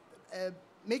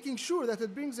making sure that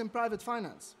it brings in private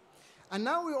finance. And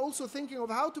now we're also thinking of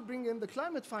how to bring in the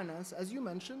climate finance, as you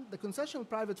mentioned, the concessional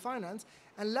private finance,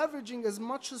 and leveraging as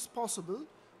much as possible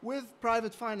with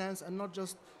private finance and not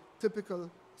just typical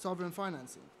sovereign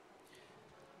financing.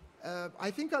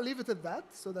 I think I'll leave it at that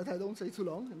so that I don't say too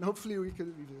long, and hopefully we can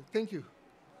review it. Thank you.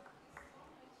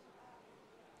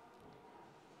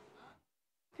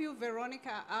 Thank you,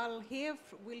 Veronica.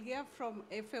 We'll hear from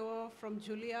FAO, from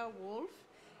Julia Wolf,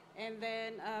 and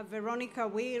then Veronica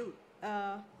will,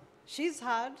 she's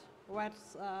heard what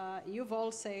you've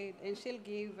all said, and she'll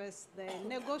give us the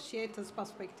negotiator's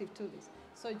perspective to this.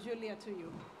 So Julia, to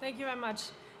you. Thank you very much.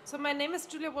 So my name is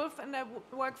Julia Wolf, and I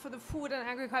work for the Food and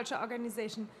Agriculture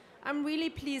Organization. I'm really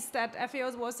pleased that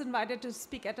FAO was invited to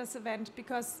speak at this event,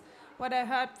 because what I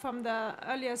heard from the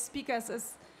earlier speakers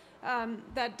is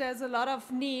that there's a lot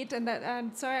of need,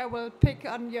 and sorry, I will pick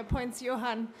on your points,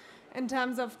 Johan, in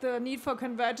terms of the need for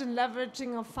convergent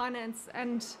leveraging of finance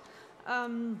and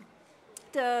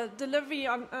the delivery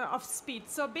of speed.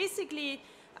 So basically,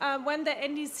 when the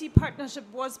NDC partnership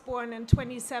was born in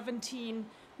 2017,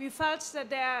 we felt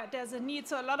that there's a need.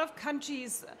 So a lot of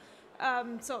countries,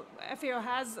 so FAO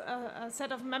has a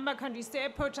set of member countries, they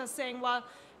approach us saying, well,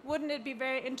 wouldn't it be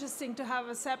very interesting to have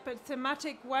a separate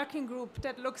thematic working group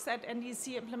that looks at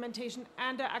NDC implementation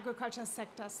and the agriculture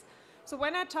sectors? So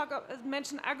when I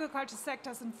mention agriculture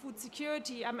sectors and food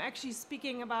security, I'm actually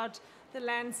speaking about the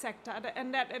land sector,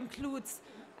 and that includes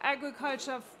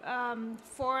agriculture,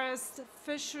 forest,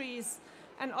 fisheries,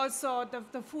 and also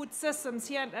the food systems.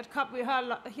 Here at COP, we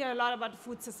hear a lot about the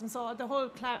food system, so the whole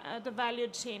the value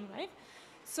chain, right?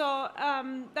 So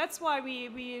that's why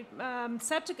we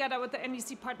sat together with the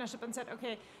NDC partnership and said,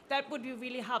 okay, that would be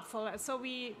really helpful. So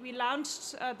we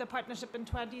launched the partnership in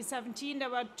 2017. There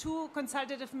were 2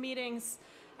 consultative meetings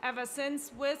ever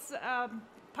since with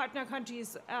partner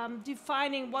countries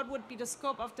defining what would be the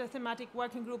scope of the thematic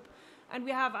working group. And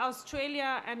we have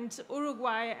Australia and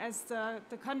Uruguay as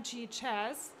the country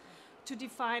chairs to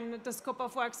define the scope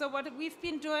of work. So what we've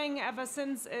been doing ever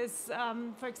since is,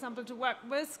 for example, to work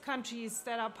with countries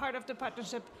that are part of the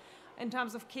partnership in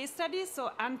terms of case studies, so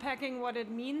unpacking what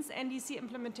it means, NDC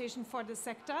implementation for the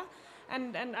sector.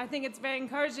 And I think it's very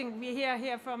encouraging. We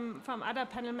hear from other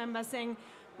panel members saying,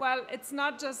 well, it's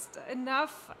not just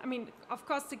enough. I mean, of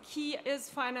course, the key is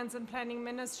finance and planning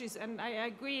ministries, and I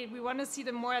agree, we want to see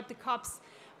them more at the COPs.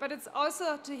 But it's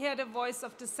also to hear the voice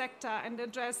of the sector and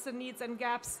address the needs and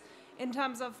gaps in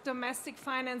terms of domestic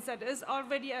finance that is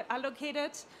already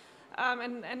allocated.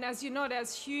 And as you know,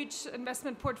 there's huge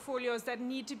investment portfolios that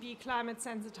need to be climate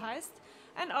sensitized,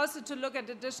 and also to look at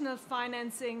additional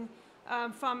financing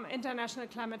from international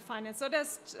climate finance. So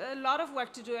there's a lot of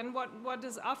work to do, and what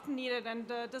is often needed, and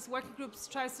this working group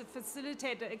tries to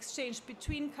facilitate the exchange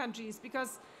between countries,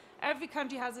 because every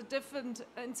country has a different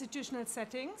institutional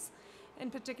settings, in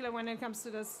particular when it comes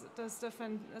to those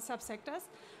different subsectors.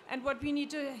 And what we need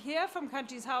to hear from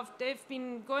countries, how they've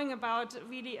been going about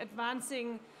really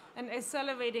advancing and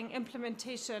accelerating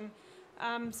implementation.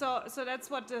 So that's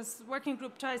what this working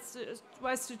group tries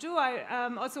to do. I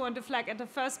also want to flag at the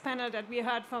first panel that we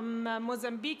heard from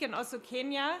Mozambique and also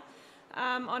Kenya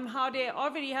on how they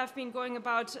already have been going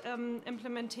about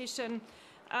implementation.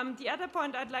 The other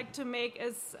point I'd like to make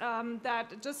is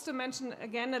that, just to mention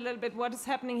again a little bit what is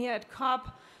happening here at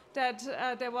COP, that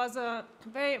there was a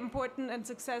very important and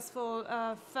successful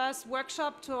first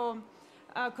workshop to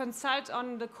consult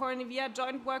on the Cornevia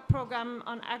Joint Work Program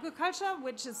on Agriculture,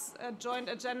 which is a joint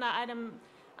agenda item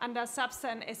under SAPSA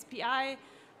and SPI.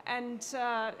 And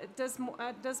this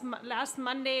last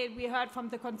Monday, we heard from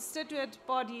the constituent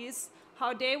bodies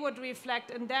how they would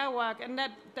reflect in their work, and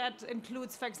that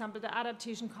includes, for example, the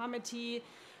Adaptation Committee,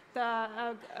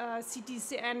 the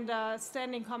CTC and the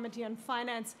Standing Committee on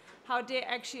Finance, how they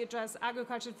actually address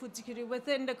agriculture and food security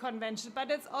within the convention.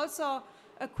 But it's also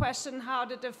a question how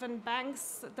the different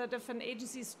banks, the different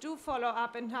agencies do follow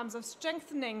up in terms of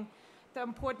strengthening the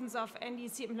importance of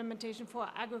NDC implementation for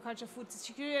agriculture, food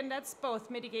security, and that's both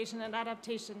mitigation and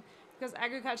adaptation, because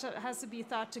agriculture has to be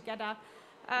thought together.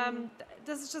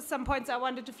 This is just some points I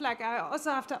wanted to flag. I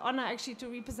also have the honor actually to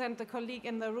represent the colleague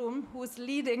in the room who's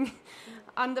leading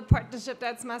on the partnership.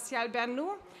 That's Martial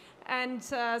Bernou. And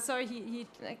sorry, he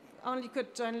only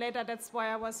could join later. That's why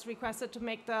I was requested to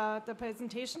make the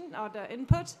presentation or the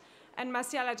input. And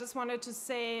Martial, I just wanted to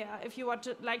say, if you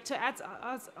would like to add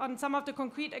on some of the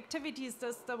concrete activities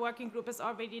that the working group is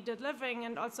already delivering,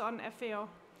 and also on FAO.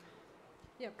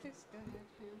 Yeah, please go ahead.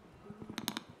 Yeah.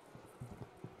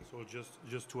 So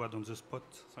just to add on the spot,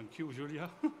 thank you, Julia.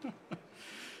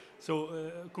 So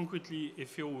concretely,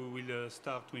 FAO will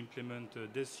start to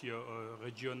implement this year a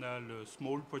regional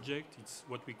small project. It's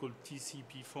what we call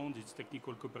TCP fund. It's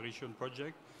Technical Cooperation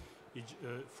Project.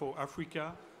 For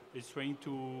Africa, it's trying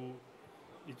to,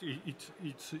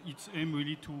 it's aim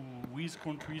really to, with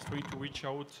countries trying to reach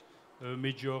out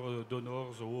major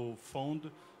donors or fund,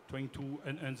 trying to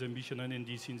enhance ambition and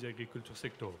NDC in the agriculture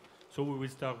sector. So we will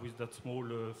start with that small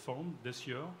fund this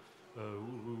year.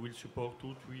 We will support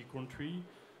 2-3 countries,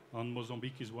 and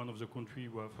Mozambique is one of the countries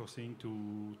we are foreseeing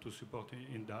to support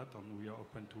in that, and we are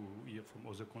open to hear from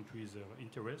other countries'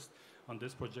 interest. And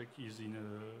this project is in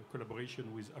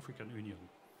collaboration with African Union.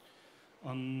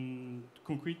 And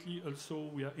concretely, also,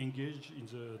 we are engaged in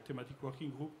the thematic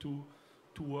working group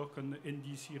to work on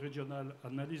NDC regional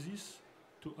analysis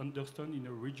to understand in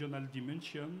a regional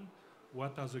dimension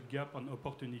what are the gap and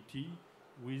opportunity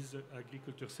with the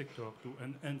agriculture sector to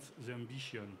enhance the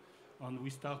ambition. And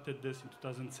we started this in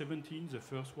 2017. The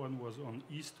first one was on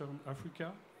Eastern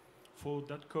Africa. For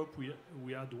that COP,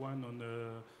 we had one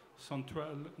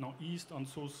on East and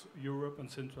South Europe and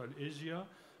Central Asia.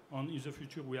 And in the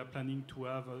future, we are planning to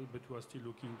have, but we are still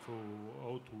looking for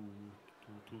how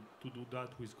to do that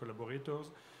with collaborators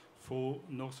for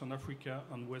Northern Africa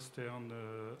and Western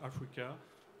Africa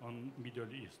and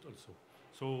Middle East also.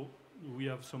 So we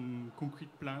have some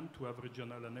concrete plan to have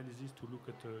regional analysis to look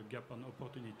at gap and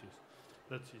opportunities.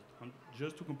 That's it. And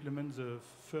just to complement, the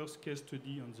first case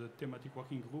study on the thematic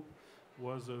working group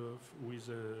was with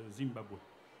Zimbabwe.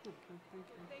 Okay, thank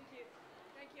you. Thank you.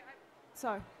 Thank you.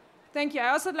 Sorry. Thank you. I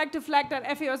also would like to flag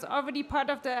that FAO is already part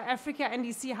of the Africa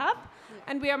NDC Hub,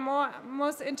 and we are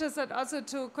most interested also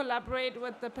to collaborate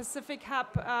with the Pacific Hub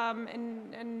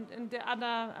and the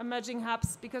other emerging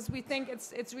hubs, because we think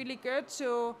it's really good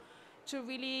to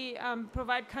really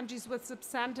provide countries with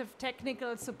substantive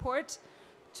technical support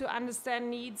to understand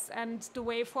needs and the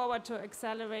way forward to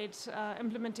accelerate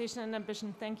implementation and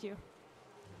ambition. Thank you.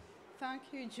 Thank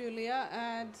you, Julia.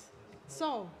 And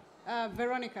so,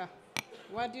 Veronica,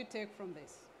 what do you take from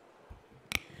this?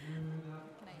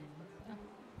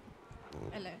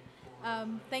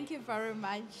 Hello. Thank you very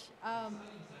much.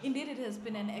 Indeed, it has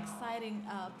been an exciting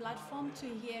platform to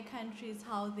hear countries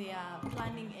how they are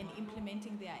planning and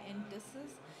implementing their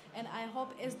NDCs. And I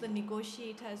hope as the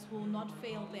negotiators will not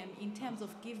fail them in terms of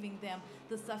giving them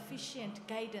the sufficient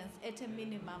guidance at a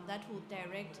minimum that will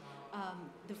direct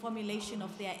the formulation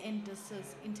of their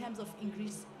NDCs in terms of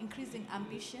increasing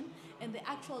ambition and the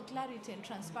actual clarity and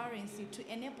transparency to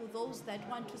enable those that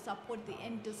want to support the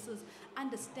NDCs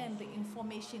understand the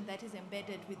information that is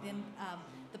embedded within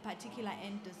the particular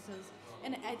NDCs.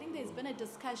 And I think there's been a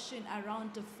discussion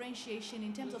around differentiation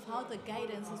in terms of how the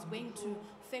guidance is going to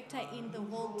factor in the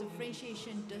whole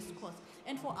differentiation discourse.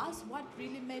 And for us, what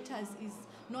really matters is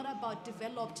not about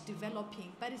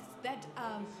developing, but it's that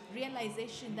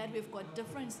realization that we've got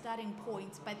different starting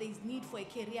points, but there's need for a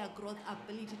career growth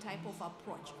ability type of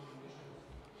approach.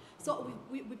 So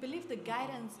we believe the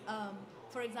guidance,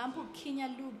 for example, Kenya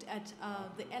looked at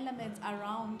the elements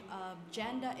around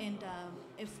gender and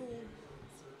a full.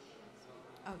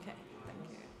 Okay, thank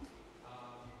you.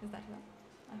 Is that well?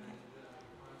 Okay.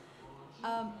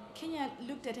 Kenya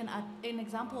looked at an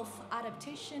example of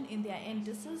adaptation in their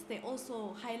NDCs. They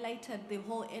also highlighted the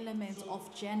whole elements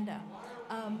of gender.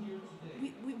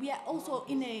 We are also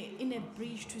in a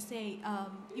bridge to say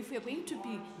if we are going to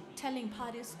be telling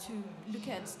parties to look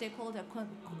at stakeholder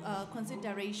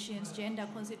considerations, gender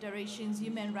considerations,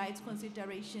 human rights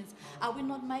considerations, are we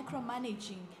not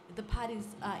micromanaging the parties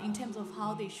in terms of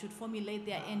how they should formulate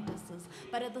their NDCs.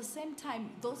 But at the same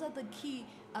time, those are the key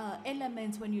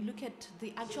elements when you look at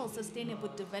the actual sustainable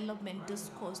development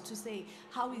discourse to say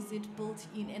how is it built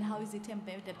in and how is it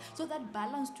embedded. So that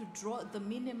balance to draw the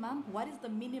minimum, what is the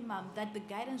minimum that the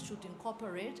guidance should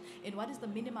incorporate and what is the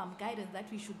minimum guidance that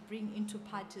we should bring into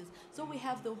parties. So we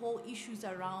have the whole issues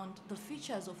around the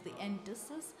features of the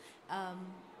NDCs,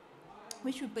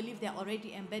 which we believe they are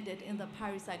already embedded in the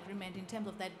Paris Agreement in terms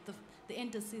of that the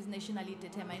NDC is nationally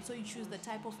determined. So you choose the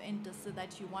type of NDC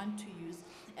that you want to use.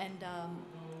 And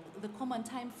the common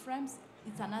time frames,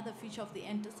 it's another feature of the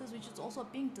NDCs, which is also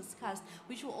being discussed,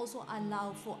 which will also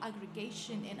allow for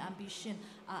aggregation and ambition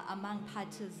among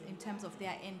parties in terms of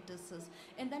their NDCs.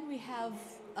 And then we have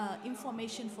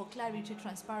information for clarity,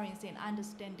 transparency, and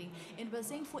understanding. And we're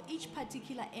saying for each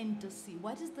particular NDC,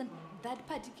 what is that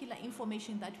particular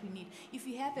information that we need? If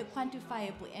you have a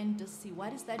quantifiable NDC,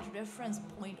 what is that reference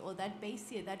point or that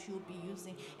base year that you'll be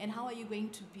using, and how are you going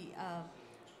to be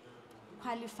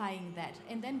qualifying that,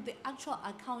 and then the actual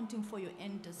accounting for your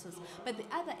NDCs. But the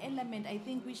other element, I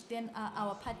think, which then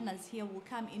our partners here will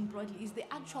come in broadly, is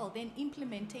the actual then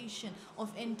implementation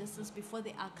of NDCs before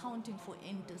the accounting for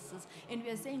NDCs. And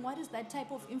we are saying, what is that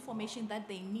type of information that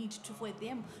they need for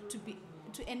them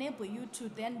to enable you to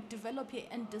then develop your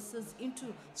NDCs into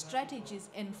strategies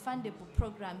and fundable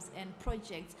programs and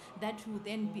projects that will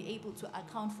then be able to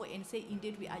account for and say,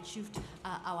 indeed, we achieved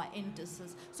our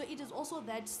NDCs. So it is also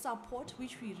that support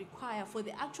which we require for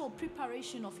the actual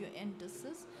preparation of your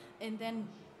NDCs, and then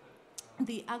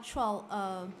the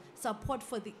actual support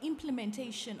for the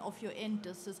implementation of your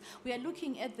NDCs. We are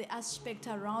looking at the aspect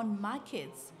around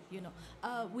markets.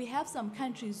 We have some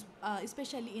countries,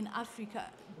 especially in Africa,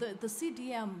 the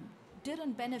CDM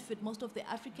didn't benefit most of the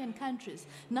African countries.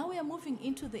 Now we are moving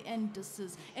into the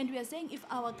NDCs, and we are saying if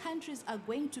our countries are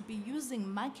going to be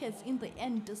using markets in the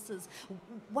NDCs,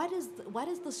 what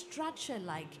is the structure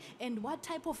like, and what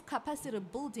type of capacity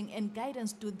building and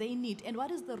guidance do they need, and what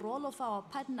is the role of our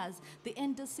partners, the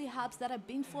NDC hubs that are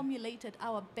being formulated,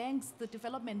 our banks, the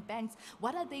development banks,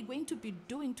 what are they going to be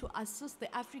doing to assist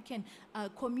the African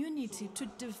community to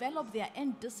develop their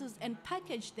NDCs and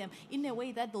package them in a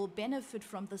way that they'll benefit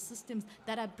from the system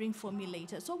that are being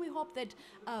formulated. So we hope that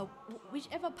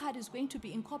whichever party is going to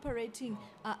be incorporating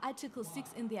Article 6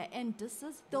 in their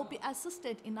NDCs, they'll be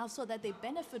assisted enough so that they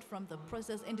benefit from the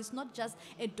process, and it's not just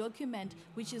a document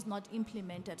which is not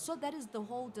implemented. So that is the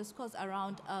whole discourse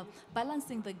around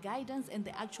balancing the guidance and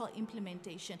the actual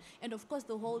implementation. And of course,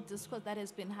 the whole discourse that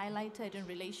has been highlighted in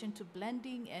relation to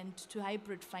blending and to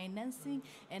hybrid financing,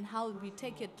 and how we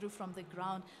take it through from the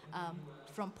ground,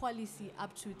 from policy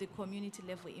up to the community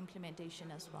level implementation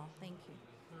as well. Thank you.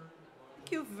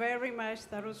 Thank you very much.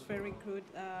 That was very good,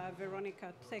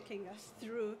 Veronica, taking us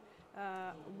through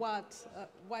what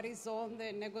is on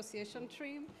the negotiation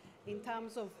stream in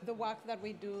terms of the work that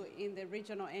we do in the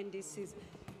regional NDCs.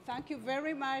 Thank you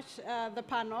very much, the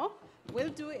panel. We'll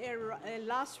do a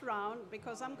last round,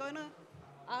 because I'm going to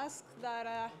ask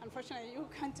that, unfortunately, you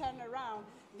can turn around.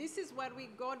 This is what we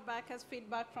got back as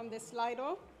feedback from the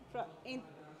Slido. In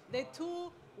the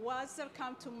two words that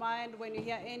come to mind when you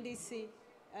hear NDC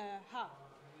hub: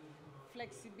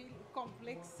 flexibility,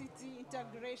 complexity,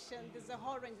 integration. There's a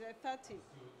whole range. There are 13.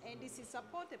 NDC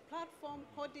support, a platform,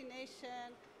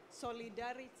 coordination,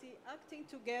 solidarity, acting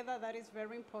together. That is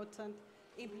very important.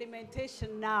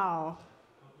 Implementation now,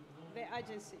 the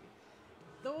agency.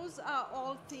 Those are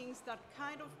all things that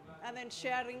kind of, and then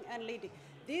sharing and leading.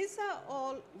 These are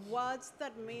all words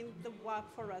that mean the work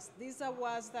for us. These are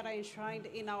words that are enshrined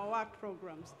in our work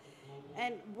programs.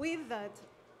 And with that,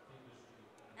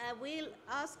 I will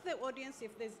ask the audience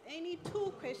if there's any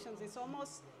two questions.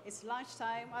 It's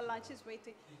lunchtime, our lunch is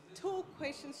waiting. Two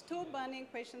questions, two burning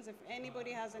questions, if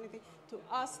anybody has anything to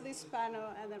ask this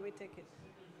panel, and then we take it.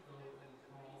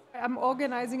 I'm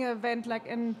organizing an event like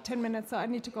in 10 minutes, so I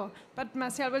need to go. But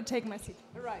Marcel will take my seat.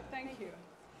 All right, thank you.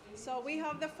 So we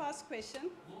have the first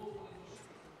question.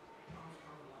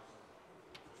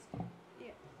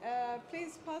 Yeah.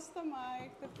 Please pass the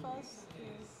mic, the first,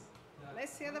 please.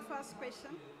 Let's hear the first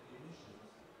question.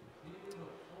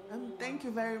 Thank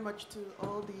you very much to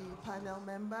all the panel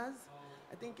members.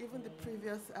 I think even the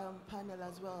previous panel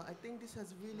as well, I think this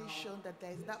has really shown that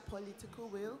there is that political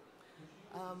will.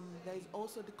 There is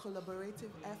also the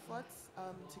collaborative efforts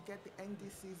to get the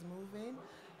NDCs moving.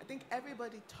 I think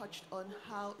everybody touched on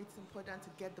how it's important to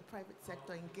get the private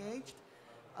sector engaged.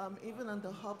 Even on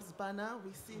the hubs banner,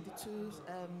 we see the two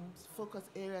focus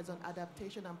areas on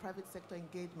adaptation and private sector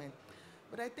engagement.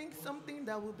 But I think something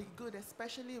that will be good,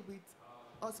 especially with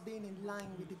us being in line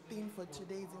with the theme for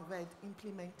today's event,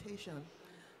 implementation.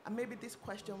 And maybe this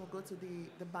question will go to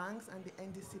the banks and the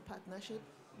NDC partnership.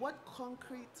 What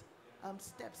concrete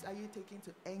steps are you taking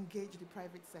to engage the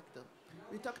private sector?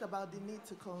 We talked about the need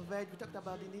to converge, we talked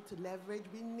about the need to leverage.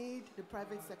 We need the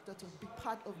private sector to be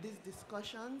part of these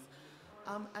discussions.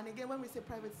 And again, when we say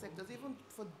private sectors, even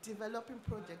for developing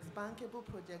projects, bankable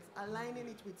projects, aligning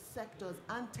it with sectors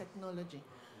and technology.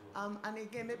 And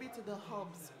again, maybe to the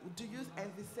hubs, do you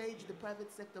envisage the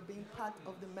private sector being part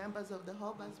of the members of the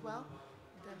hub as well?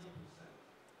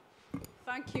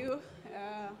 Thank you.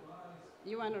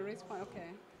 You want to respond? Okay.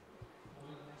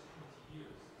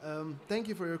 Thank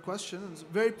you for your question. It's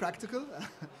very practical.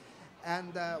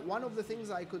 And one of the things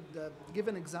I could give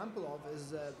an example of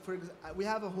is, we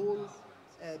have a whole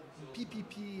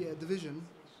PPP division,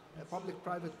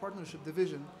 public-private partnership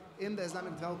division, in the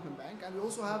Islamic Development Bank, and we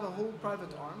also have a whole private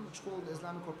arm, which is called the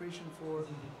Islamic Corporation for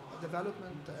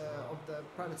Development of the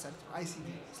Private Sector, ICD.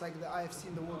 It's like the IFC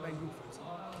in the World Bank Group, for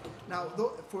example.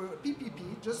 Now, for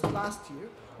PPP, just last year,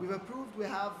 we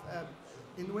have,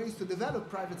 in ways to develop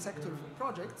private sector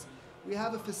projects, we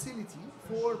have a facility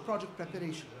for project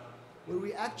preparation, where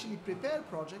we actually prepare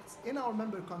projects in our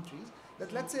member countries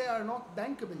that, let's say, are not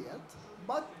bankable yet,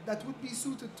 but that would be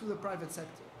suited to the private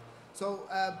sector. So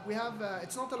we have,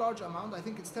 it's not a large amount, I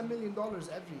think it's $10 million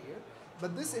every year,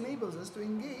 but this enables us to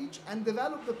engage and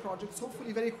develop the projects,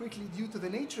 hopefully very quickly due to the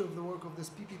nature of the work of this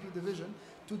PPP division,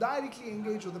 to directly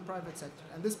engage with the private sector.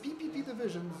 And this PPP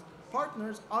division's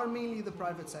partners are mainly the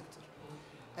private sector.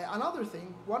 Another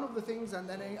thing, one of the things, and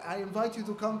then I invite you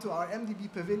to come to our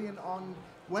MDB pavilion on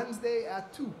Wednesday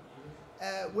at 2,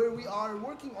 where we are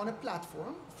working on a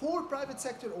platform for private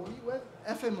sector only with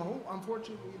FMO.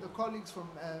 Unfortunately, the colleagues from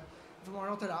are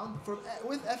not around,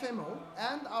 with FMO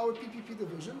and our PPP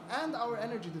division and our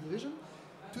energy division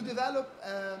to develop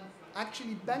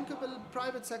actually bankable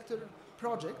private sector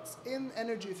projects in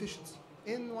energy efficiency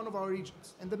in one of our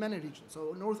regions, in the MENA region.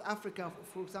 So North Africa,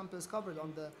 for example, is covered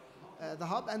on the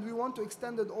hub, and we want to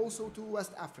extend it also to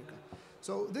West Africa.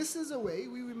 So this is a way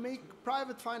we will make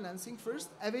private financing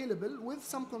first available with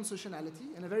some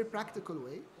concessionality in a very practical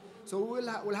way. So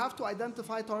we'll have to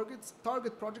identify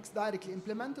target projects directly,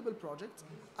 implementable projects,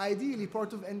 ideally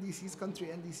part of NDCs, country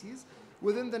NDCs,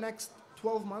 within the next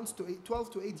 12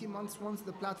 to 18 months once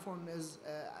the platform is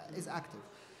active.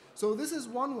 So this is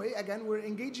one way. Again, we're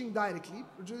engaging directly,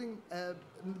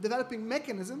 developing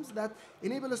mechanisms that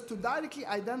enable us to directly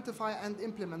identify and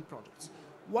implement projects.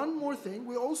 One more thing,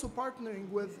 we're also partnering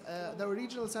with the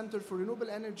Regional Center for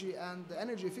Renewable Energy and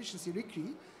Energy Efficiency,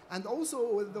 RICRI, and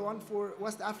also with the one for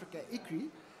West Africa, ICRI,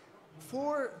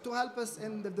 to help us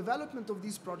in the development of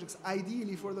these projects,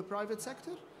 ideally for the private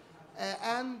sector,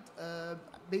 and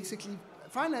basically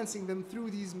financing them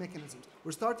through these mechanisms.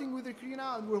 We're starting with ICRI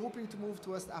now, and we're hoping to move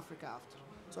to West Africa after.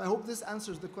 So I hope this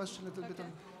answers the question a little bit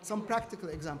on some practical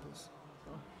examples.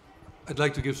 I'd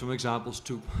like to give some examples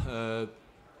too.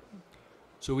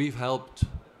 So we've helped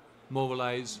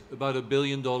mobilize about $1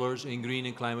 billion in green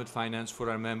and climate finance for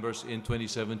our members in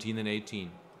 2017 and 18.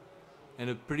 And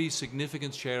a pretty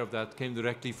significant share of that came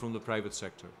directly from the private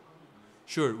sector.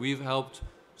 Sure, we've helped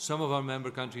some of our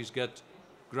member countries get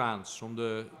grants from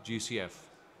the GCF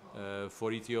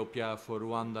for Ethiopia, for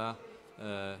Rwanda,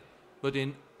 but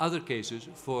in other cases,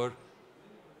 for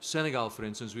Senegal, for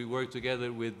instance, we worked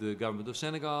together with the government of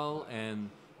Senegal and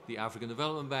the African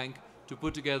Development Bank to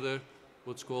put together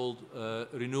what's called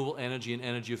Renewable Energy and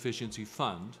Energy Efficiency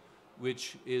Fund,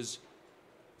 which is,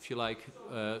 if you like,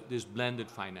 this blended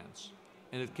finance.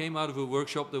 And it came out of a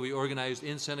workshop that we organized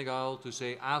in Senegal to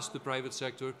say, ask the private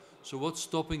sector, so what's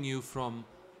stopping you from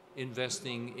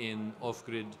investing in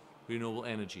off-grid renewable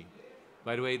energy?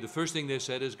 By the way, the first thing they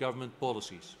said is government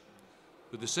policies.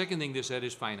 But the second thing they said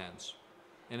is finance.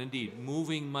 And indeed,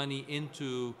 moving money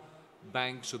into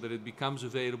banks so that it becomes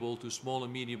available to small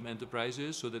and medium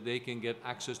enterprises so that they can get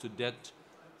access to debt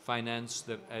finance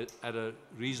that at a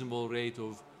reasonable rate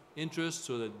of interest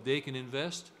so that they can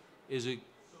invest is a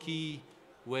key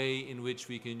way in which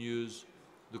we can use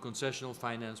the concessional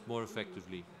finance more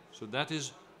effectively. So that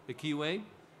is a key way,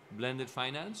 blended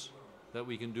finance, that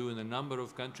we can do in a number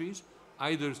of countries,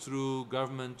 either through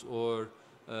government or,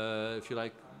 if you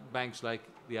like, banks like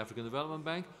the African Development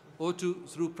Bank, or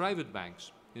through private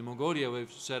banks. In Mongolia,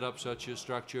 we've set up such a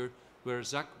structure where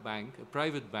ZAC Bank, a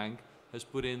private bank, has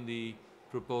put in the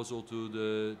proposal to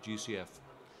the GCF.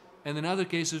 And in other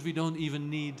cases, we don't even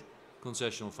need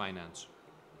concessional finance.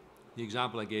 The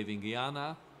example I gave in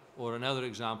Guyana, or another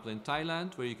example in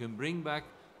Thailand, where you can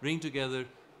bring together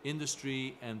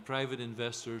industry and private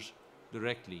investors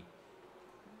directly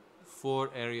for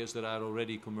areas that are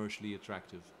already commercially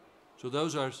attractive. So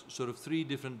those are sort of three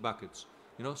different buckets.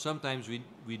 You know, sometimes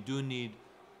we do need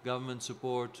government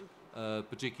support,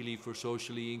 particularly for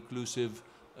socially inclusive,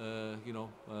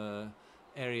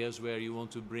 areas where you want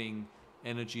to bring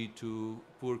energy to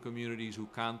poor communities who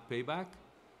can't pay back.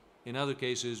 In other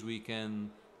cases, we can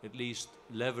at least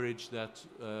leverage that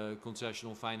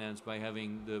concessional finance by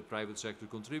having the private sector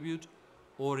contribute,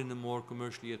 or in the more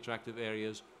commercially attractive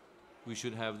areas, we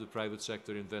should have the private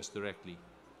sector invest directly.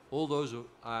 All those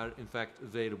are in fact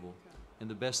available. And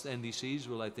the best NDCs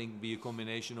will, I think, be a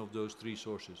combination of those three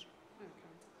sources. Okay.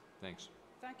 Thanks.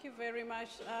 Thank you very much.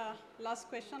 Last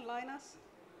question, Linus.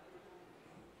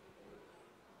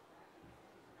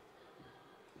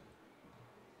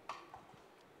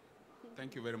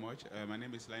 Thank you very much. My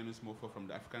name is Linus Mofo from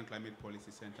the African Climate Policy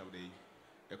Center of the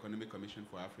Economic Commission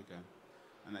for Africa.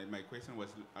 And my question was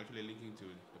actually linking to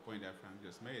the point that Frank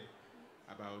just made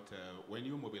about when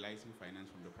you're mobilizing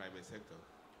finance from the private sector.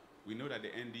 We know that the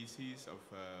NDCs of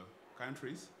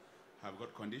countries have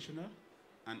got conditional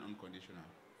and unconditional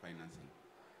financing.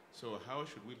 So how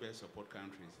should we best support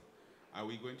countries? Are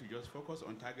we going to just focus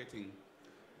on targeting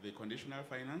the conditional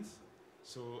finance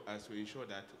so as to ensure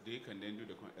that they can then do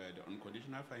the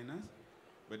unconditional finance?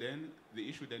 But then the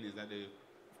issue then is that the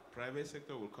private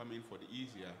sector will come in for the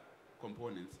easier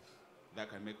components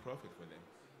that can make profit for them.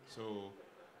 So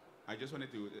I just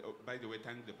wanted to, by the way,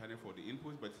 thank the panel for the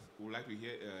inputs, but we would like to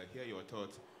hear your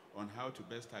thoughts on how to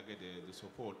best target the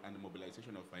support and the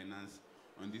mobilization of finance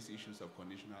on these issues of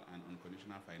conditional and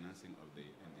unconditional financing of the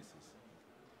NDCs.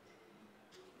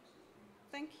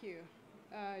 Thank you.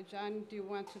 John, do you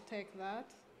want to take that?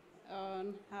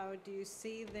 How do you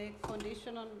see the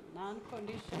conditional,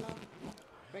 non-conditional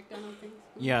breakdown of things?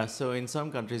 Yeah, so in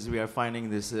some countries we are finding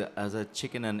this as a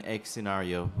chicken and egg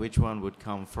scenario. Which one would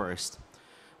come first?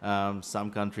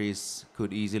 Some countries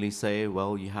could easily say,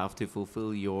 well, you have to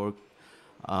fulfill your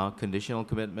conditional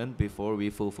commitment before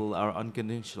we fulfill our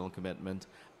unconditional commitment.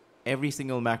 Every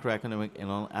single macroeconomic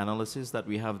analysis that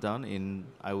we have done in,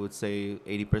 I would say,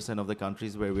 80% of the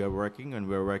countries where we are working, and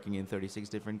we're working in 36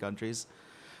 different countries,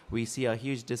 we see a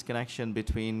huge disconnection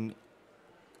between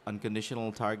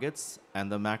unconditional targets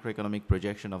and the macroeconomic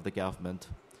projection of the government.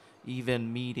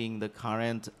 Even meeting the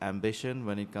current ambition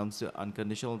when it comes to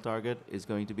unconditional target is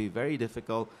going to be very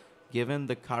difficult given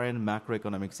the current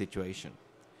macroeconomic situation.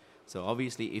 So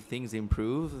obviously, if things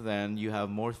improve, then you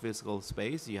have more fiscal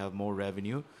space, you have more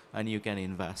revenue, and you can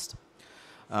invest.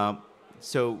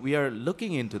 So we are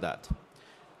looking into that.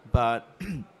 But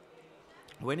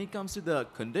when it comes to the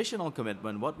conditional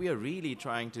commitment, what we are really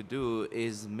trying to do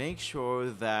is make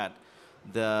sure that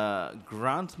the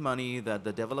grant money that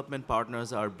the development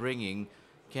partners are bringing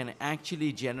can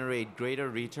actually generate greater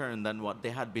return than what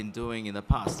they had been doing in the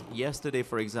past. Yesterday,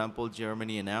 for example,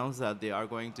 Germany announced that they are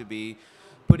going to be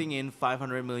putting in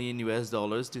 $500 million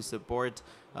to support,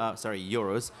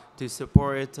 euros, to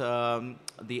support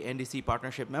the NDC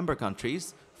partnership member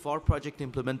countries for project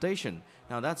implementation.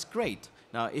 Now that's great.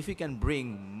 Now if you can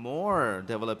bring more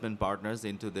development partners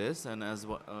into this, and as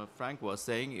Frank was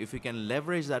saying, if we can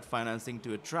leverage that financing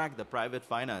to attract the private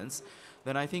finance,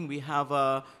 then I think we have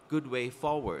a good way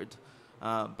forward.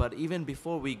 But even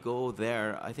before we go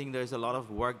there, I think there's a lot of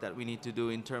work that we need to do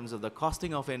in terms of the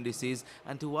costing of NDCs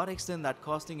and to what extent that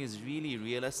costing is really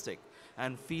realistic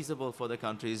and feasible for the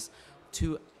countries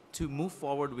to move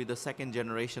forward with the second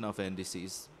generation of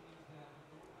NDCs.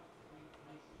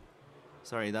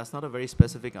 Sorry, that's not a very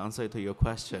specific answer to your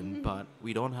question, but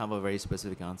we don't have a very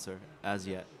specific answer as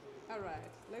yet. All right,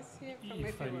 let's hear from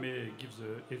If I may give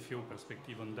the FAO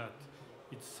perspective on that.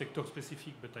 It's sector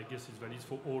specific, but I guess it's valid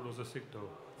for all other sectors.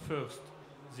 First,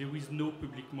 there is no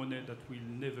public money that will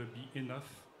never be enough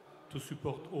to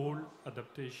support all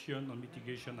adaptation and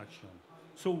mitigation action.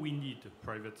 So we need a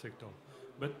private sector.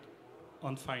 But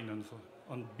on finance,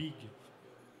 on big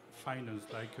finance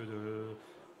like the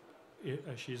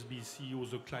HSBC or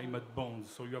the climate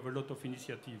bonds, so you have a lot of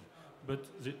initiative. But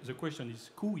the question is,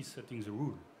 who is setting the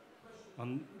rule?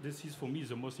 And this is, for me,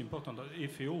 the most important.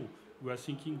 At FAO, we are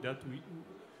thinking that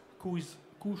who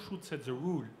should set the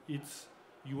rule? It's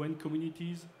UN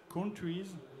communities,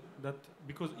 countries, that,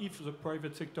 because if the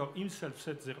private sector himself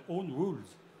sets their own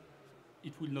rules,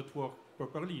 it will not work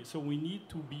properly. So we need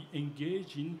to be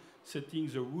engaged in setting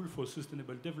the rule for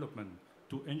sustainable development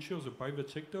to ensure the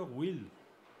private sector will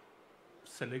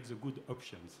select the good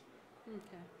options.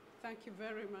 Okay, thank you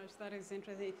very much. That is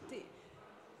interesting.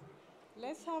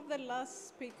 Let's have the last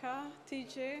speaker,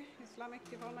 TJ, Islamic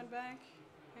Development Bank.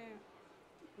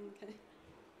 Yeah. Okay.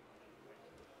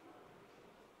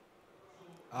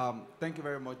 Thank you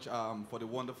very much for the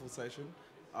wonderful session.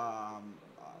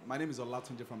 My name is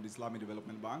Olatunji from the Islamic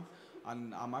Development Bank,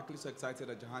 and I'm actually so excited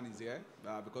that Jahan is here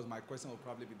because my question will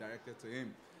probably be directed to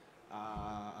him.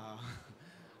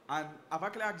 And I've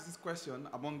actually asked this question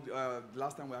among the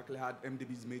last time we actually had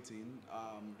MDB's meeting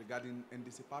regarding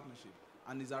NDC partnership,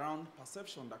 and it's around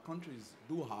perception that countries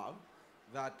do have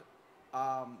that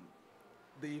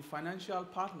the financial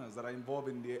partners that are involved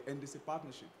in the NDC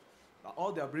partnership,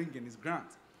 all they're bringing is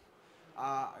grants.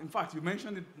 In fact, you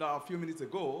mentioned it a few minutes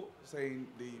ago, saying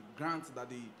the grants that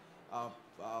the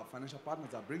financial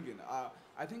partners are bringing.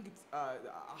 I think it's,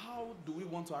 how do we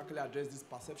want to actually address this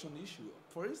perception issue?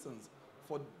 For instance,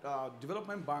 for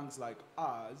development banks like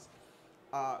ours,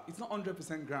 it's not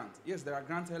 100% grant. Yes, there are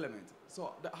grant elements.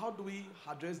 So how do we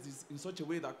address this in such a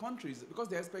way that countries, because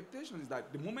the expectation is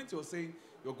that the moment you're saying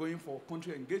you're going for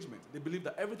country engagement, they believe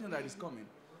that everything that is coming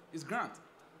is grant,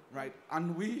 right?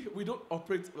 And we don't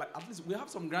operate, like, at least we have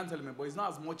some grant element, but it's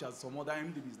not as much as some other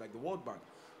MDBs like the World Bank.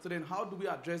 So then how do we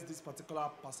address this particular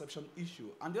perception issue?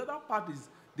 And the other part is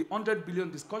the 100 billion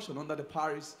discussion under the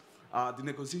Paris, the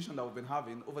negotiation that we've been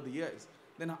having over the years.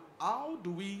 Then how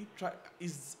do we try,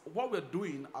 is what we're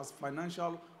doing as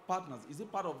financial partners, is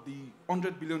it part of the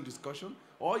 100 billion discussion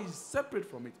or is separate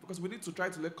from it? Because we need to try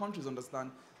to let countries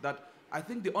understand that I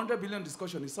think the 100 billion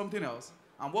discussion is something else,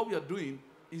 and what we are doing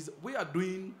is we are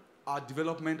doing our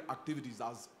development activities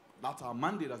as, that's our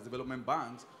mandate as development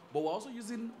banks, but we're also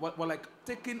using, we're like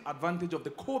taking advantage of the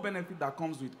co-benefit that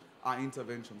comes with our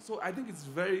intervention. So I think it's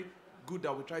very good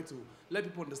that we try to let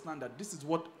people understand that this is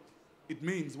what it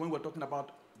means when we're talking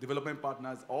about development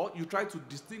partners, or you try to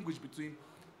distinguish between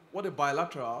what a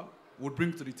bilateral would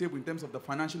bring to the table in terms of the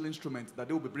financial instruments that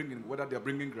they will be bringing, whether they're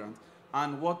bringing grants,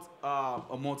 and what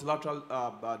a multilateral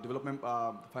development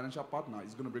financial partner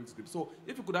is going to bring to the table. So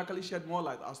if you could actually shed more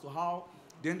light as to how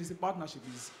the NDC partnership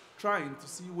is trying to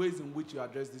see ways in which you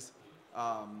address this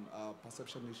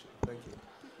perception issue. Thank you.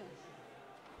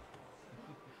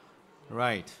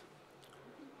 Right.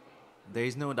 There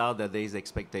is no doubt that there is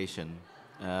expectation.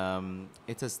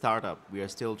 It's a startup. We are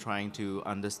still trying to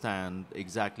understand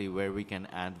exactly where we can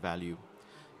add value.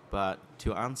 But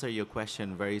to answer your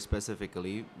question very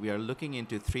specifically, we are looking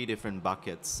into 3 different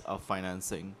buckets of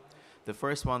financing. The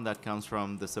first one that comes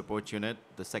from the support unit,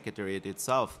 the secretariat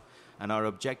itself, and our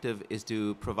objective is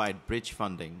to provide bridge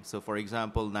funding. So for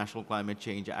example, National Climate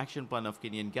Change Action Plan of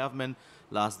Kenyan government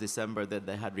last December that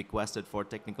they had requested for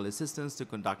technical assistance to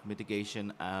conduct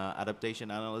mitigation adaptation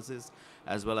analysis,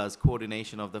 as well as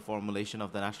coordination of the formulation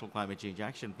of the National Climate Change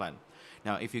Action Plan.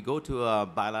 Now, if you go to a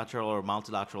bilateral or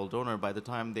multilateral donor, by the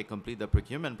time they complete the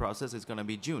procurement process, it's going to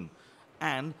be June.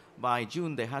 And by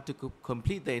June, they had to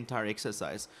complete the entire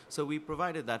exercise. So we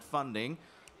provided that funding,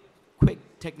 quick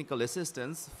technical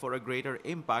assistance for a greater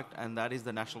impact, and that is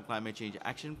the National Climate Change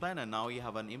Action Plan. And now you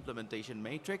have an implementation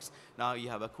matrix. Now you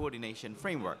have a coordination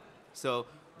framework. So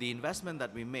the investment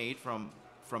that we made from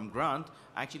grant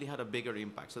actually had a bigger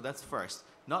impact. So that's first.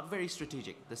 Not very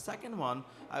strategic. The second one,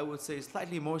 I would say, is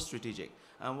slightly more strategic.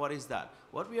 And what is that?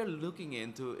 What we are looking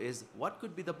into is what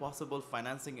could be the possible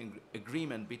financing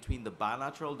agreement between the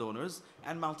bilateral donors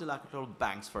and multilateral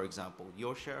banks, for example,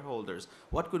 your shareholders.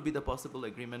 What could be the possible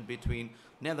agreement between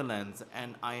Netherlands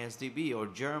and ISDB or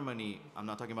Germany? I'm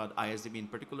not talking about ISDB in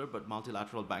particular, but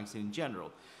multilateral banks in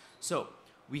general. So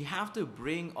we have to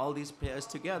bring all these players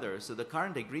together. So the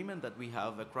current agreement that we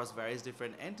have across various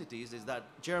different entities is that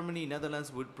Germany,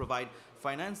 Netherlands would provide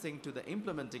financing to the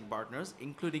implementing partners,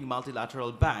 including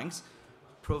multilateral banks,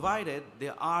 provided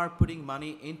they are putting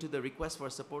money into the request for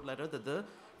support letter that the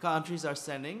countries are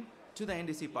sending to the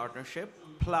NDC partnership,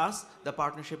 plus the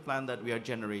partnership plan that we are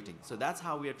generating. So that's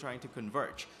how we are trying to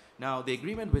converge. Now, the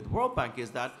agreement with World Bank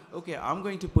is that, okay, I'm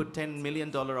going to put $10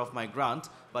 million of my grant,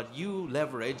 but you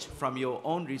leverage from your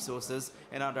own resources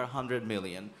another 100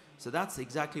 million. So that's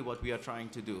exactly what we are trying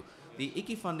to do. The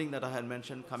ICI funding that I had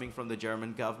mentioned coming from the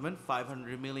German government,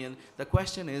 500 million. The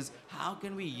question is, how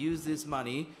can we use this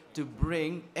money to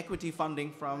bring equity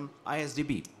funding from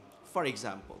ISDB, for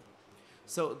example?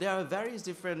 So there are various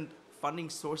different funding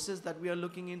sources that we are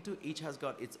looking into. Each has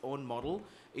got its own model.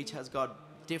 Each has got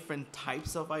different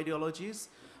types of ideologies.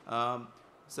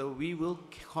 So we will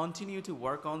continue to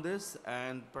work on this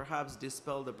and perhaps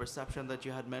dispel the perception that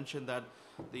you had mentioned that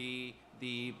the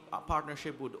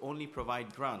partnership would only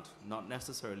provide grant. Not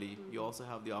necessarily. You also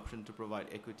have the option to provide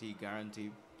equity,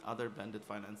 guarantee, other blended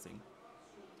financing.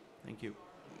 Thank you.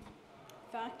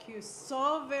 Thank you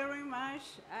so very much.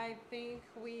 I think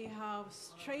we have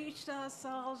stretched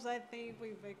ourselves. I think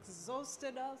we've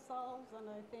exhausted ourselves, and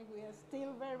I think we are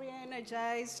still very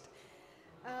energized.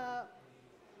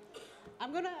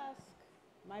 I'm going to ask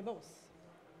my boss,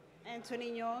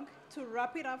 Anthony Nyong, to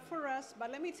wrap it up for us.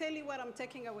 But let me tell you what I'm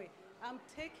taking away. I'm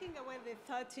taking away the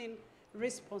 13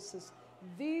 responses.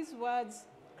 These words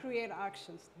create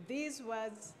actions. These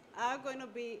words are going to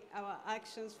be our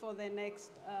actions for the next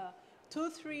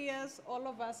 2-3 years. All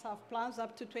of us have plans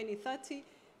up to 2030.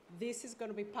 This is going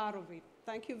to be part of it.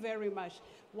 Thank you very much.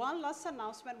 One last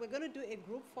announcement. We're going to do a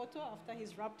group photo after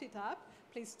he's wrapped it up.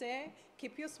 Please stay.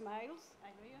 Keep your smiles. I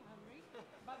know you're hungry.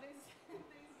 But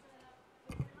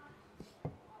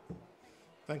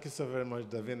Thank you so very much,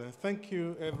 Davina. Thank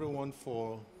you, everyone,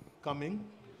 for coming.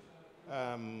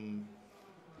 There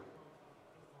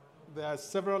are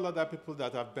several other people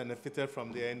that have benefited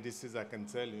from the NDCs, I can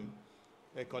tell you.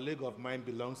 A colleague of mine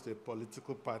belongs to a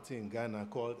political party in Ghana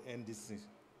called NDC.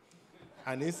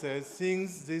 And he says,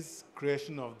 since this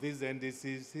creation of these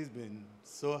NDCs, he's been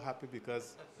so happy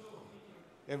because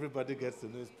everybody gets to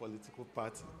know his political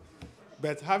party.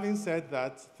 But having said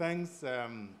that, thanks.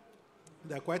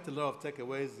 There are quite a lot of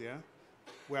takeaways here.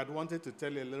 We had wanted to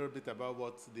tell you a little bit about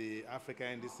what the Africa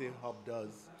NDC Hub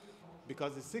does,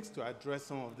 because it seeks to address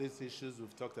some of these issues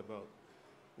we've talked about.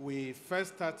 We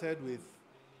first started with,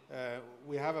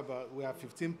 we have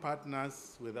 15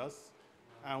 partners with us,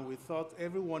 and we thought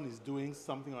everyone is doing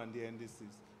something on the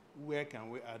NDCs. Where can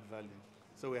we add value?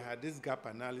 So we had this gap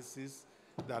analysis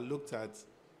that looked at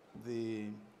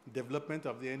the development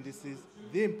of the NDCs,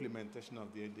 the implementation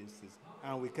of the NDCs,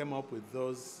 and we came up with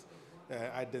those,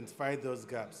 identified those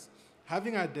gaps.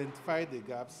 Having identified the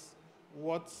gaps,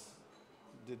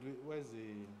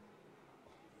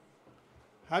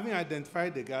 having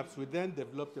identified the gaps, we then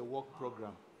developed a work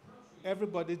program.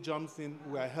 Everybody jumps in,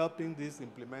 we are helping these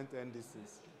implement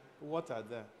NDCs. What are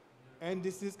they?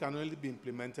 NDCs can only be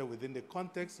implemented within the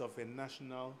context of a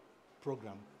national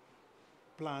program,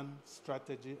 plan,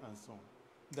 strategy, and so on,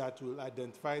 that will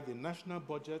identify the national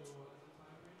budget,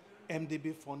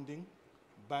 MDB funding,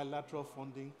 bilateral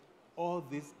funding. All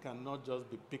these cannot just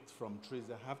be picked from trees.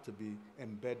 They have to be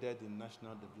embedded in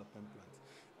national development plans.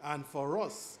 And for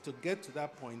us to get to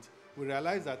that point, we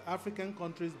realize that African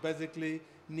countries basically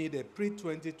need a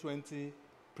pre-2020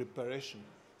 preparation.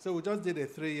 So we just did a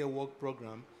 3-year work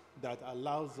program that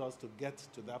allows us to get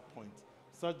to that point,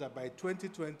 such that by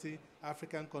 2020,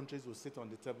 African countries will sit on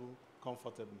the table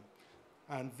comfortably.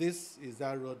 And this is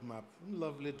our roadmap.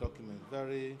 Lovely document,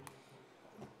 very,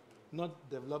 not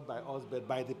developed by us, but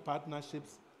by the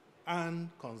partnerships and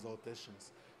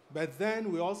consultations. But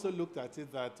then we also looked at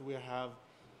it that we have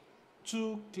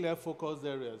 2 clear focus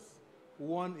areas.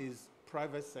 One is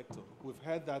private sector. We've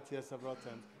heard that here several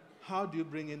times. How do you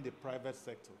bring in the private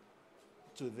sector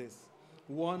to this?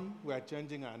 One, we are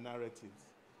changing our narratives.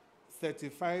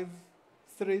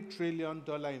 $3 trillion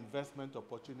investment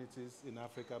opportunities in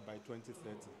Africa by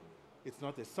 2030. It's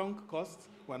not a sunk cost.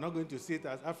 We're not going to see it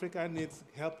as Africa needs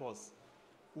help us.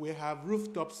 We have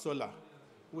rooftop solar.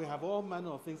 We have all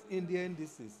manner of things in the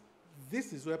NDCs.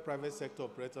 This is where private sector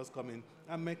operators come in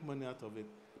and make money out of it.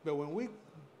 But when we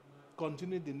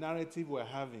continue the narrative we're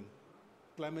having,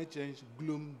 climate change,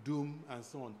 gloom, doom, and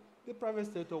so on, the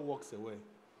private sector walks away.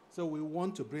 So we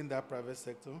want to bring that private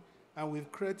sector, and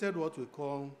we've created what we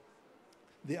call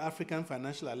the African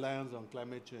Financial Alliance on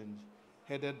Climate Change,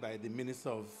 headed by the Minister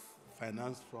of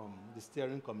Finance from the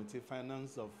Steering Committee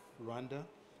Finance of Rwanda,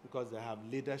 because they have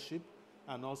leadership,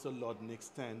 and also Lord Nick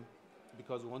Stern,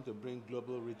 because we want to bring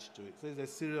global reach to it. So it's a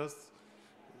serious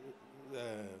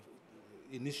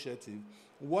initiative.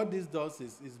 What this does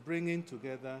is bringing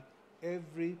together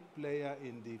every player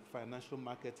in the financial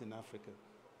market in Africa.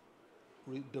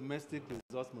 Domestic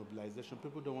resource mobilization,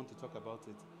 people don't want to talk about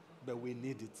it, but we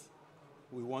need it.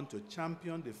 We want to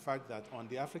champion the fact that on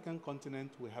the African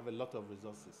continent, we have a lot of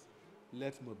resources.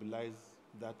 Let's mobilize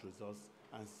that resource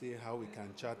and see how we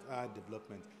can chart our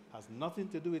development. It has nothing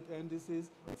to do with NDCs.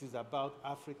 It is about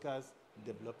Africa's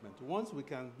development. Once we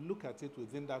can look at it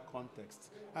within that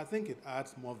context, I think it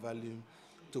adds more value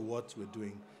to what we're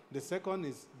doing. The second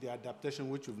is the adaptation,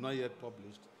 which we've not yet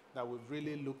published, that we've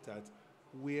really looked at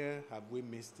where have we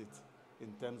missed it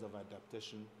in terms of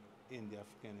adaptation in the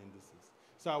African NDCs.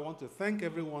 So I want to thank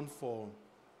everyone for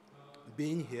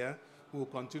being here. We'll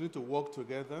continue to work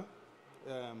together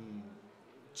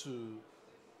to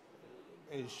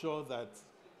ensure that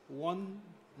one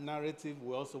narrative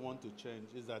we also want to change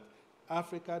is that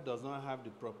Africa does not have the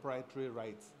proprietary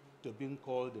rights to being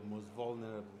called the most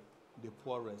vulnerable, the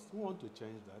poorest. We want to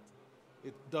change that.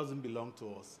 It doesn't belong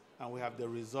to us, and we have the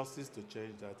resources to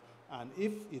change that. And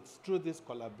if it's through this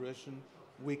collaboration,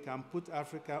 we can put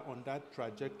Africa on that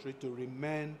trajectory to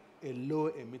remain a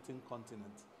low-emitting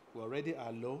continent. We already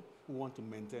are low. We want to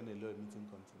maintain a low-emitting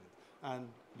continent. And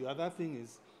the other thing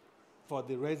is, for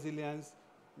the resilience,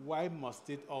 why must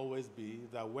it always be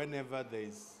that whenever there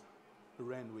is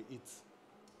rain, we eat?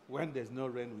 When there's no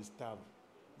rain, we starve?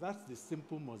 That's the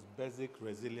simple, most basic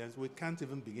resilience we can't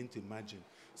even begin to imagine.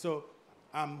 So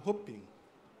I'm hoping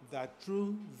that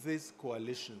through these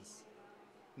coalitions,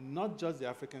 not just the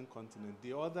African continent,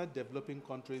 the other developing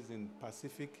countries in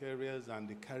Pacific areas and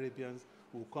the Caribbeans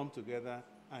will come together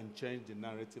and change the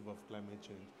narrative of climate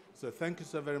change. So thank you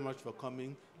so very much for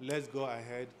coming. Let's go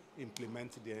ahead,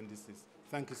 implement the NDCs.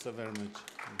 Thank you so very much.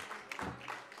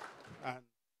 And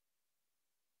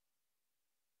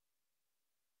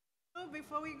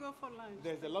before we go for lunch,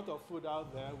 there's a lot of food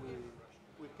out there.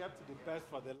 We kept the best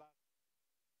for the last.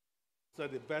 So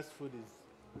the best food is,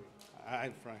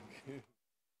 Frank.